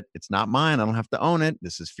accomplish it, it's not mine. I don't have to own it.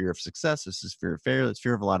 This is fear of success. This is fear of failure. It's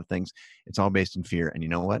fear of a lot of things. It's all based in fear. And you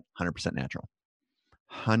know what? 100% natural.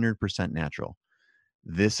 100% natural.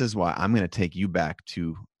 This is why I'm going to take you back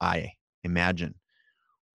to imagine.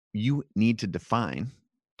 You need to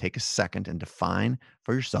take a second and define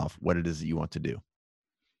for yourself what it is that you want to do.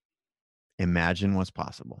 Imagine what's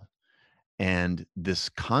possible. And this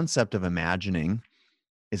concept of imagining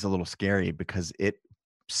is a little scary because it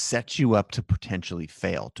sets you up to potentially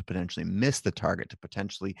fail, to potentially miss the target, to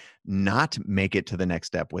potentially not make it to the next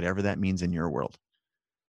step, whatever that means in your world.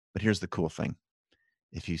 But here's the cool thing.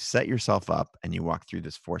 If you set yourself up and you walk through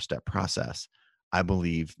this 4-step process, I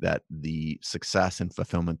believe that the success and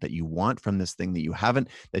fulfillment that you want from this thing that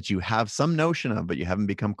you have some notion of, but you haven't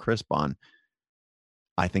become crisp on,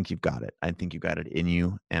 I think you've got it. I think you've got it in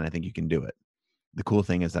you, and I think you can do it. The cool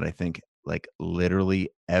thing is that I think like literally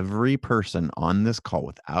every person on this call,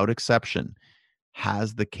 without exception,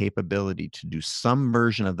 has the capability to do some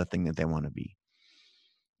version of the thing that they want to be.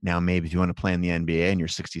 Now, maybe if you want to play in the NBA and you're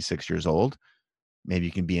 66 years old, maybe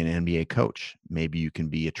you can be an NBA coach. Maybe you can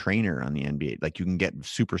be a trainer on the NBA. Like you can get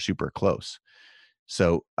super, super close.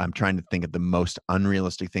 So I'm trying to think of the most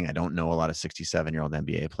unrealistic thing. I don't know a lot of 67-year-old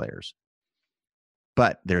NBA players,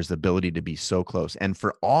 but there's the ability to be so close. And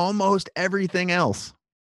for almost everything else,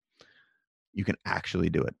 you can actually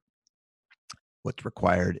do it. What's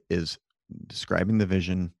required is describing the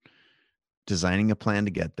vision, designing a plan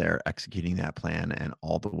to get there, executing that plan, and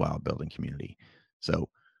all the while building community. So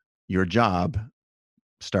your job,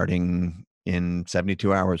 starting in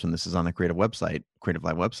 72 hours when this is on the Creative Live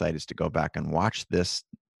website, is to go back and watch this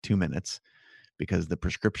 2 minutes, because the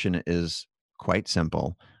prescription is quite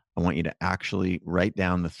simple. I want you to actually write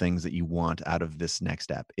down the things that you want out of this next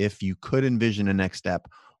step. If you could envision a next step,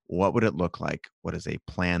 what would it look like? What is a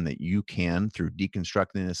plan that you can, through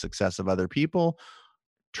deconstructing the success of other people,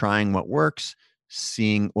 trying what works,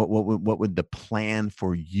 seeing what would the plan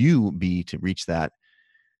for you be to reach that?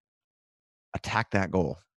 Attack that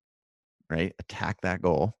goal, right? Attack that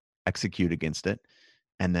goal, execute against it,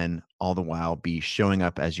 and then all the while be showing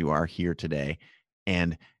up as you are here today.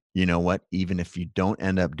 And you know what? Even if you don't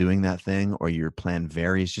end up doing that thing, or your plan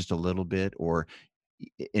varies just a little bit, or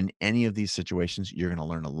in any of these situations, you're going to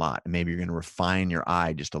learn a lot. And maybe you're going to refine your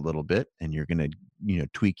eye just a little bit, and you're going to,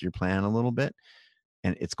 tweak your plan a little bit,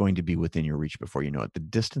 and it's going to be within your reach before you know it. The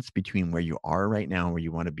distance between where you are right now and where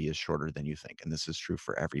you want to be is shorter than you think. And this is true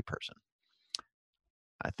for every person.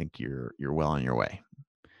 I think you're well on your way.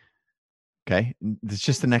 Okay. It's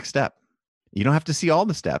just the next step. You don't have to see all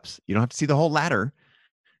the steps. You don't have to see the whole ladder.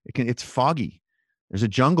 It's foggy. There's a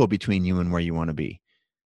jungle between you and where you want to be.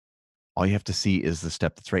 All you have to see is the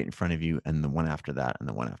step that's right in front of you, and the one after that, and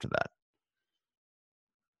the one after that.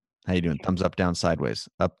 How you doing? Thumbs up, down, sideways,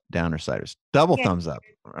 up, down, or sideways? Double thumbs up.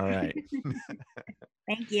 All right.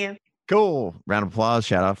 Thank you. Cool. Round of applause.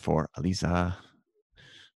 Shout out for Aliza.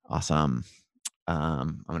 Awesome.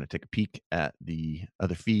 I'm going to take a peek at the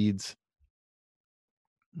other feeds.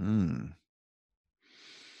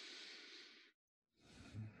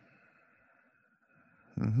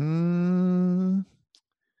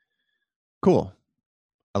 Cool.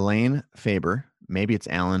 Elaine Faber. Maybe it's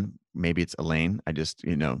Alan. Maybe it's Elaine. I just,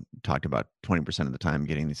 talked about 20% of the time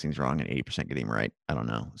getting these things wrong and 80% getting them right. I don't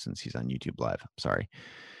know, since he's on YouTube Live. I'm sorry.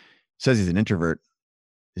 Says he's an introvert.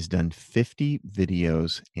 Has done 50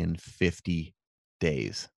 videos in 50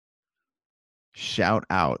 days. Shout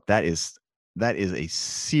out. That is a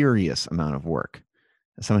serious amount of work.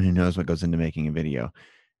 As someone who knows what goes into making a video.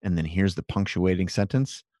 And then here's the punctuating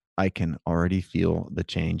sentence. I can already feel the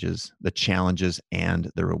changes, the challenges, and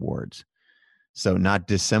the rewards. So not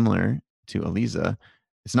dissimilar to Aliza,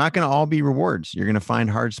 it's not going to all be rewards. You're going to find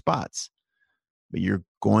hard spots, but you're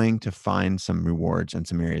going to find some rewards and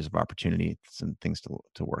some areas of opportunity, some things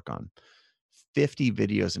to work on. 50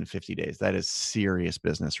 videos in 50 days. That is serious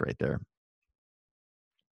business right there.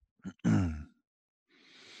 All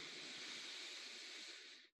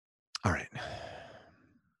right.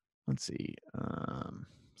 Let's see.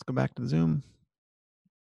 Let's go back to the Zoom.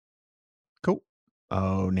 Cool.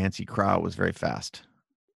 Oh, Nancy Crow was very fast.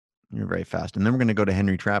 You're very fast. And then we're going to go to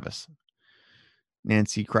Henry Travis.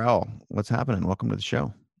 Nancy Crowell, what's happening? Welcome to the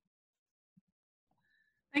show.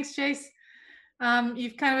 Thanks, Chase.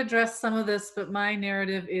 You've kind of addressed some of this, but my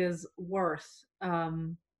narrative is worth.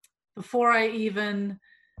 Before I even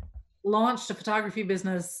launched a photography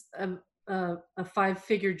business, a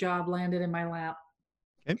 5-figure job landed in my lap.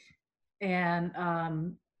 Okay.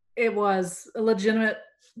 And it was a legitimate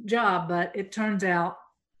job, but it turns out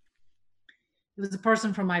it was a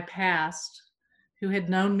person from my past who had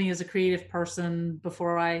known me as a creative person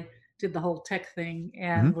before I did the whole tech thing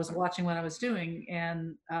and was watching what I was doing.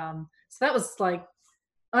 And so that was like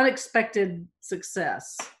unexpected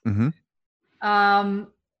success.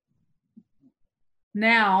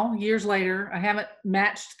 Now, years later, I haven't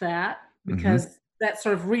matched that because that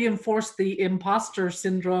sort of reinforced the imposter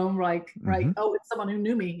syndrome, right? Oh, it's someone who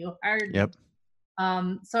knew me, who hired me.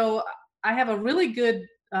 So I have a really good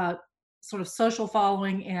sort of social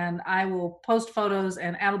following, and I will post photos,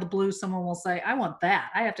 and out of the blue, someone will say, I want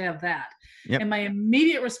that. I have to have that. And my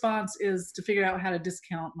immediate response is to figure out how to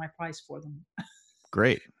discount my price for them.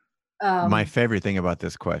 Great. My favorite thing about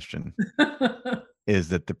this question is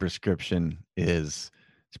that the prescription it's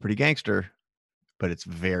pretty gangster, but it's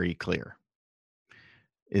very clear.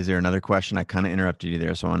 Is there another question? I kind of interrupted you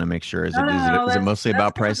there, so I want to make sure. Is it mostly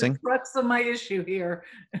about pricing? That's my issue here.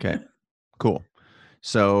 Okay, cool.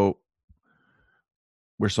 So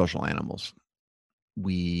we're social animals.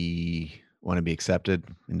 We want to be accepted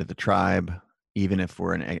into the tribe, even if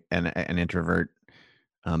we're an introvert.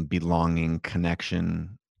 Belonging,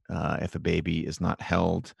 connection. If a baby is not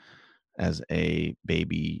held as a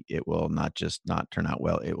baby, it will not just not turn out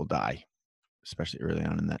well, it will die, especially early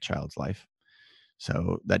on in that child's life.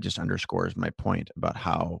 So that just underscores my point about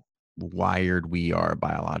how wired we are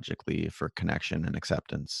biologically for connection and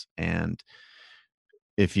acceptance. And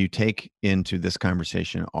if you take into this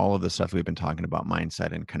conversation all of the stuff we've been talking about,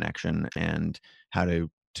 mindset and connection, and how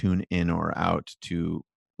to tune in or out to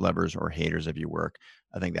lovers or haters of your work,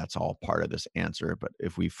 I think that's all part of this answer. But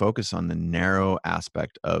if we focus on the narrow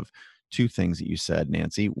aspect of two things that you said,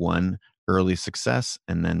 Nancy, one, early success,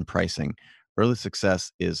 and then pricing. Early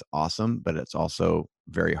success is awesome, but it's also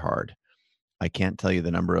very hard. I can't tell you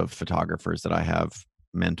the number of photographers that I have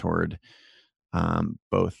mentored,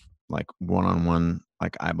 both like one-on-one,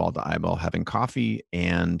 like eyeball to eyeball, having coffee,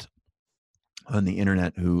 and on the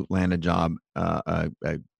internet, who land a job, a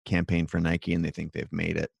campaign for Nike, and they think they've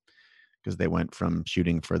made it because they went from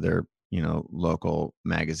shooting for their, local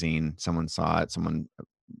magazine. Someone saw it, someone,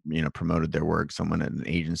 promoted their work. Someone at an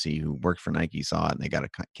agency who worked for Nike saw it, and they got a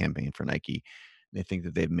campaign for Nike. They think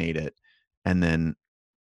that they've made it. And then,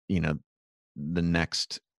 the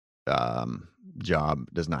next job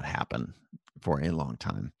does not happen for a long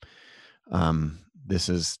time. This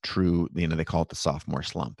is true. They call it the sophomore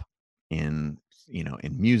slump in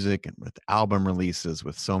music and with album releases,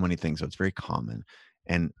 with so many things. So it's very common.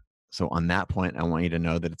 And so on that point, I want you to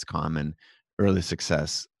know that it's common. Early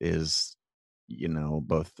success is,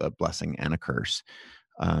 both a blessing and a curse.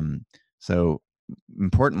 So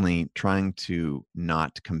importantly, trying to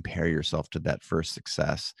not compare yourself to that first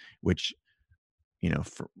success, which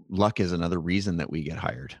luck is another reason that we get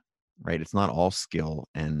hired, right? It's not all skill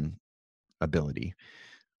and ability,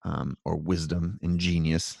 or wisdom and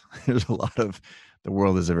genius. There's a lot of, the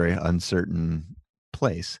world is a very uncertain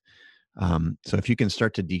place. So if you can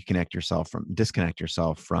start to disconnect yourself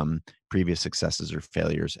from previous successes or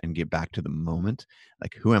failures and get back to the moment,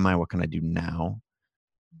 like, who am I? What can I do now?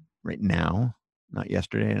 Right now, not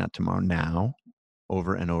yesterday, not tomorrow, now,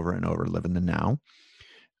 over and over and over, live in the now.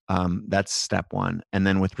 That's step one. And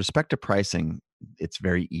then with respect to pricing, it's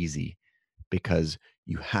very easy, because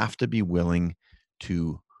you have to be willing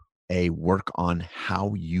to work on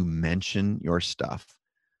how you mention your stuff,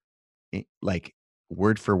 like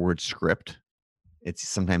word for word script.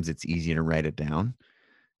 Sometimes it's easier to write it down.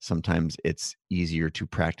 Sometimes it's easier to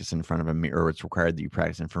practice in front of a mirror, or it's required that you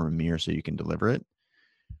practice in front of a mirror so you can deliver it.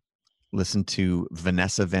 Listen to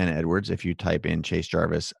Vanessa Van Edwards. If you type in Chase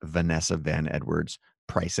Jarvis, Vanessa Van Edwards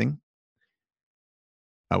pricing.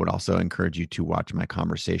 I would also encourage you to watch my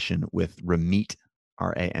conversation with Ramit,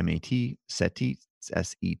 R-A-M-A-T, Sethi,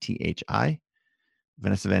 S-E-T-H-I,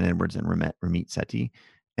 Vanessa Van Edwards and Ramit Sethi.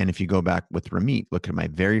 And if you go back with Ramit, look at my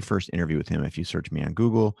very first interview with him. If you search me on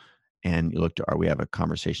Google and you look to, we have a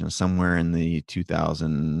conversation somewhere in the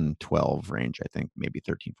 2012 range, I think, maybe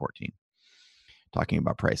 13, 14, talking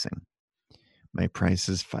about pricing. My price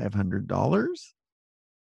is $500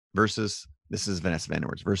 versus, this is Vanessa Van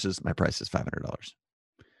Edwards, versus my price is $500.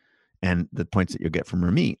 And the points that you'll get from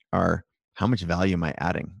Ramit are, how much value am I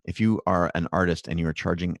adding? If you are an artist and you are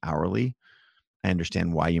charging hourly, I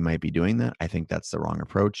understand why you might be doing that. I think that's the wrong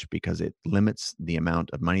approach, because it limits the amount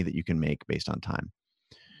of money that you can make based on time.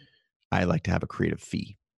 I like to have a creative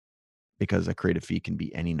fee, because a creative fee can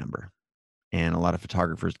be any number. And a lot of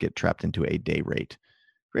photographers get trapped into a day rate.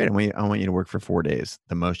 Great, I want you to work for 4 days.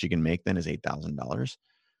 The most you can make then is $8,000,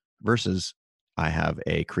 versus I have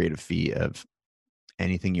a creative fee of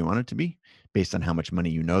anything you want it to be, based on how much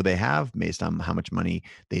money they have, based on how much money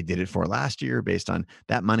they did it for last year, based on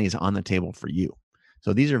that money is on the table for you.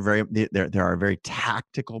 So these are there are very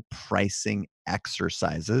tactical pricing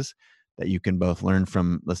exercises that you can both learn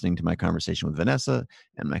from listening to my conversation with Vanessa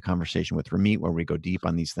and my conversation with Ramit, where we go deep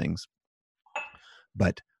on these things.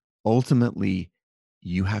 But ultimately,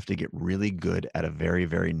 you have to get really good at a very,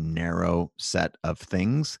 very narrow set of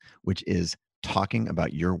things, which is talking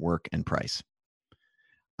about your work and price.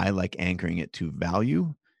 I like anchoring it to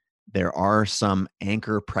value. There are some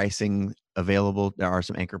anchor pricing available. There are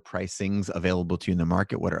some anchor pricings available to you in the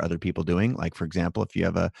market. What are other people doing? Like, for example, if you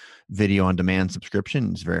have a video on demand subscription,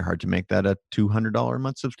 it's very hard to make that a $200 a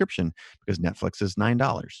month subscription, because Netflix is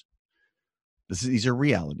 $9. These are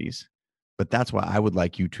realities. But that's why I would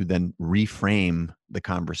like you to then reframe the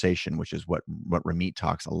conversation, which is what Ramit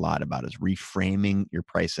talks a lot about, is reframing your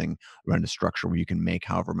pricing around a structure where you can make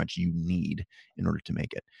however much you need in order to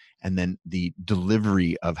make it. And then the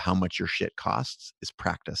delivery of how much your shit costs is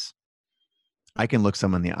practice. I can look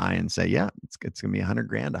someone in the eye and say, yeah, it's going to be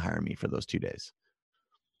 $100,000 to hire me for those 2 days.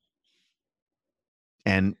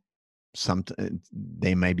 And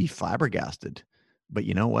they may be flabbergasted, but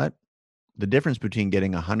you know what? The difference between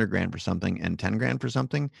getting $100,000 for something and $10,000 for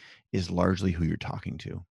something is largely who you're talking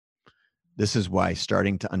to. This is why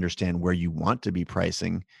starting to understand where you want to be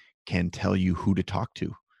pricing can tell you who to talk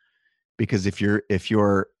to. Because if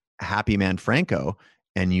you're Happy Man Franco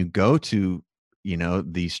and you go to,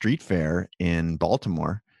 the street fair in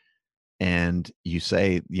Baltimore and you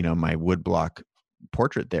say, my woodblock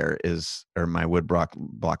portrait there is, or my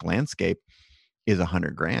woodblock landscape is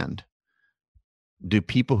 $100,000. Do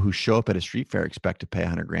people who show up at a street fair expect to pay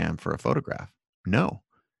 $100,000 for a photograph? No.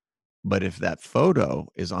 But if that photo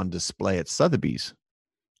is on display at Sotheby's,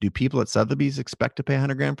 do people at Sotheby's expect to pay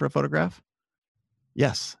 $100,000 for a photograph?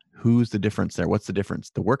 Yes. Who's the difference there? What's the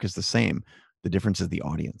difference? The work is the same. The difference is the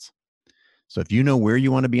audience. So if you know where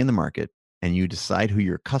you want to be in the market and you decide who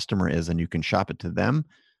your customer is and you can shop it to them,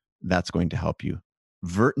 that's going to help you.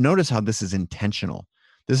 Notice how this is intentional.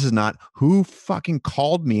 This is not who fucking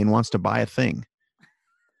called me and wants to buy a thing.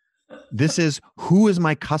 This is, who is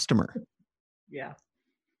my customer? Yeah.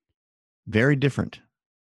 Very different.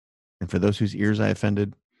 And for those whose ears I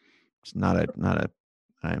offended, it's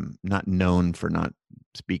I'm not known for not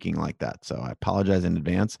speaking like that. So I apologize in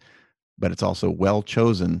advance, but it's also well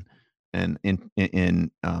chosen. And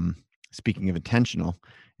in speaking of intentional,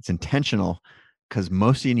 it's intentional because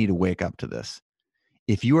most of you need to wake up to this.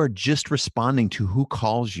 If you are just responding to who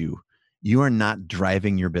calls you, you are not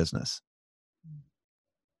driving your business.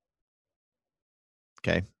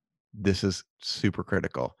 Okay. This is super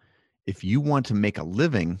critical. If you want to make a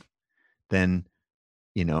living, then,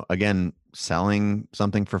 again, selling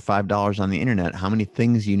something for $5 on the internet, how many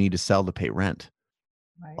things you need to sell to pay rent?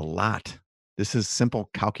 Right. A lot. This is simple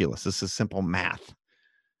calculus. This is simple math.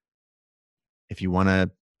 If you want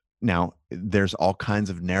to, now there's all kinds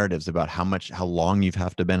of narratives about how long you've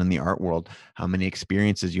have to been in the art world, how many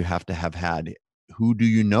experiences you have to have had. Who do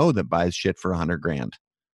you know that buys shit for $100,000?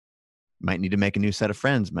 Might need to make a new set of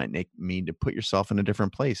friends, might need to put yourself in a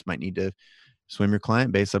different place, might need to swim your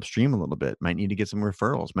client base upstream a little bit, might need to get some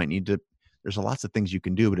referrals, there's lots of things you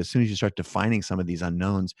can do. But as soon as you start defining some of these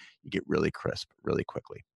unknowns, you get really crisp really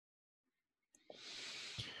quickly.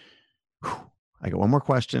 Whew. I got one more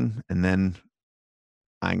question and then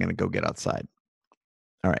I'm going to go get outside.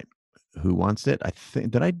 All right. Who wants it?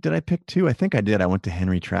 Did I pick two? I think I did. I went to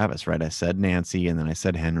Henry Travis, right? I said Nancy and then I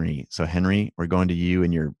said Henry. So Henry, we're going to you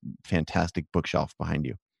and your fantastic bookshelf behind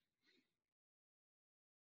you.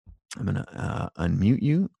 I'm going to unmute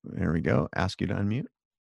you. There we go. Ask you to unmute.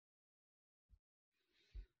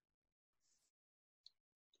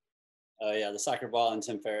 Oh yeah, the soccer ball and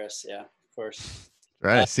Tim Ferriss. Yeah, of course.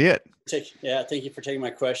 Right, I see it. Thank you for taking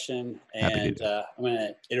my question. And I'm going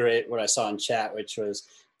to iterate what I saw in chat, which was,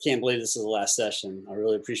 can't believe this is the last session. I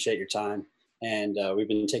really appreciate your time. And we've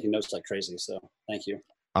been taking notes like crazy. So thank you.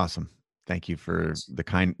 Awesome. Thank you for the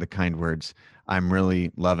kind words. I'm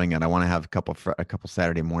really loving it. I want to have a couple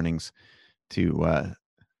Saturday mornings to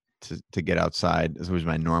get outside. This was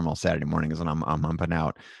my normal Saturday mornings and I'm humping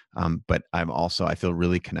out. But I feel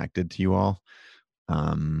really connected to you all.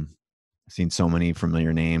 Seen so many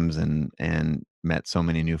familiar names and met so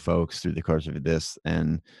many new folks through the course of this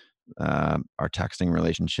and our texting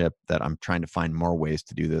relationship that I'm trying to find more ways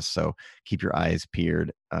to do this. So keep your eyes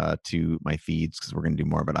peeled to my feeds because we're going to do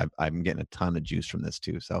more, but I'm getting a ton of juice from this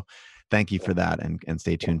too. So thank you for that and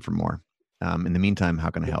stay tuned for more. In the meantime,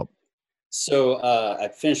 how can I help? So I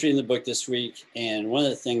finished reading the book this week. And one of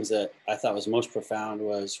the things that I thought was most profound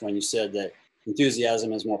was when you said that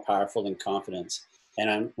enthusiasm is more powerful than confidence.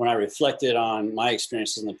 And when I reflected on my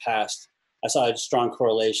experiences in the past, I saw a strong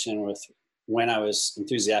correlation with when I was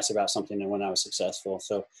enthusiastic about something and when I was successful.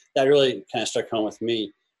 So that really kind of struck home with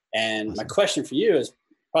me. And my question for you is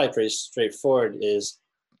probably pretty straightforward is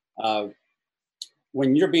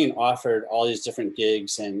when you're being offered all these different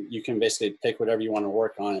gigs and you can basically pick whatever you want to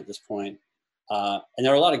work on at this point, and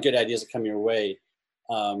there are a lot of good ideas that come your way,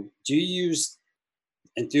 do you use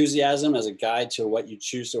enthusiasm as a guide to what you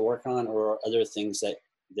choose to work on, or other things that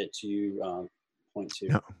you point to?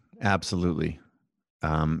 No, absolutely.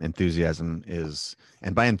 Enthusiasm is,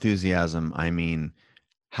 and by enthusiasm, I mean,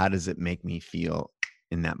 how does it make me feel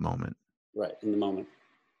in that moment? Right, in the moment.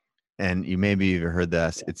 And you maybe have heard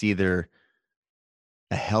this. Yeah. It's either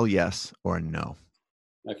a hell yes or a no.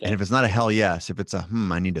 Okay. And if it's not a hell yes, if it's a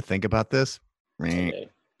I need to think about this. Okay.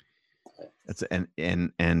 That's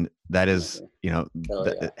and that is,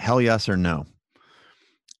 hell yes or no.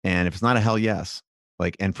 And if it's not a hell yes,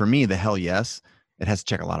 and for me, the hell yes, it has to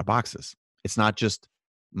check a lot of boxes. It's not just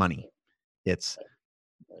money. It's,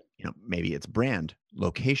 maybe it's brand,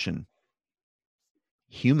 location,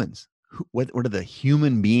 humans. What are the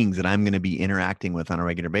human beings that I'm going to be interacting with on a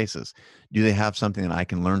regular basis? Do they have something that I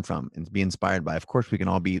can learn from and be inspired by? Of course, we can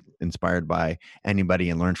all be inspired by anybody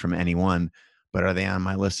and learn from anyone, but are they on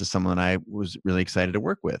my list as someone that I was really excited to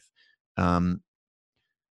work with?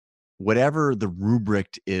 Whatever the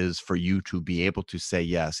rubric is for you to be able to say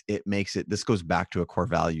yes, it makes it, this goes back to a core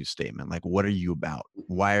value statement. Like, what are you about?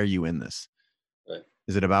 Why are you in this? Right.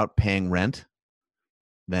 Is it about paying rent?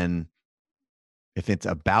 Then if it's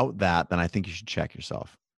about that, then I think you should check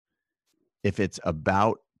yourself. If it's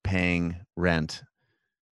about paying rent,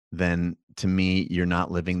 then to me, you're not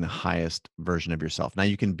living the highest version of yourself. Now,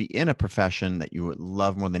 you can be in a profession that you would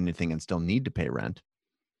love more than anything and still need to pay rent,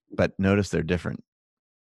 but notice they're different,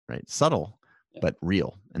 right? Subtle, but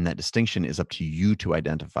real. And that distinction is up to you to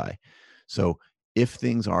identify. So if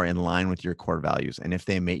things are in line with your core values and if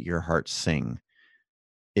they make your heart sing,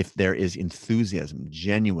 if there is enthusiasm,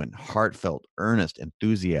 genuine, heartfelt, earnest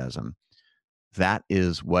enthusiasm, that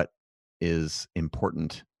is what is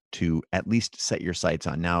important to at least set your sights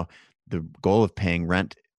on. Now, the goal of paying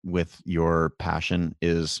rent with your passion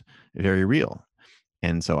is very real.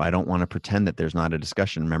 And so I don't want to pretend that there's not a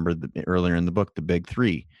discussion. Remember earlier in the book, the big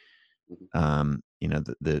three,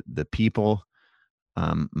 the people,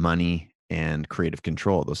 money, and creative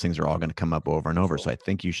control. Those things are all going to come up over and over. So I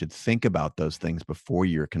think you should think about those things before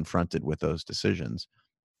you're confronted with those decisions.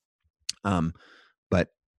 But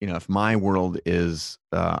if my world is,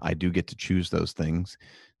 I do get to choose those things,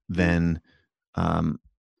 then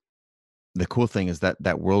the cool thing is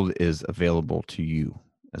that world is available to you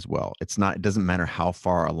as well. It doesn't matter how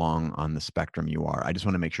far along on the spectrum you are. I just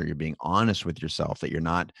want to make sure you're being honest with yourself, that you're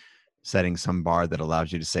not setting some bar that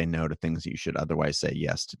allows you to say no to things that you should otherwise say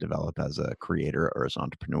yes to develop as a creator or as an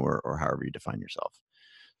entrepreneur or however you define yourself.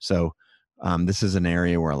 So this is an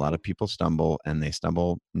area where a lot of people stumble, and they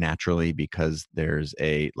stumble naturally because there's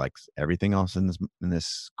like everything else in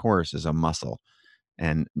this course is a muscle,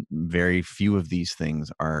 and very few of these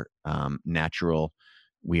things are natural.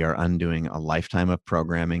 We are undoing a lifetime of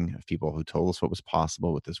programming of people who told us what was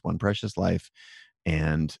possible with this one precious life,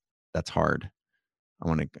 and that's hard. I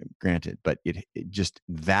want to grant it, but it just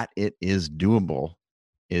that it is doable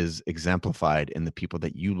is exemplified in the people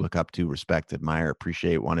that you look up to, respect, admire,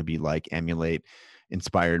 appreciate, want to be like, emulate,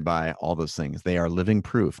 inspired by, all those things. They are living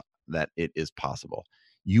proof that it is possible.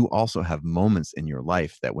 You also have moments in your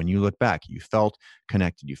life that when you look back, you felt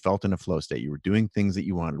connected, you felt in a flow state, you were doing things that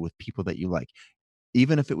you wanted with people that you like.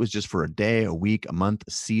 Even if it was just for a day, a week, a month,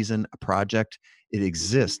 a season, a project, it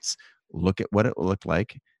exists. Look at what it looked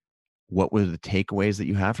like. What were the takeaways that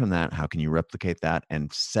you have from that? How can you replicate that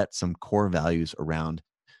and set some core values around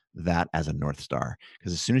that as a North Star?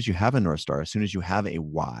 Because as soon as you have a North Star, as soon as you have a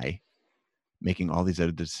why, making all these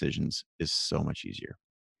other decisions is so much easier.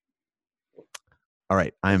 All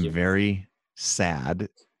right. I'm very sad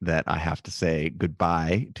that I have to say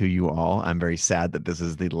goodbye to you all. I'm very sad that this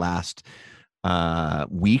is the last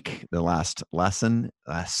week, the last lesson,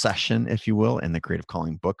 session, if you will, in the Creative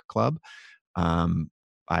Calling Book Club.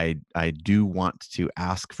 I do want to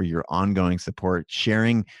ask for your ongoing support,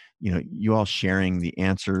 sharing, you all sharing the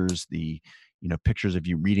answers, the, pictures of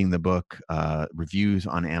you reading the book, reviews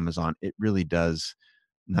on Amazon. It really does.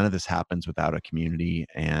 None of this happens without a community,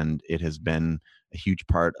 and it has been a huge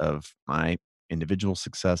part of my individual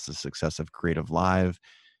success, the success of Creative Live.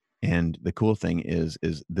 And the cool thing is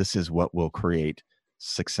this is what will create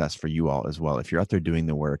success for you all as well. If you're out there doing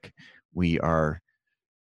the work,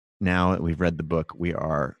 now that we've read the book, we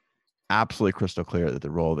are absolutely crystal clear that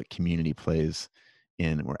the role that community plays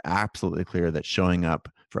in, we're absolutely clear that showing up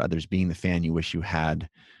for others, being the fan you wish you had,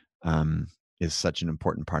 is such an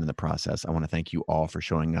important part of the process. I want to thank you all for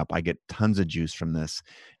showing up. I get tons of juice from this.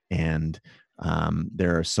 And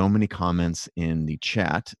there are so many comments in the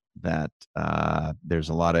chat that there's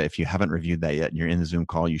a lot of, if you haven't reviewed that yet and you're in the Zoom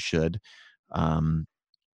call, you should.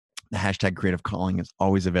 The hashtag Creative Calling is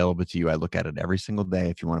always available to you. I look at it every single day.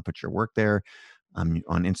 If you want to put your work there on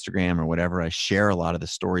Instagram or whatever, I share a lot of the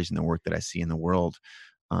stories and the work that I see in the world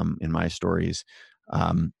in my stories.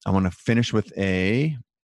 I want to finish with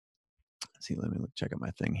let me check out my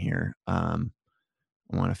thing here. I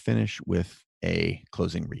want to finish with a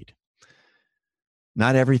closing read.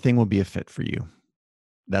 Not everything will be a fit for you.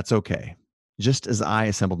 That's okay. Just as I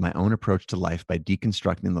assembled my own approach to life by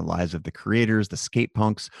deconstructing the lives of the creators, the skate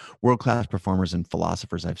punks, world-class performers, and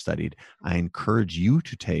philosophers I've studied, I encourage you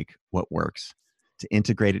to take what works, to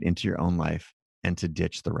integrate it into your own life, and to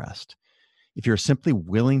ditch the rest. If you're simply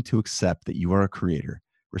willing to accept that you are a creator,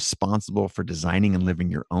 responsible for designing and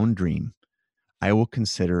living your own dream, I will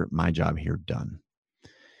consider my job here done.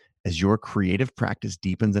 As your creative practice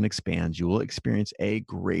deepens and expands, you will experience a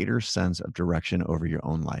greater sense of direction over your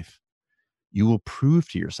own life. You will prove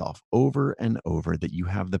to yourself over and over that you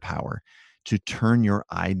have the power to turn your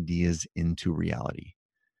ideas into reality.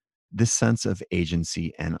 This sense of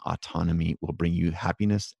agency and autonomy will bring you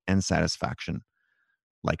happiness and satisfaction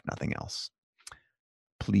like nothing else.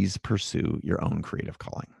 Please pursue your own creative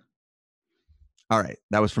calling. All right,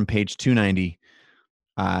 that was from page 290.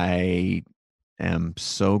 I am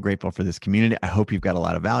so grateful for this community. I hope you've got a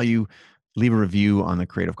lot of value. Leave a review on the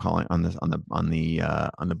Creative Calling on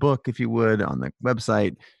the book, if you would, on the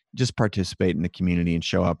website. Just participate in the community and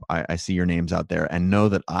show up. I see your names out there, and know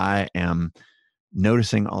that I am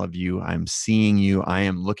noticing all of you. I'm seeing you. I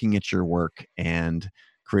am looking at your work, and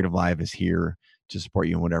Creative Live is here to support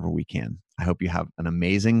you in whatever we can. I hope you have an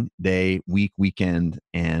amazing day, week, weekend,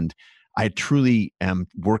 and I truly am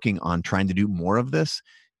working on trying to do more of this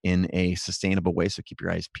in a sustainable way. So keep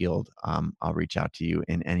your eyes peeled. I'll reach out to you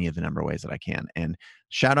in any of the number of ways that I can. And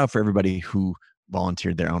shout out for everybody who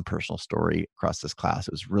volunteered their own personal story across this class.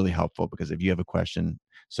 It was really helpful because if you have a question,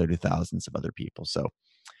 so do thousands of other people. So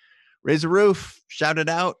raise a roof, shout it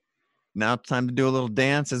out. Now it's time to do a little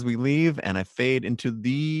dance as we leave, and I fade into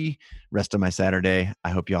the rest of my Saturday. I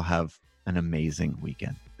hope y'all have an amazing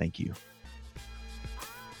weekend. Thank you.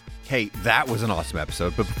 Hey, that was an awesome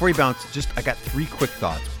episode. But before you bounce, I got 3 quick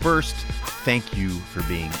thoughts. First, thank you for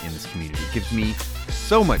being in this community. It gives me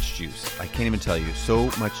so much juice. I can't even tell you, so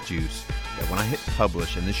much juice that when I hit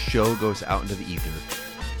publish and this show goes out into the ether,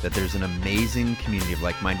 that there's an amazing community of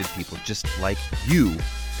like-minded people just like you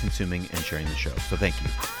consuming and sharing the show. So thank you.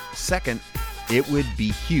 Second, it would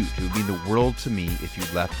be huge. It would mean the world to me if you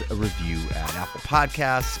left a review at Apple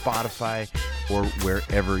Podcasts, Spotify, or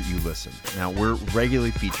wherever you listen. Now, we're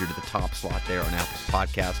regularly featured at the top slot there on Apple's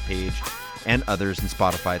podcast page and others in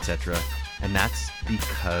Spotify, etc. And that's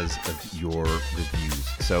because of your reviews.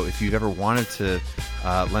 So if you've ever wanted to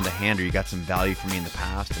lend a hand or you got some value from me in the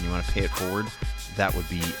past and you want to pay it forward, that would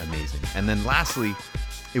be amazing. And then lastly,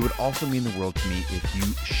 it would also mean the world to me if you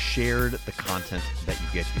shared the content that you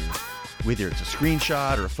get here, whether it's a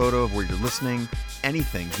screenshot or a photo of where you're listening,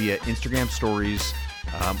 anything via Instagram stories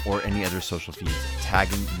or any other social feeds,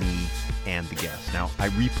 tagging me and the guest. Now, I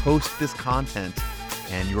repost this content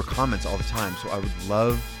and your comments all the time, so I would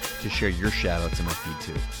love to share your shout outs in my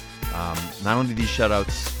feed too. Not only these shout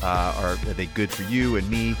outs are they good for you and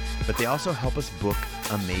me, but they also help us book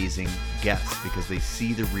amazing guests because they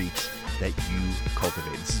see the reach that you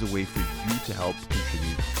cultivate. This is a way for you to help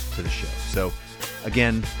contribute to the show. So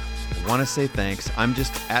again, I want to say thanks. I'm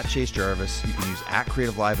just at Chase Jarvis. You can use at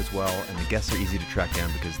Creative Live as well, and the guests are easy to track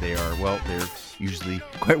down because they're usually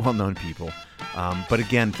quite well-known people. But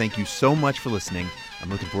again, thank you so much for listening.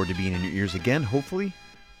 I'm looking forward to being in your ears again, hopefully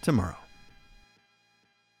tomorrow.